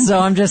 listen. So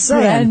I'm just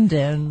saying,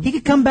 Brendan. he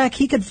could come back.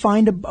 He could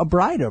find a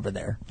bride over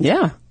there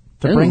Yeah.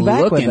 to bring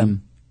back with Looking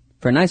him.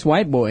 for a nice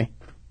white boy.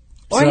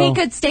 Or So- he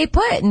could stay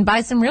put and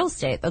buy some real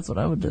estate. That's what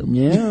I would do.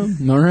 Yeah,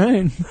 all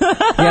right.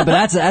 Yeah,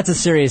 but that's a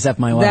serious F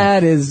my life.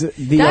 That is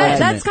the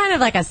That's kind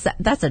of like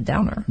that's a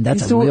downer.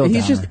 That's he's a real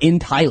He's downer. just in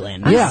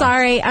Thailand.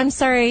 I'm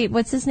sorry.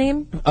 What's his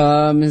name?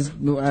 I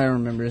don't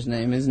remember his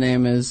name. His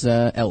name is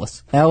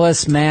Ellis.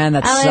 Ellis, man,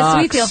 that Ellis,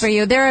 sucks. we feel for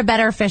you. There are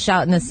better fish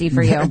out in the sea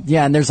for you.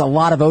 Yeah, and there's a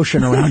lot of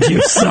ocean around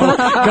you, so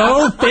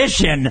go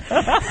fishing.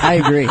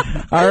 I agree.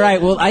 All right,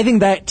 well, I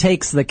think that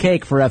takes the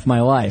cake for F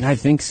my life. I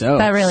think so.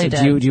 That really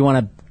So did. do you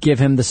want to give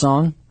him the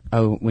song?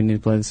 Oh, we need to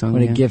play the song.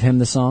 Want to again? give him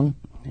the song?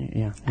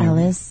 Yeah.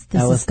 Ellis,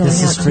 this Ellis, is going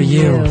this out is to for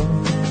you.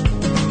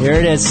 Here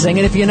it is. Sing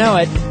it if you know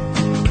it.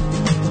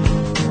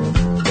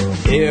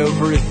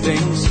 Everything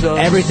sucks.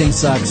 Everything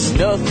sucks.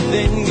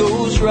 Nothing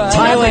goes right.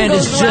 Thailand Nothing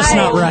is goes just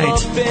not Roll right.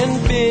 up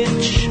and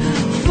bitch.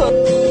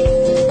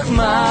 Fuck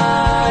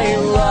my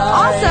life.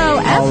 Also,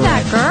 F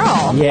that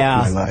girl.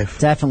 Yeah,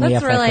 definitely.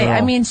 That's F that really, girl.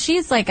 I mean,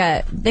 she's like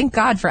thank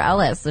God for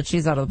Ellis that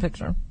she's out of the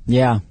picture.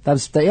 Yeah,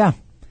 yeah.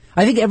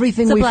 I think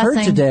everything It's a we've heard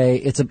blessing. today,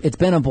 it's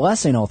been a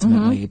blessing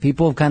ultimately.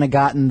 People have kind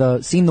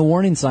of seen the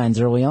warning signs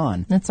early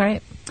on. That's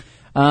right.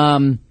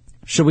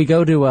 Should we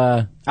go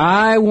to?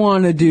 I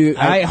want to do.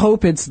 I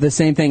hope it's the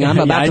same thing I'm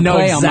about I to know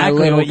play exactly on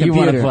my little what you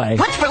want to computer. play.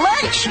 What's for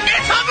lunch?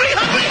 It's hungry,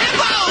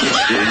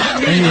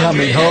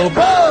 hungry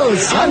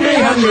hippos. Hungry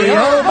hobos, hungry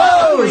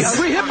hobos,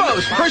 Hungry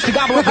hippos. First to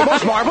gobble up the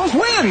most marbles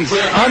wins.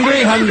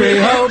 hungry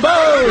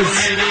hobos,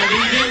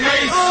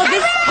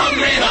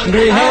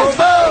 hungry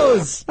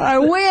hobos. I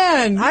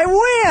win. I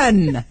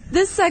win.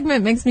 This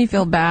segment makes me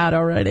feel bad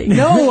already.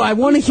 No, I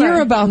want to hear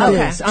Sorry. about Okay.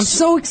 this. I'm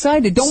so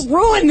excited. Don't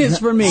ruin this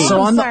for me. So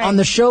I'm on sorry.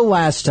 the show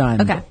last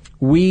time, Okay.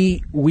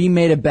 we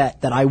made a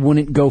bet that I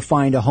wouldn't go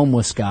find a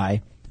homeless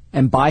guy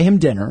and buy him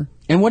dinner.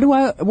 And what do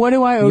I owe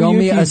You owe you?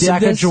 me if a you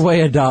did this?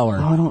 Sacagawea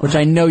 $1, which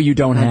I know you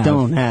don't have. I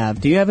don't have.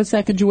 Do you have a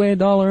Sacagawea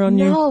 $1 on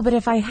you? No, but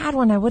if I had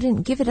one, I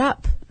wouldn't give it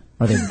up.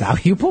 Are they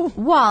valuable?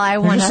 Well, I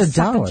want a just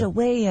 $1.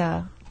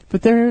 Sacagawea.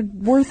 But they're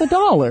worth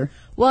 $1.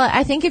 Well,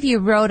 I think if you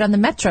rode on the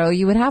metro,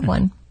 you would have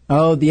one.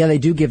 Oh, yeah, they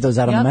do give those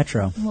out on the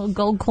Metro. A little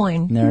gold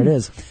coin. There it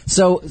is.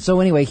 So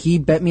anyway, he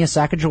bet me a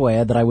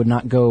Sacagawea that I would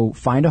not go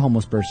find a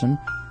homeless person.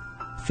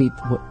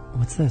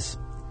 What's this?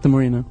 The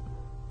Marino.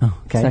 Oh,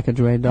 okay.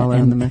 Sacagawea dollar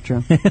on the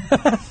Metro.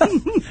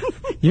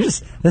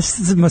 This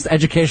is the most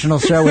educational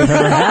show we've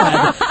ever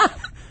had.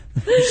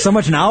 So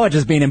much knowledge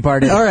is being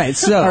imparted. All right,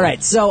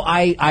 so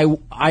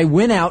I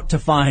went out to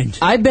find.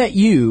 I bet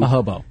you a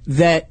hobo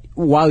that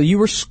while you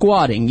were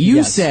squatting,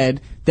 you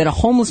said that a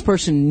homeless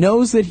person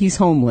knows that he's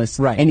homeless,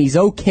 right, and he's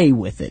okay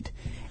with it.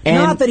 And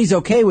not that he's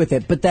okay with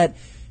it, but that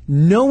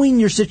knowing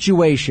your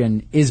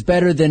situation is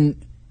better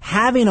than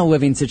having a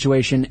living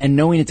situation and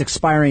knowing it's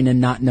expiring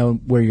and not know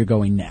where you're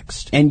going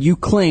next. And you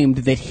claimed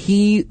that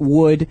he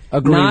would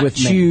not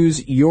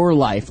choose your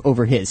life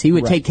over his. He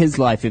would take his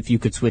life if you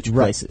could switch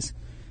places.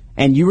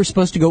 And you were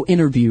supposed to go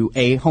interview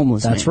a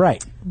homeless man. That's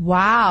right.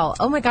 Wow.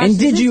 Oh, my gosh. And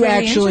did you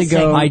actually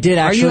go? I did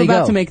actually go. Are you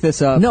about to make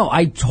this up? No,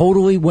 I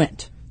totally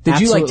went. Did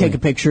you, take a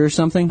picture or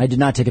something? I did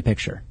not take a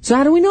picture. So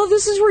how do we know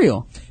this is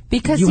real?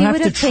 Because he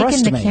would have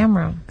taken the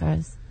camera,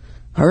 guys.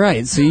 All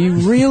right, so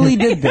you really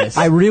did this.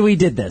 I really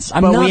did this.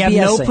 But we have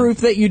no proof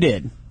that you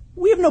did.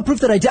 We have no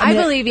proof that I did. I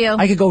believe you.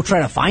 I could go try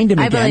to find him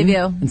again. I believe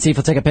you. And see if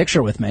he'll take a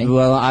picture with me.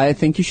 Well, I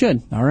think you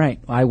should. All right.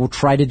 I will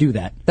try to do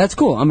that. That's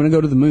cool. I'm going to go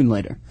to the moon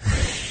later.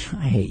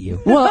 I hate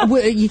you. Well,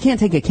 you can't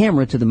take a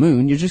camera to the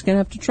moon. You're just going to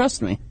have to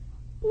trust me.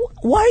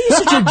 Why are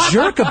you such a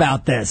jerk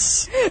about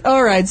this?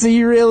 All right, so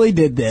you really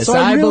did this. So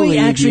I really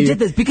believe actually you. did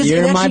this because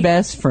you're my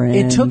best friend.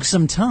 It took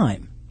some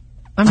time.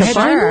 I'm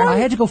sure. I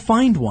had to go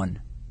find one.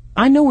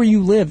 I know where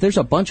you live. There's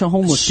a bunch of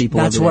homeless people.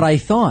 That's what I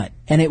thought.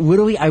 And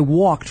I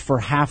walked for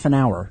half an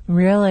hour.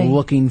 Really?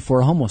 Looking for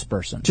a homeless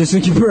person. Just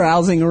when you're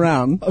browsing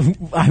around.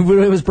 I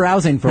literally was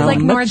browsing for like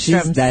one.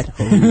 Nordstrom's. That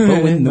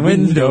hobo in the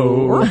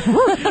window.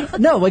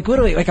 No,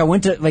 literally, I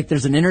went to,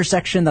 there's an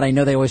intersection that I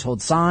know they always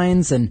hold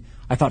signs, and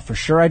I thought for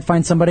sure I'd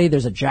find somebody.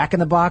 There's a Jack in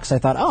the Box. I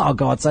thought, I'll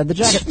go outside the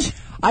Jack.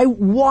 I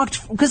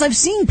walked, because I've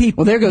seen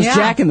people. Well, there goes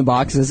Jack in the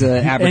Box as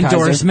an advertiser.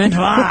 Endorsement.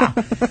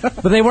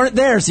 But they weren't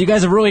there, so you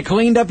guys have really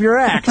cleaned up your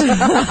act.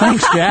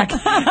 Thanks, Jack.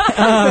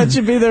 That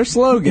should be their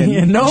slogan.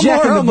 Yeah, no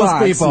Jack more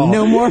homeless people.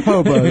 No more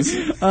hobos.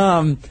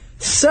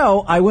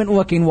 So I went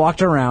looking,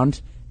 walked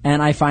around,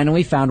 and I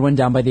finally found one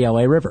down by the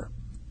LA River.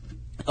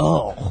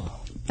 Oh.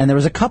 And there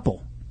was a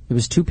couple. It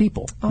was two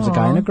people. It was a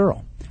guy and a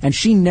girl. And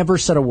she never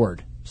said a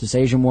word. This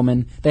Asian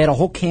woman. They had a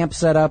whole camp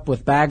set up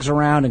with bags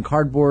around and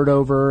cardboard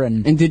over.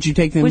 And did you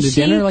take them to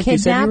dinner like you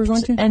said you were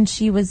going to? And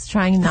she was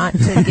trying not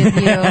to give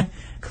you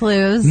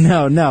clues?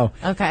 No.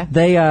 Okay.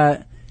 They,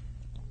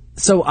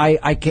 so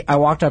I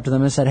walked up to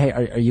them and said, hey,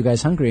 are you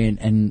guys hungry?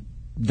 And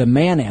the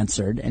man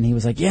answered, and he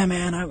was like, yeah,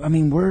 man, I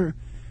mean, we're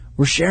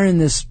sharing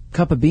this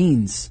cup of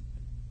beans.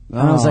 And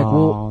I was like,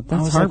 well,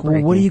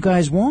 what do you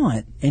guys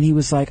want? And he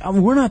was like,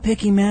 we're not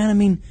picky, man. I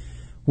mean,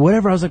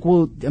 whatever. I was like,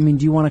 well, I mean,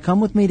 do you want to come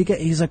with me to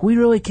get? He's like, we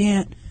really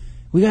can't.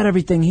 We got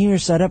everything here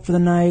set up for the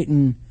night,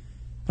 and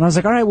I was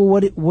like, all right, well,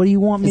 what do you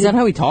want me? Is that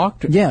how he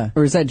talked? Yeah,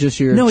 or is that just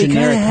your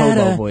generic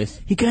hobo voice?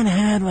 He kind of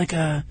had like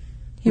a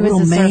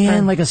little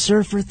man, like a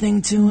surfer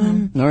thing to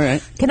him. All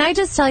right. Can I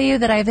just tell you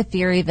that I have a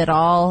theory that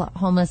all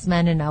homeless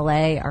men in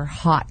LA are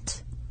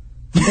hot.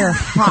 They're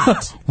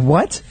hot.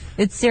 What?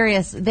 It's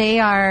serious. They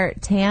are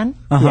tan.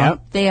 Uh-huh.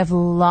 They have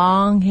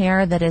long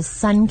hair that is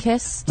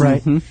sun-kissed. Right.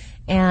 Mm-hmm.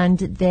 And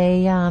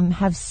they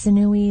have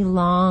sinewy,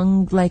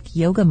 long, like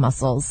yoga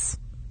muscles.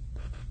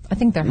 I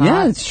think they're hot.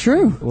 Yeah, it's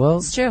true. Well,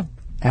 it's true.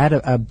 Add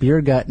a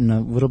beer gut and a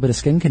little bit of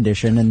skin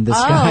condition, and this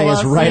guy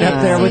is right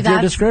up there with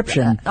your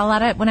description.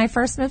 When I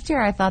first moved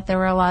here, I thought there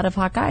were a lot of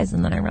hot guys,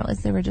 and then I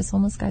realized they were just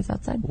homeless guys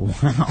outside. Wow.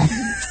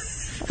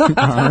 All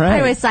right.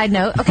 Anyway, side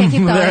note. Okay,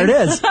 keep going. There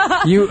it is.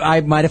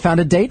 I might have found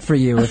a date for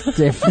you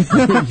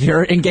if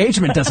your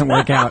engagement doesn't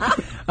work out.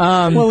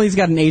 Well, he's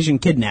got an Asian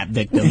kidnap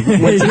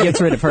victim once he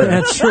gets rid of her.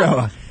 That's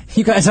true.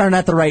 You guys aren't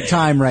at the right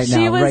time right now.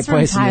 She was right from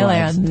place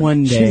Thailand.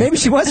 One day. Maybe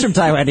she was from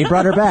Thailand. He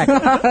brought her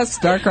back.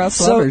 Star-crossed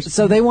lovers.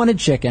 So they wanted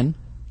chicken.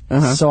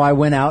 Uh-huh. So I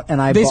went out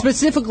and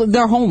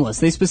they're homeless.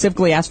 They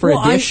specifically asked for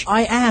a dish.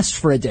 I asked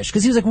for a dish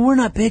because he was like, well, we're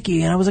not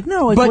picky. And I was like,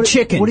 no. But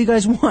chicken. What do you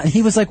guys want? And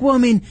he was like, well, I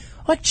mean,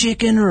 like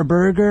chicken or a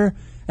burger.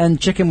 And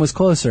chicken was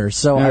closer.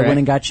 So I went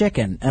and got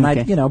chicken. And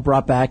I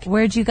brought back.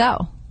 Where'd you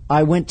go?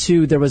 I went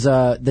to,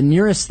 the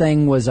nearest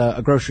thing was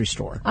a grocery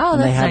store. Oh,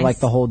 and that's they had nice. like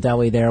the whole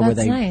deli there where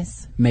they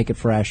make it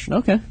fresh.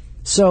 Okay.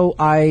 So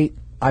I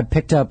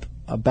picked up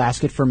a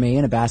basket for me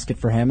and a basket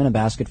for him and a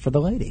basket for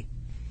the lady.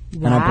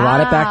 Wow. And I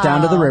brought it back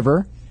down to the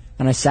river.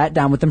 And I sat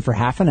down with them for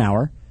half an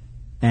hour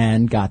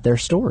and got their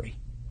story.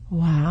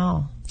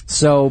 Wow.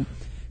 So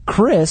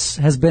Chris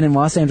has been in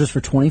Los Angeles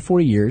for 24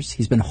 years.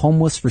 He's been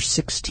homeless for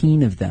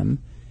 16 of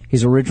them.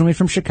 He's originally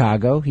from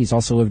Chicago. He's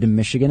also lived in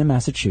Michigan and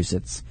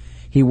Massachusetts.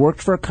 He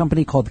worked for a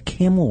company called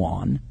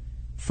Camelon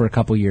for a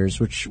couple years,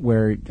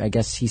 where I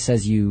guess he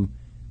says you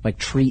like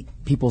treat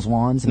people's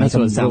lawns and make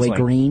them really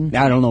green.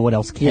 I don't know what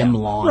else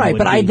Camelon Right, would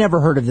but be. I'd never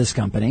heard of this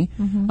company.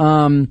 Mm-hmm.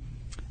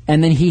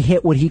 And then he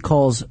hit what he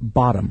calls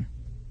bottom.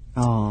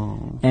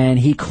 Oh. And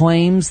he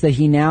claims that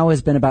he now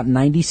has been about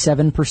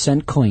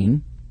 97%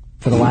 clean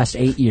for the last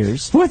 8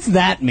 years. What's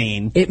that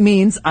mean? It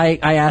means, I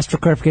asked for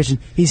clarification,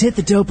 he's hit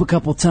the dope a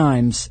couple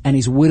times, and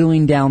he's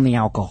whittling down the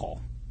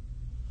alcohol.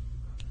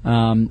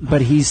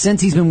 But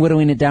since he's been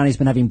whittling it down, he's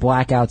been having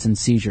blackouts and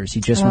seizures. He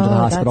just went to the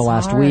hospital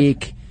last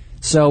week.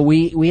 So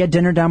we had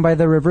dinner down by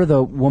the river.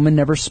 The woman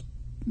never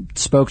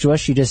spoke to us.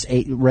 She just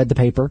read the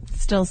paper.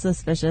 Still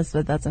suspicious,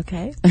 but that's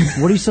okay.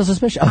 What are you still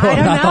suspicious? I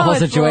don't not know. the whole It's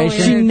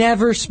situation. She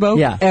never spoke?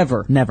 Yeah.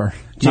 Ever? Never.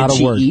 Did Not a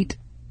she word. eat?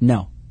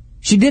 No.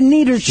 She didn't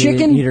eat her She chicken?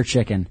 didn't eat her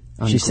chicken.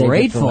 She saved it for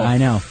Ungrateful. I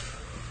know.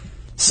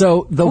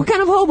 So what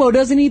kind of hobo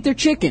doesn't eat their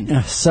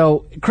chicken?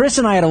 So Chris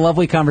and I had a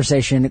lovely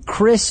conversation.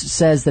 Chris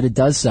says that it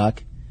does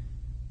suck,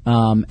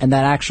 and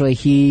that actually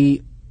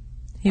he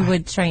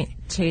would trade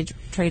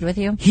with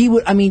you. He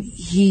would. I mean,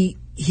 he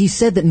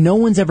said that no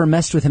one's ever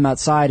messed with him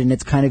outside, and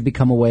it's kind of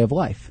become a way of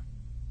life.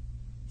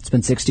 It's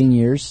been 16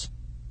 years,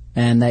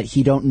 and that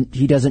he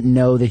doesn't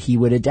know that he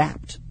would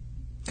adapt.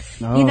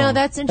 You know,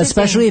 that's interesting.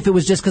 Especially if it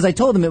was just because I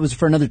told him it was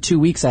for another 2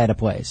 weeks I had a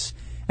place.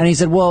 And he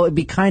said, well, it'd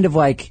be kind of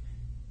like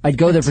I'd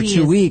go there for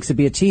 2 weeks, it'd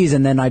be a tease,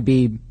 and then I'd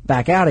be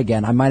back out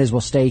again. I might as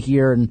well stay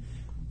here and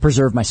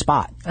preserve my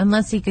spot.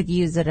 Unless he could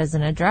use it as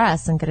an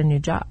address and get a new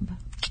job.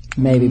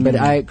 Maybe,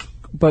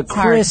 but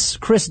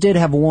Chris did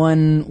have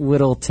one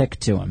little tick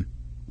to him.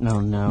 Oh,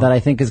 no. That I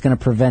think is going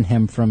to prevent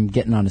him from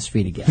getting on his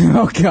feet again.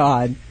 Oh,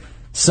 God.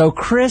 So,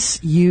 Chris,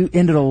 you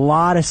ended a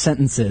lot of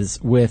sentences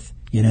with,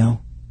 you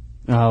know.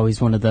 Oh,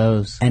 he's one of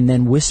those. And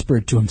then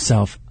whispered to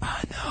himself,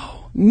 no.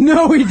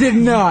 No, he did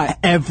not.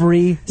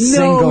 Every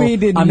single... No, he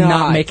did I'm not.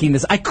 not making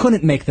this. I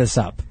couldn't make this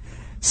up.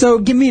 So,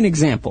 give me an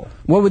example.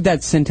 What would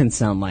that sentence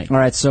sound like? All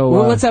right, so...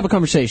 Well, let's have a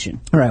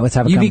conversation. All right, let's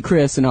have a You be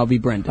Chris and I'll be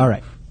Brendan. All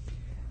right.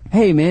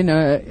 Hey, man,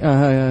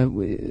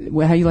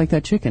 how you like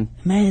that chicken?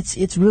 Man,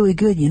 it's really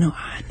good, you know.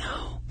 I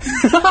know.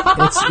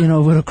 It's, a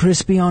little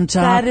crispy on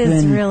top. That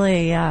is and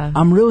really, yeah.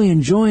 I'm really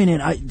enjoying it.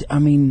 I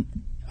mean,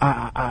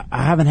 I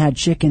haven't had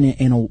chicken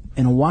in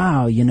a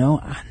while, you know.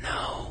 I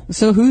know.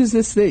 So who's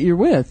this that you're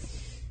with?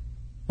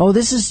 Oh,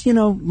 this is,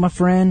 my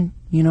friend.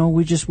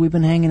 We've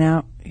been hanging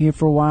out here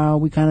for a while.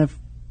 We kind of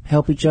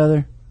help each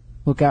other,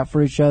 look out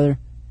for each other,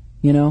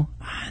 I know.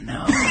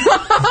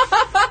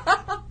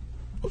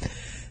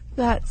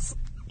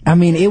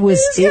 It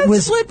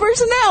was split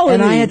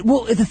personality. And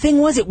the thing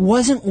was, it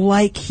wasn't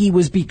like he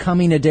was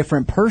becoming a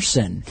different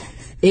person.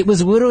 It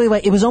was literally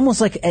like, it was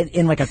almost like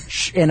in a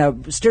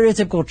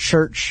stereotypical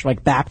church,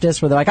 like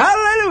Baptist, where they're like,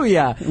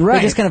 hallelujah. Right.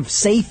 They just kind of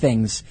say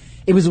things.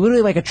 It was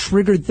literally like a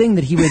triggered thing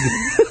that he would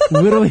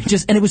literally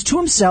just, and it was to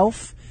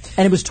himself,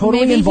 and it was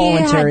totally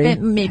involuntary.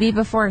 Maybe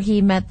before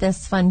he met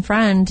this fun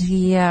friend,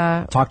 he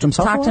talked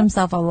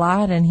himself a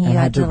lot, and he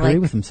had to agree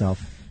with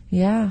himself.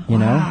 Yeah.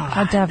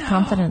 Had to have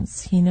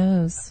confidence. He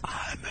knows.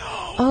 I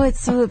know. Oh, it's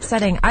so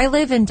upsetting. I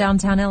live in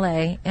downtown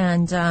LA,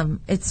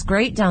 and it's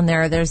great down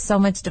there. There's so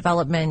much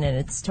development, and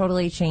it's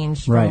totally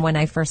changed from when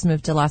I first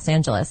moved to Los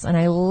Angeles, and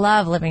I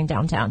love living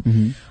downtown.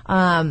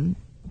 Mm-hmm.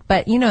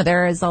 But,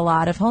 there is a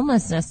lot of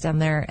homelessness down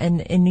there. And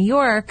in New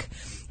York,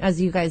 as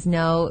you guys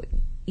know,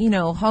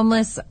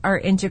 homeless are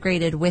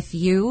integrated with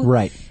you.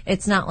 Right.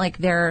 It's not like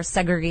they're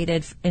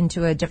segregated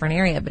into a different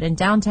area. But in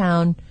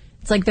downtown,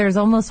 it's like there's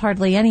almost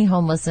hardly any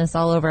homelessness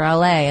all over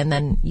LA. And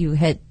then you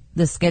hit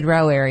the Skid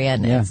Row area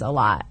and it's a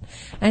lot.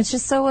 And it's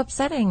just so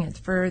upsetting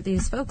for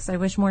these folks. I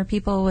wish more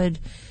people would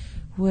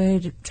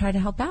try to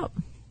help out.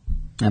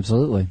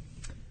 Absolutely.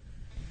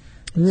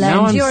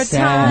 Lend your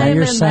time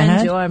you're and sad?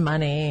 lend your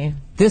money.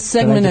 This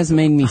segment has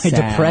made me sad.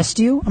 I depressed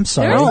you? I'm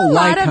sorry. There's I don't a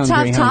like lot of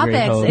hungry, tough hungry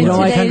topics hobos. in You don't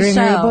like today's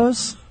hungry show.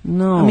 hobos?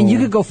 No. I mean, you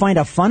could go find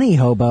a funny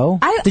hobo.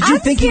 I'm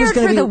think he was scared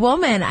going for to the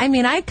woman. I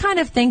mean, I kind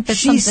of think that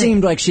She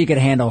seemed like she could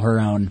handle her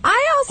own.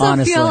 I also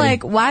honestly. feel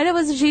like, why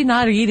was she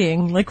not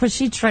eating? Like, was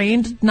she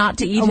trained not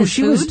to eat his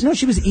food?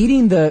 She was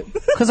eating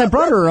because I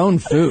brought her own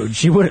food.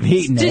 She would have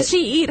eaten it. Did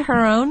she eat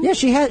her own? Yeah,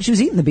 she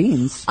was eating the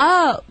beans.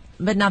 Oh,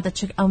 but not the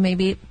chicken. Oh,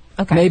 maybe.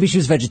 Okay. Maybe she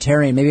was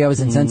vegetarian. Maybe I was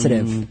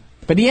insensitive.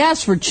 But he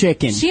asked for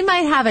chicken. She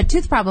might have a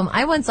tooth problem.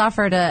 I once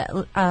offered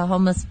a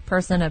homeless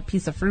person a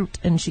piece of fruit,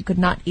 and she could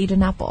not eat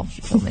an apple.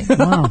 She told me.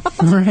 Wow.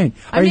 All right.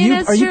 Are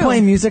you true.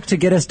 playing music to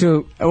get us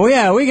to? Oh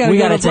yeah, we got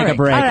to take a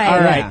break. All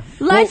right.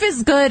 Life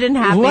is good and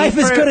happy. Life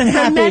is good and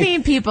happy for many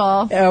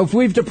people. If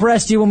we've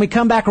depressed you, when we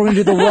come back, we're going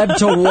to do the web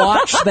to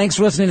watch. Thanks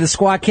for listening to the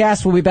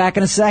Squadcast. We'll be back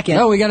in a second.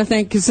 Oh, we got to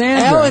thank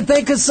Cassandra. Oh, and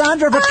thank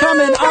Cassandra for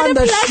coming on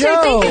the pleasure.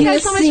 show. Thank you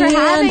guys so much for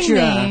having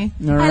me.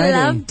 Alrighty.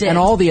 I loved it. And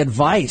all the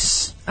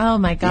advice. Oh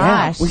my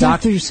gosh. We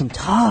got through some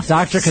tough.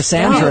 Dr.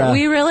 Cassandra.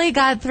 We really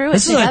got through it.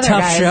 This is together, a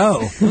tough guys. show.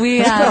 It's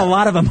been a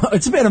lot of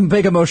it's been a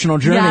big emotional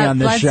journey on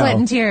this blood, show. sweat,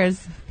 and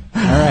tears.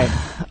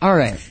 All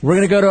right. We're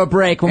going to go to a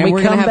break. When And we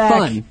we're come gonna have back,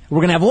 fun. we're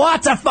going to have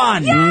lots of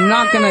fun. You're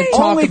not going to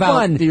talk Only about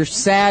fun. your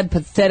sad,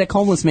 pathetic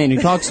homeless man who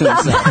talks to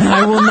himself.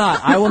 I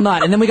will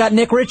not. And then we got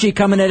Nick Ritchie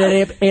coming at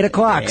 8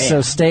 o'clock,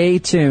 so stay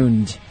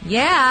tuned.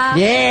 Yeah.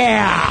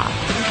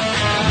 Yeah.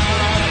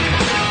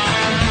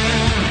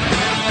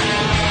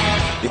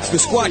 It's the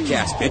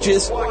Squadcast,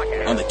 bitches,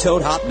 on the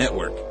Toad Hop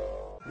Network.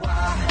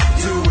 Why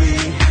do we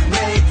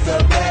make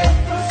the bed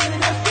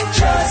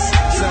just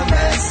to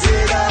mess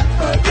it up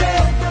again?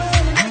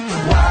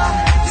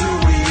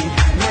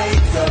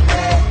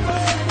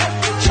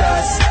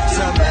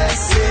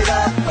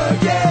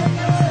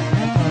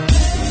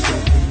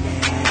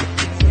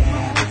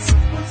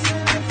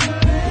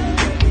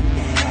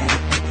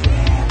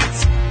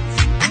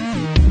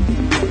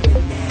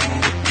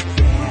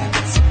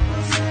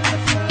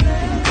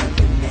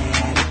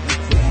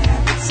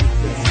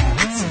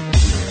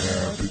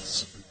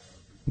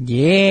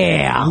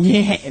 Yeah.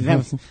 Yeah. That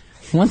was,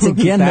 Once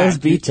again, that? those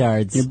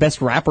beatards. Your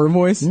best rapper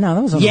voice? No,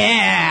 that was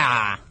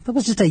Yeah. That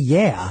was just a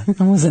yeah. That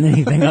wasn't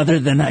anything other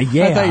than a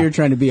yeah. I thought you were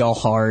trying to be all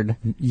hard.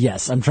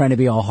 Yes, I'm trying to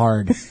be all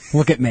hard.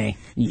 Look at me.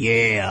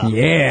 Yeah.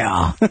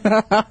 Yeah.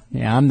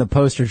 Yeah, I'm the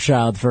poster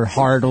child for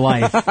hard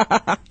life.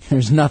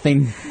 There's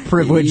nothing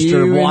privileged You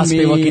or and waspy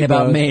me looking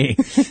about both. me.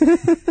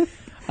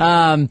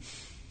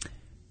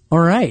 All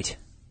right.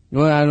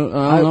 Well, I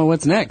don't know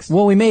what's next.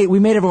 Well, we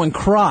made everyone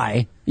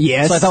cry.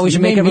 Yes. So I thought we you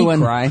should made make me everyone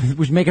cry.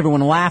 We should make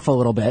everyone laugh a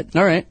little bit.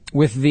 All right.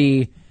 With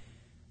the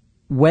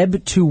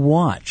web to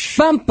watch.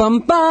 Bum bum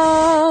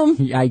bum.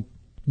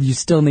 You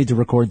still need to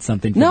record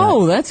something for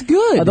No, that. that's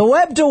good. The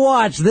web to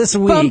watch this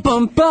week Bum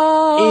bum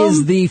bum.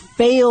 is the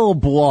Fail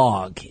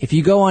blog. If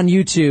you go on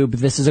YouTube,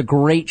 this is a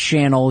great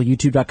channel,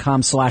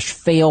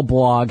 youtube.com/fail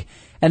blog.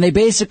 And they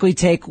basically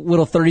take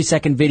little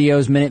 30-second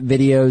videos, minute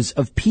videos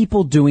of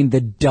people doing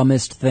the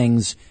dumbest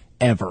things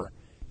ever.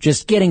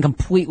 Just getting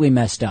completely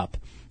messed up.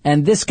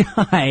 And this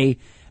guy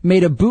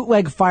made a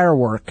bootleg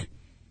firework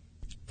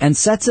and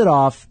sets it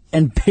off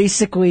and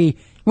basically...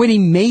 Wait, he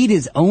made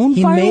his own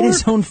firework? He made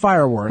his own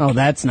firework. Oh,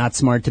 that's not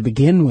smart to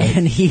begin with.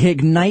 And he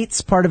ignites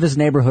part of his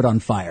neighborhood on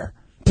fire.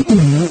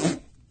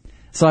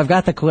 So I've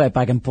got the clip.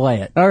 I can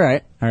play it. All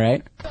right. All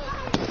right.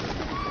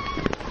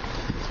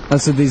 Oh,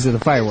 so these are the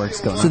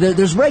fireworks going on. So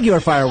there's regular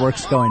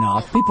fireworks going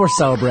off. People are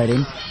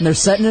celebrating, and they're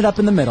setting it up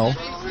in the middle.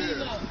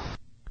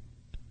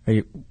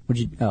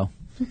 Oh.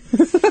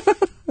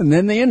 And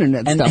then the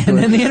internet stopped working.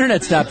 And then the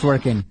internet stopped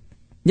working.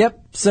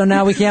 Yep. So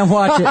now we can't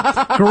watch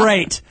it.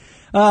 Great.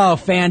 Oh,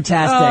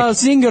 fantastic.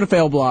 So you can go to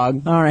Fail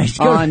Blog. All right.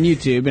 On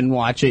YouTube and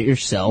watch it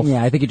yourself.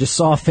 Yeah, I think you just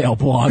saw Fail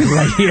Blog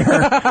right here.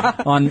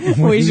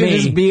 We should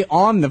just be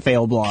on the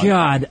Fail Blog.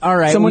 God. All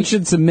right. Someone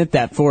should submit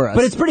that for us.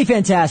 But it's pretty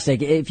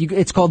fantastic.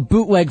 It's called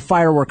Bootleg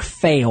Firework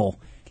Fail.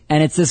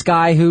 And it's this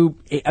guy who,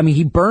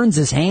 he burns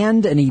his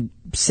hand and he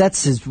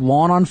sets his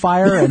lawn on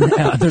fire and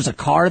there's a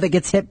car that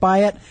gets hit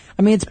by it.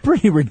 It's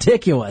pretty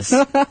ridiculous.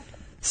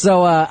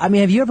 So,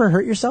 have you ever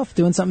hurt yourself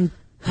doing something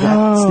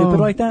stupid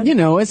like that?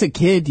 As a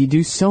kid, you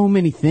do so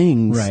many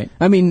things. Right.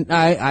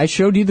 I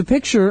showed you the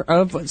picture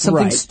of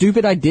something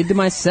stupid I did to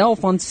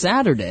myself on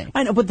Saturday.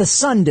 I know, but the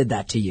sun did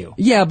that to you.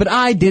 Yeah, but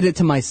I did it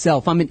to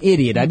myself. I'm an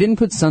idiot. I didn't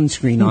put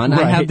sunscreen on.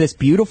 Right. I have this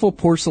beautiful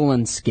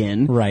porcelain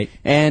skin. Right.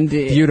 And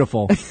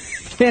beautiful.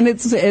 And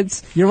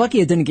it's. You're lucky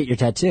it didn't get your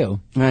tattoo.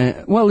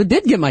 Well, it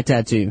did get my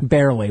tattoo.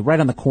 Barely. Right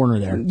on the corner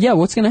there. Yeah,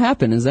 what's going to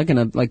happen? Is that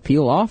going to,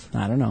 peel off?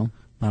 I don't know.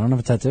 I don't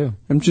have a tattoo.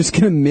 I'm just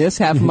going to miss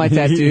half of my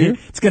tattoo.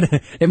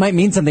 It might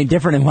mean something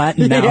different in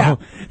Latin now.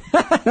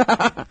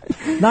 Yeah.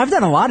 No, I've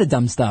done a lot of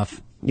dumb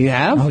stuff. You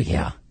have? Oh,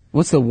 yeah.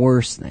 What's the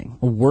worst thing?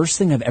 The worst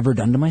thing I've ever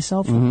done to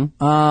myself?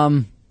 Mm-hmm.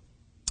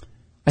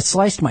 I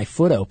sliced my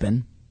foot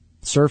open,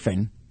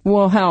 surfing.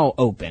 Well, how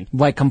open?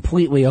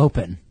 Completely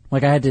open. I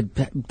had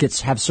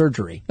to have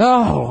surgery.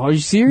 Oh, are you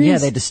serious? Yeah,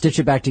 they had to stitch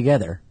it back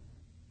together.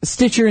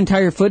 Stitch your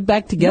entire foot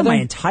back together? Not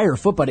my entire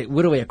foot, but it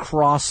literally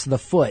across the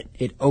foot,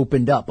 it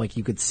opened up.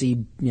 You could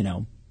see,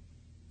 the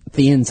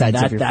insides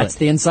of your foot. That's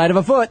the inside of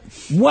a foot.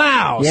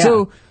 Wow. Yeah.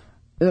 So,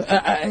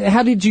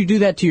 how did you do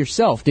that to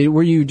yourself?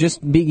 Were you just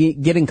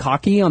getting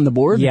cocky on the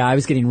board? Yeah, I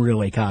was getting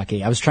really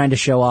cocky. I was trying to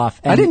show off.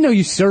 I didn't know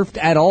you surfed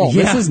at all.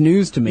 Yeah. This is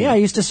news to me. Yeah, I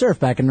used to surf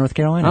back in North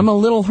Carolina. I'm a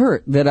little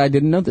hurt that I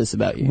didn't know this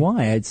about you.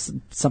 Why? It's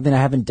something I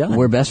haven't done.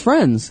 We're best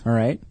friends. All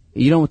right.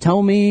 You don't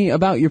tell me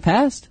about your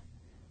past?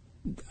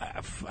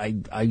 I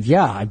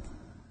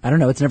don't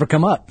know. It's never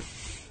come up.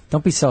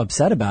 Don't be so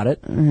upset about it.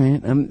 All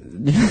right.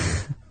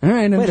 All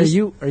right. Wait,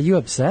 are you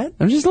upset?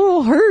 I'm just a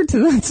little hurt.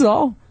 That's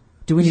all.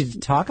 Do we need to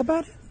talk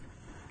about it?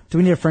 Do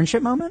we need a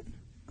friendship moment?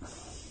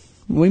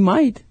 We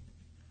might.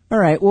 All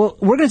right. Well,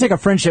 we're going to take a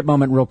friendship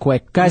moment real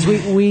quick, guys.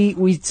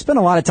 We spent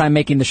a lot of time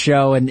making the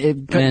show and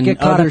get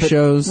caught other up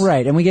shows,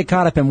 right? And we get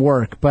caught up in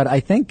work. But I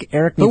think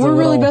Eric needs. But we're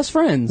really best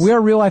friends. We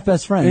are real life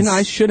best friends. And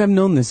I should have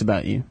known this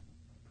about you.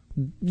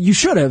 You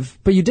should have,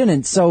 but you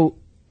didn't. So,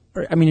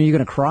 are you going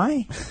to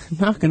cry? I'm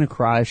not going to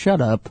cry.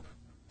 Shut up.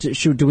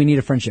 Do we need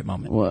a friendship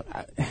moment? Well,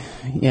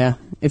 yeah.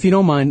 If you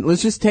don't mind,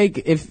 let's just take.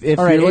 If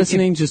all right, you're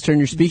listening, just turn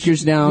your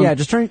speakers down. Yeah,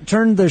 just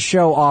turn the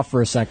show off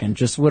for a second.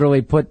 Just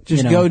literally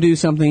go do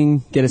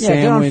something. Get a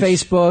sandwich. Get on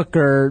Facebook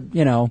or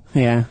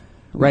Yeah.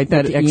 Write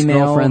that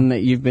ex-girlfriend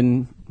that you've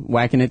been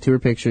whacking it to her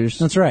pictures.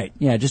 That's right.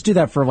 Yeah, just do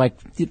that for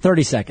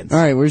 30 seconds. All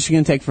right, we're just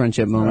going to take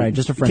friendship moment. All right,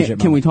 just a friendship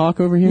moment. Can we talk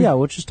over here? Yeah,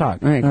 we'll just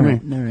talk. All right, come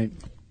here. All right.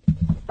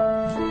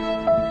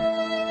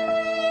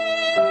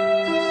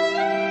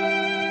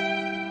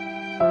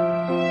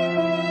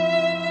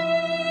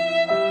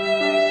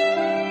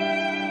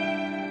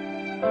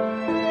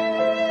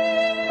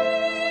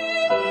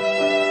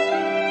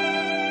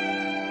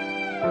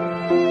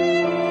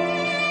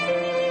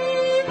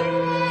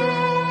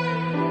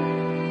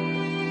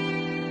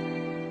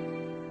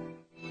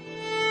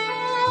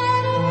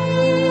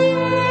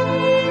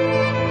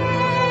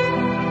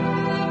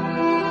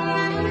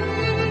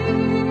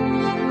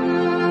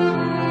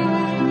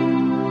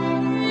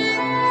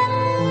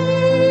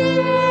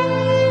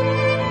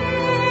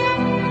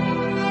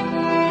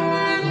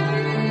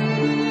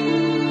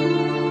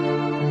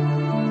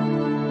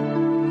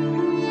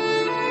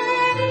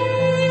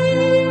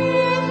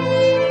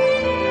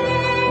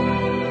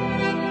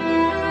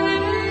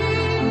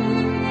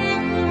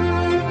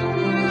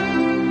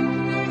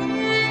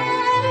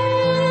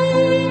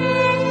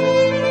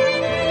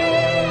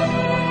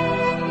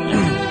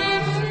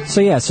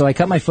 So I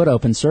cut my foot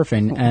open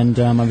surfing, and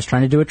I was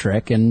trying to do a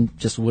trick, and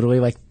just literally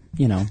I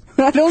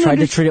don't tried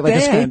to treat it like a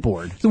understand.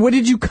 skateboard. So what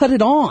did you cut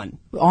it on?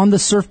 On the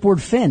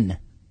surfboard fin.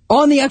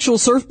 On the actual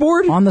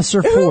surfboard? On the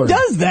surfboard. Who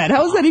does that?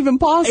 How is that even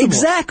possible?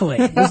 Exactly.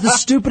 It was the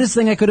stupidest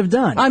thing I could have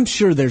done. I'm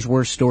sure there's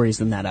worse stories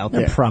than that out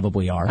there. There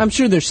probably are. I'm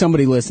sure there's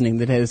somebody listening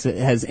that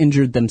has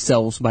injured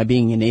themselves by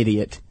being an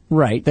idiot.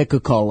 Right. That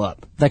could call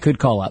up.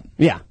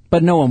 Yeah.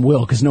 But no one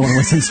will, because no one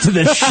listens to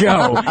this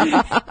show.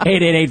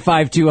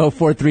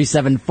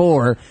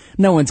 888-520-4374.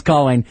 No one's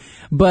calling.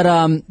 But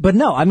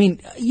no, I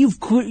mean,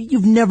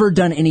 you've never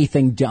done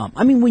anything dumb.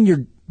 I mean, when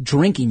you're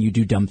drinking, you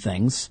do dumb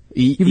things.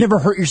 You've never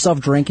hurt yourself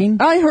drinking?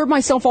 I hurt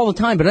myself all the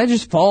time, but I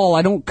just fall.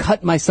 I don't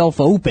cut myself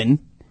open.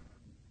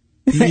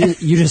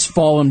 You just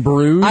fall and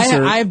bruise?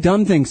 I've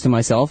done things to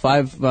myself.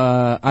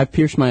 I've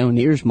pierced my own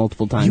ears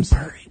multiple times.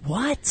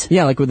 What?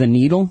 Yeah, like with a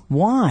needle.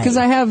 Why? Because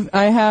I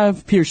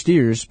have pierced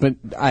ears, but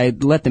I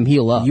let them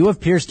heal up. You have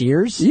pierced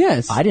ears?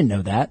 Yes. I didn't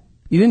know that.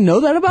 You didn't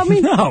know that about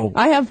me? No.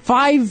 I have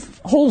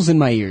 5 holes in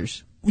my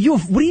ears. What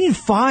do you need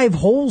 5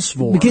 holes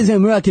for? Because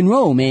I'm rock and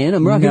roll, man.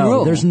 I'm rock and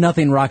roll. There's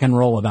nothing rock and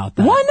roll about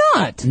that. Why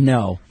not?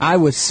 No. I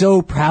was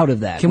so proud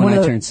of that when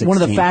I turned 16.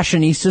 One of the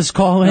fashionistas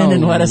call in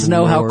and let us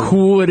know how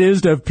cool it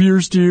is to have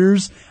pierced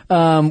ears.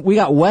 We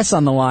got Wes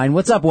on the line.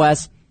 What's up,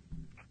 Wes?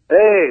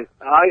 Hey,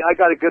 I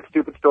got a good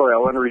stupid story. I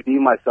want to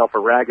redeem myself for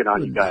ragging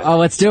on you guys. Oh,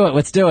 let's do it.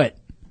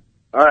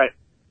 All right.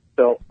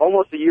 So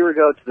almost a year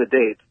ago to the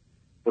date,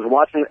 was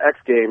watching the X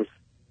Games,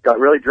 got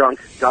really drunk,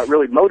 got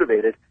really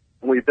motivated,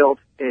 and we built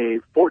a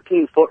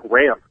 14-foot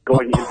ramp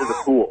going into the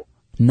pool.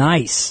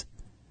 Nice.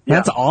 Yeah.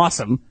 That's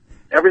awesome.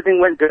 Everything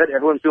went good.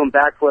 Everyone's doing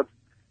backflips.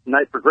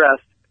 Night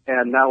progressed,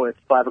 and now it's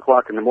 5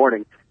 o'clock in the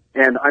morning.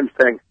 And I'm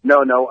saying,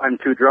 no, I'm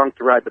too drunk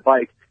to ride the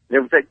bike. And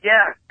everyone said,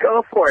 yeah,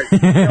 go for it.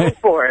 Go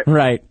for it.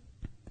 Right.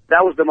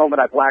 That was the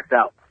moment I blacked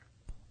out.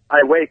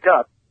 I wake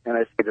up, and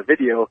I see the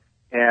video,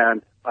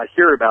 and I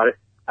hear about it.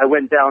 I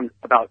went down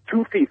about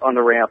 2 feet on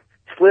the ramp,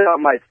 slid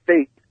on my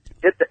face,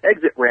 hit the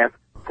exit ramp,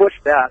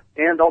 pushed that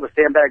and all the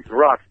sandbags and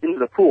rocks into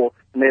the pool,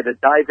 and they had to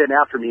dive in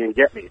after me and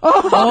get me.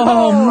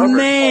 Oh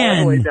man!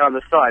 All the way down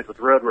the side with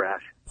road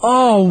rash.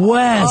 Oh,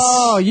 Wes!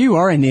 Oh, you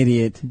are an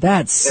idiot.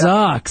 That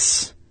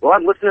sucks. Well,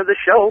 I'm listening to the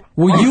show.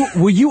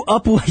 Will you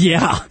upload?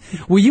 Yeah.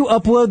 Will you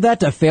upload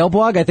that to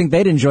Failblog? I think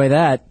they'd enjoy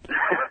that.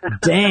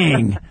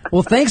 Dang.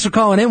 Well, thanks for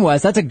calling in,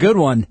 Wes. That's a good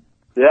one.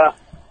 Yeah.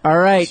 All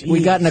right, Jeez.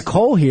 We got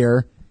Nicole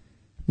here.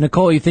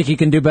 Nicole, you think you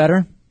can do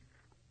better?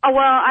 Oh,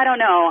 well, I don't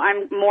know.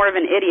 I'm more of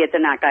an idiot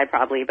than that guy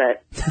probably,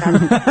 but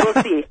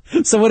we'll see.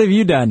 So what have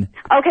you done?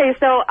 Okay,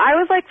 so I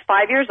was like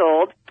 5 years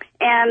old,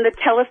 and the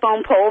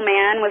telephone pole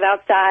man was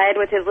outside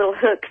with his little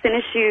hooks in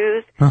his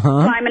shoes,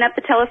 climbing up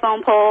the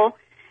telephone pole.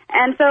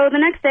 And so the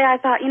next day I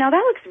thought,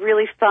 that looks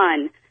really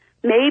fun.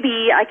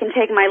 Maybe I can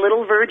take my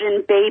little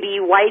virgin baby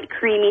white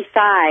creamy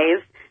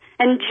thighs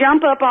and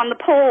jump up on the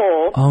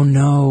pole. Oh,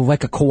 no,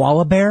 like a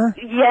koala bear?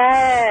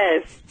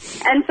 Yes.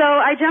 And so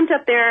I jumped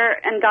up there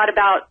and got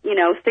about,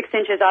 6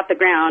 inches off the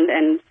ground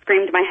and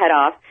screamed my head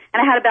off.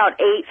 And I had about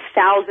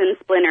 8,000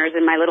 splinters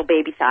in my little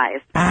baby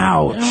thighs.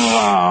 Ouch.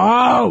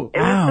 Oh,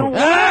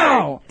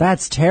 ow.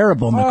 That's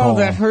terrible, Nicole. Oh,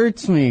 that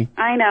hurts me.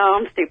 I know,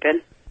 I'm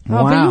stupid.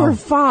 Oh, but you were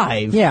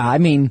 5. Yeah, I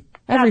mean,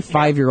 every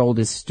 5-year-old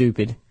is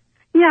stupid.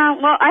 Yeah,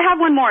 well, I have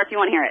one more if you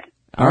want to hear it.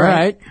 All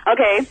right.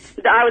 Okay,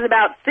 I was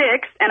about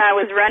 6, and I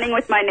was running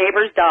with my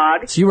neighbor's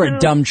dog. So you were a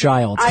dumb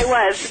child. I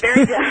was,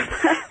 very dumb.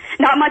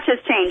 Not much has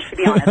changed, to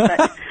be honest.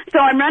 But, so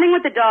I'm running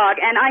with the dog,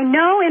 and I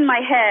know in my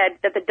head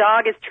that the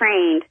dog is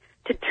trained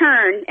to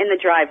turn in the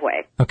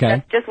driveway. Okay.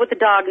 That's just what the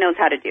dog knows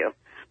how to do.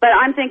 But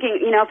I'm thinking,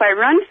 if I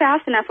run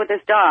fast enough with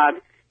this dog,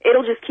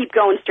 it'll just keep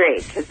going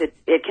straight, because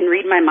it can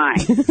read my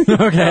mind.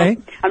 Okay.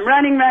 So I'm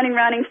running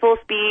full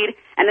speed,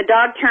 and the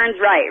dog turns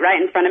right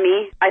in front of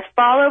me. I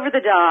fall over the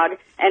dog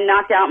and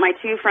knocked out my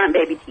 2 front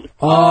baby teeth.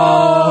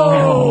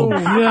 Oh,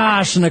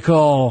 gosh,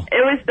 Nicole.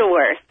 It was the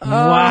worst.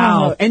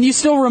 Wow. And you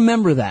still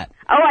remember that?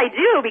 Oh, I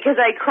do, because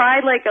I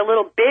cried like a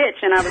little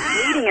bitch, and I was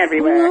bleeding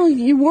everywhere. Well,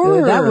 you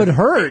were. That would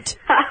hurt.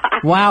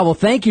 Wow, well,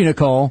 thank you,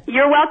 Nicole.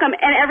 You're welcome.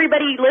 And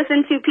everybody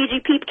listen to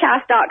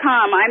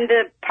pgpeepcast.com. I'm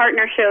the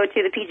partner show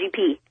to the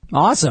PGP.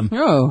 Awesome.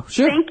 Oh,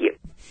 sure. Thank you.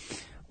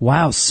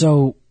 Wow,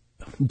 so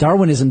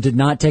Darwinism did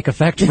not take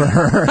effect for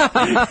her.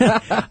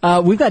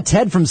 We've got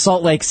Ted from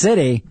Salt Lake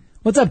City.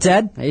 What's up,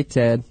 Ted? Hey,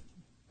 Ted.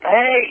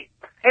 Hey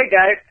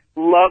guys.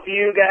 Love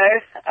you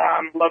guys.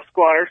 Love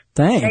Squatters.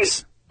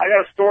 Thanks. Hey, I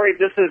got a story.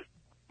 This is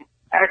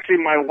actually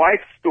my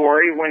wife's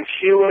story. When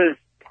she was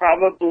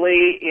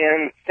probably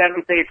in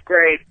 7th, 8th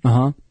grade,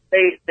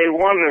 they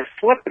wanted a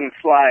slip and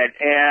slide,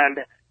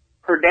 and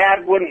her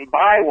dad wouldn't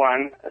buy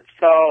one,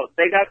 so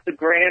they got the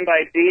grand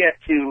idea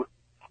to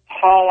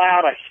haul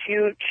out a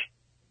huge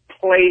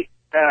plate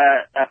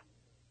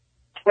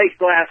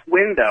glass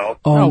window.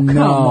 Oh, come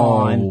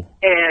on.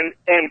 And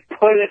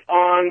put it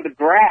on the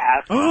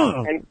grass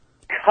and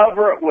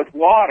cover it with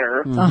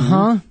water.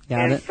 Got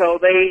and it. so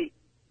they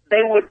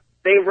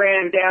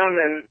ran down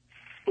and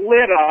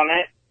slid on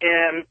it,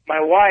 and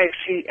my wife,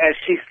 as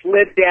she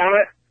slid down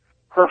it,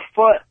 her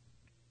foot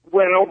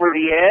went over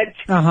the edge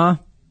Uh-huh.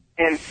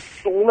 and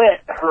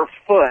slit her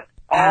foot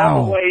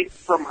all the way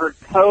from her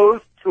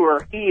toes to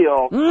her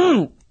heel,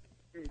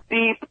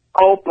 deep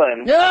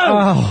open.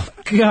 Oh,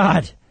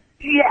 God.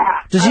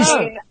 Yeah.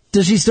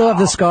 Does she still have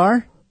the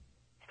scar?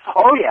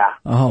 Oh yeah.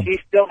 Oh. She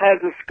still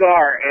has a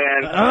scar,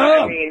 and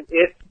I mean,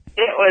 it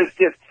was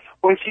just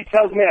when she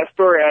tells me that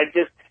story,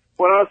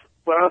 when I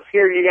was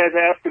hearing you guys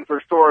asking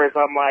for stories,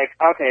 I'm like,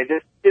 okay,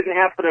 this didn't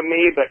happen to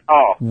me, but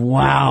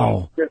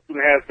Wow. this one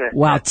has it.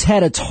 Wow,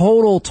 Ted, a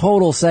total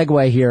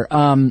segue here.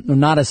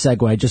 Not a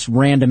segue, just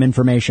random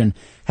information.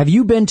 Have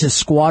you been to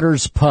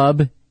Squatter's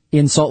Pub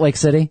in Salt Lake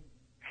City?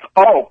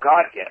 Oh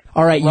God, yes.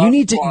 All right, you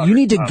need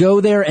to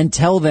go there and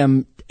tell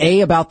them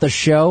about the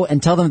show,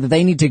 and tell them that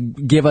they need to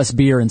give us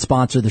beer and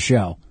sponsor the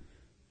show.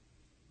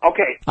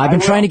 Okay. I've been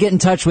trying to get in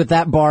touch with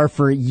that bar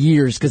for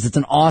years because it's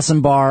an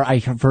awesome bar. I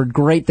have heard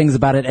great things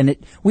about it, and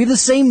we have the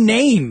same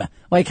name.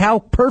 Like, how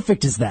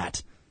perfect is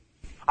that?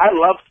 I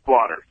love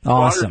Squatters.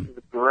 Awesome. Squatters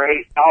is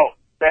great.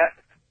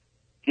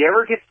 If you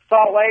ever get to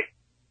Salt Lake,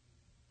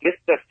 get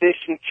the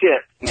fish and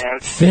chips, man.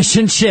 Fish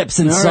and chips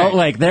in Salt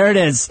Lake. There it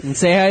is. And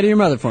say hi to your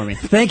mother for me.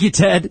 Thank you,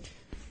 Ted.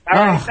 All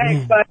right,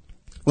 thanks, bud.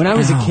 When I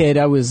was a kid,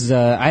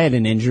 I had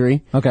an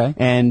injury. Okay.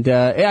 And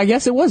I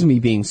guess it was me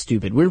being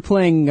stupid. We were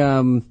playing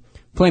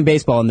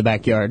baseball in the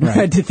backyard. Right. I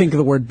had to think of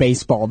the word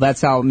baseball. That's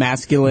how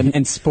masculine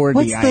and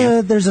sporty I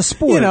am. There's a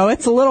sport. You know,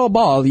 it's a little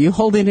ball. You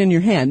hold it in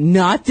your hand.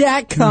 Not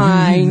that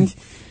kind.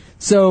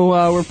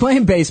 So we're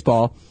playing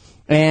baseball,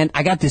 and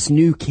I got this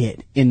new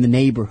kid in the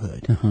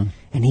neighborhood.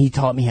 And he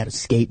taught me how to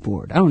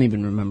skateboard. I don't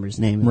even remember his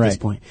name at this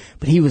point.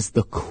 But he was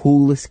the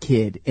coolest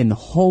kid in the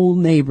whole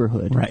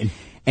neighborhood. Right.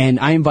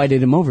 And I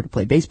invited him over to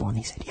play baseball, and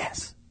he said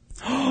yes.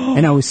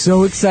 And I was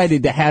so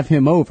excited to have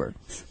him over.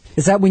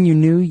 Is that when you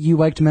knew you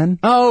liked men?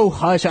 Oh,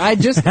 hush.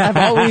 I've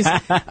always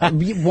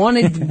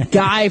wanted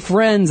guy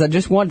friends. I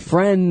just want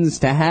friends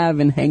to have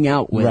and hang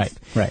out with.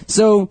 Right.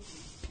 So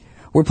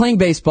we're playing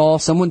baseball.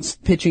 Someone's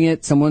pitching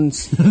it.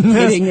 Someone's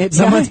hitting it.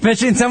 Someone's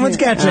pitching. Someone's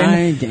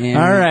catching.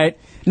 All right.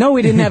 No,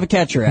 we didn't have a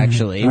catcher,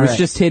 actually. It was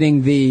just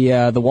hitting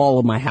the wall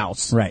of my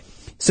house. Right.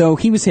 So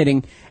he was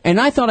hitting, and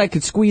I thought I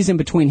could squeeze in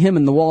between him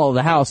and the wall of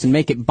the house and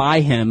make it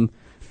by him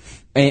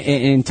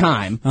in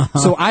time.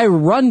 So I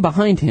run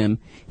behind him.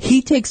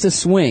 He takes a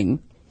swing,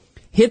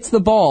 hits the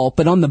ball,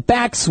 but on the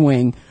back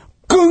swing,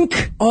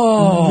 gunk,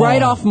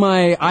 right off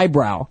my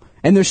eyebrow.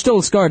 And there's still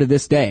a scar to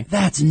this day.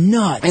 That's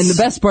nuts. And the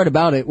best part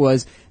about it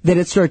was that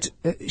it starts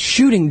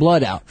shooting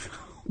blood out.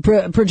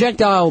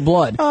 Projectile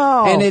blood,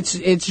 and it's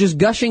just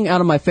gushing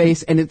out of my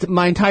face, and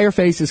my entire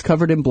face is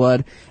covered in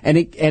blood,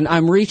 and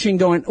I'm reaching,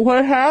 going,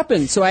 what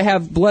happened? So I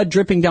have blood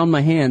dripping down my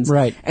hands,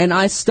 right? And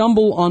I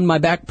stumble on my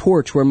back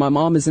porch where my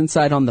mom is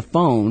inside on the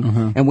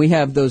phone, and we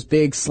have those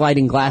big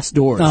sliding glass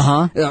doors, they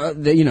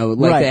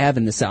have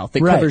in the South.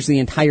 It covers the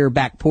entire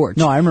back porch.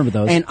 No, I remember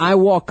those. And I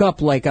walk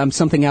up like I'm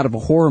something out of a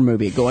horror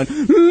movie, going, and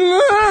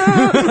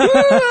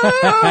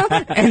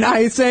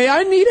I say,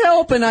 I need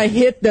help, and I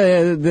hit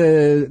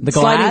the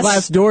sliding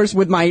glass doors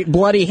with my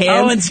bloody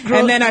hands,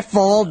 and then I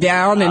fall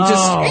down and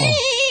just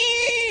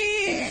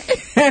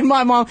and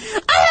my mom,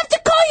 I have to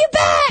call you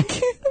back.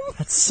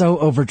 That's so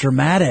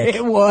overdramatic.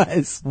 It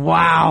was.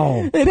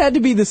 Wow. It had to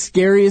be the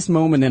scariest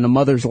moment in a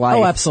mother's life.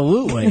 Oh,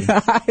 absolutely.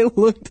 I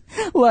looked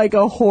like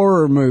a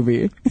horror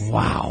movie.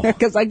 Wow.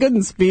 Because I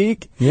couldn't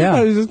speak. Yeah.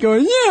 I was just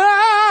going,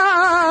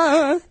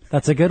 yeah.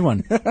 That's a good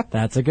one.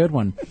 That's a good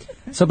one.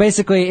 So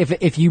basically,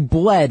 if you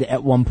bled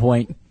at one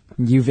point,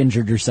 you've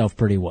injured yourself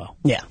pretty well.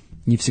 Yeah.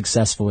 You've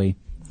successfully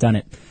done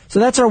it. So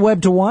that's our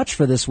web to watch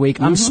for this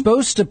week. I'm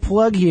supposed to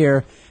plug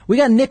here. We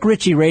got Nick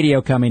Ritchie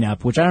Radio coming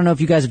up, which I don't know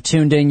if you guys have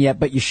tuned in yet,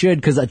 but you should,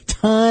 because a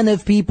ton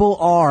of people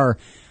are.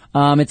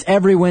 It's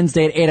every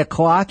Wednesday at 8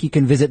 o'clock. You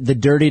can visit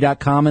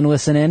thedirty.com and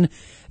listen in.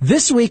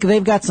 This week,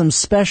 they've got some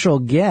special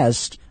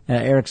guests.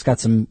 Eric's got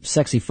some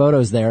sexy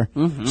photos there.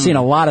 Seen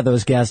a lot of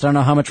those guests. I don't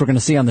know how much we're going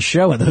to see on the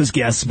show of those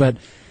guests, but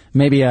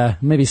maybe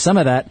some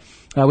of that.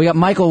 We got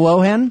Michael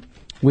Lohan.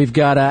 We've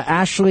got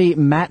Ashley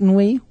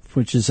Mattingly,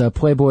 which is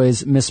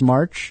Playboy's Miss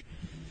March.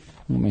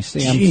 Let me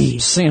see. I'm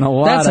seeing a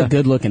lot. That's a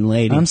good-looking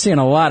lady. I'm seeing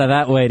a lot of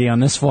that lady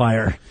on this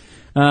flyer.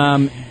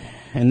 And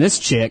this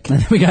chick.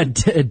 We got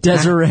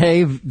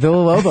Desiree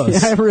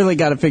Villalobos. I really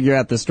got to figure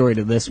out the story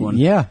to this one.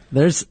 Yeah,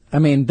 this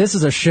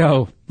is a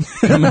show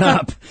coming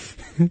up.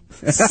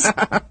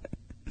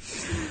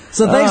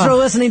 So thanks for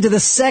listening to the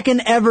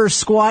second ever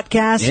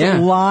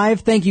Squatcast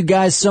live. Thank you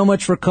guys so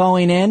much for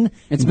calling in.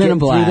 It's been a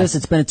blast.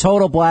 It's been a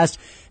total blast.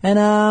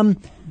 And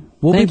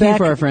we'll Thank be back you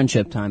for our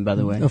friendship time, by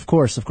the way. Of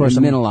course. It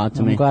meant a lot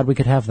to me. I'm glad we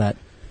could have that.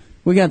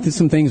 We got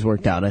some things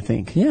worked out, I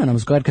think. Yeah, and I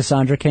was glad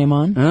Cassandra came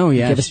on. Oh,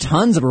 yeah. Gave us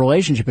tons of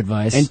relationship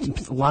advice. And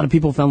a lot of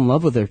people fell in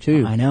love with her,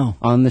 too. I know.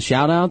 On the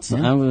shout-outs,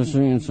 I was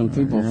seeing some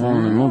people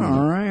falling in love with her.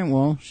 All right,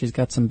 well, she's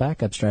got some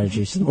backup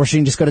strategies. Or she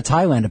can just go to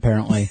Thailand,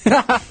 apparently.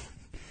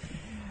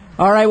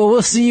 All right, well,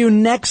 we'll see you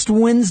next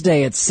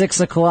Wednesday at 6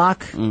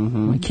 o'clock.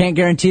 We can't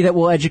guarantee that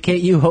we'll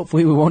educate you.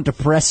 Hopefully we won't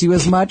depress you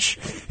as much.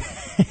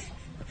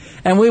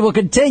 And we will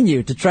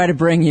continue to try to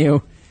bring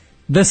you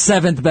the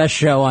 7th best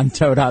show on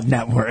Toad Hop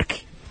Network.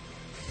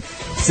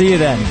 See you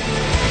then.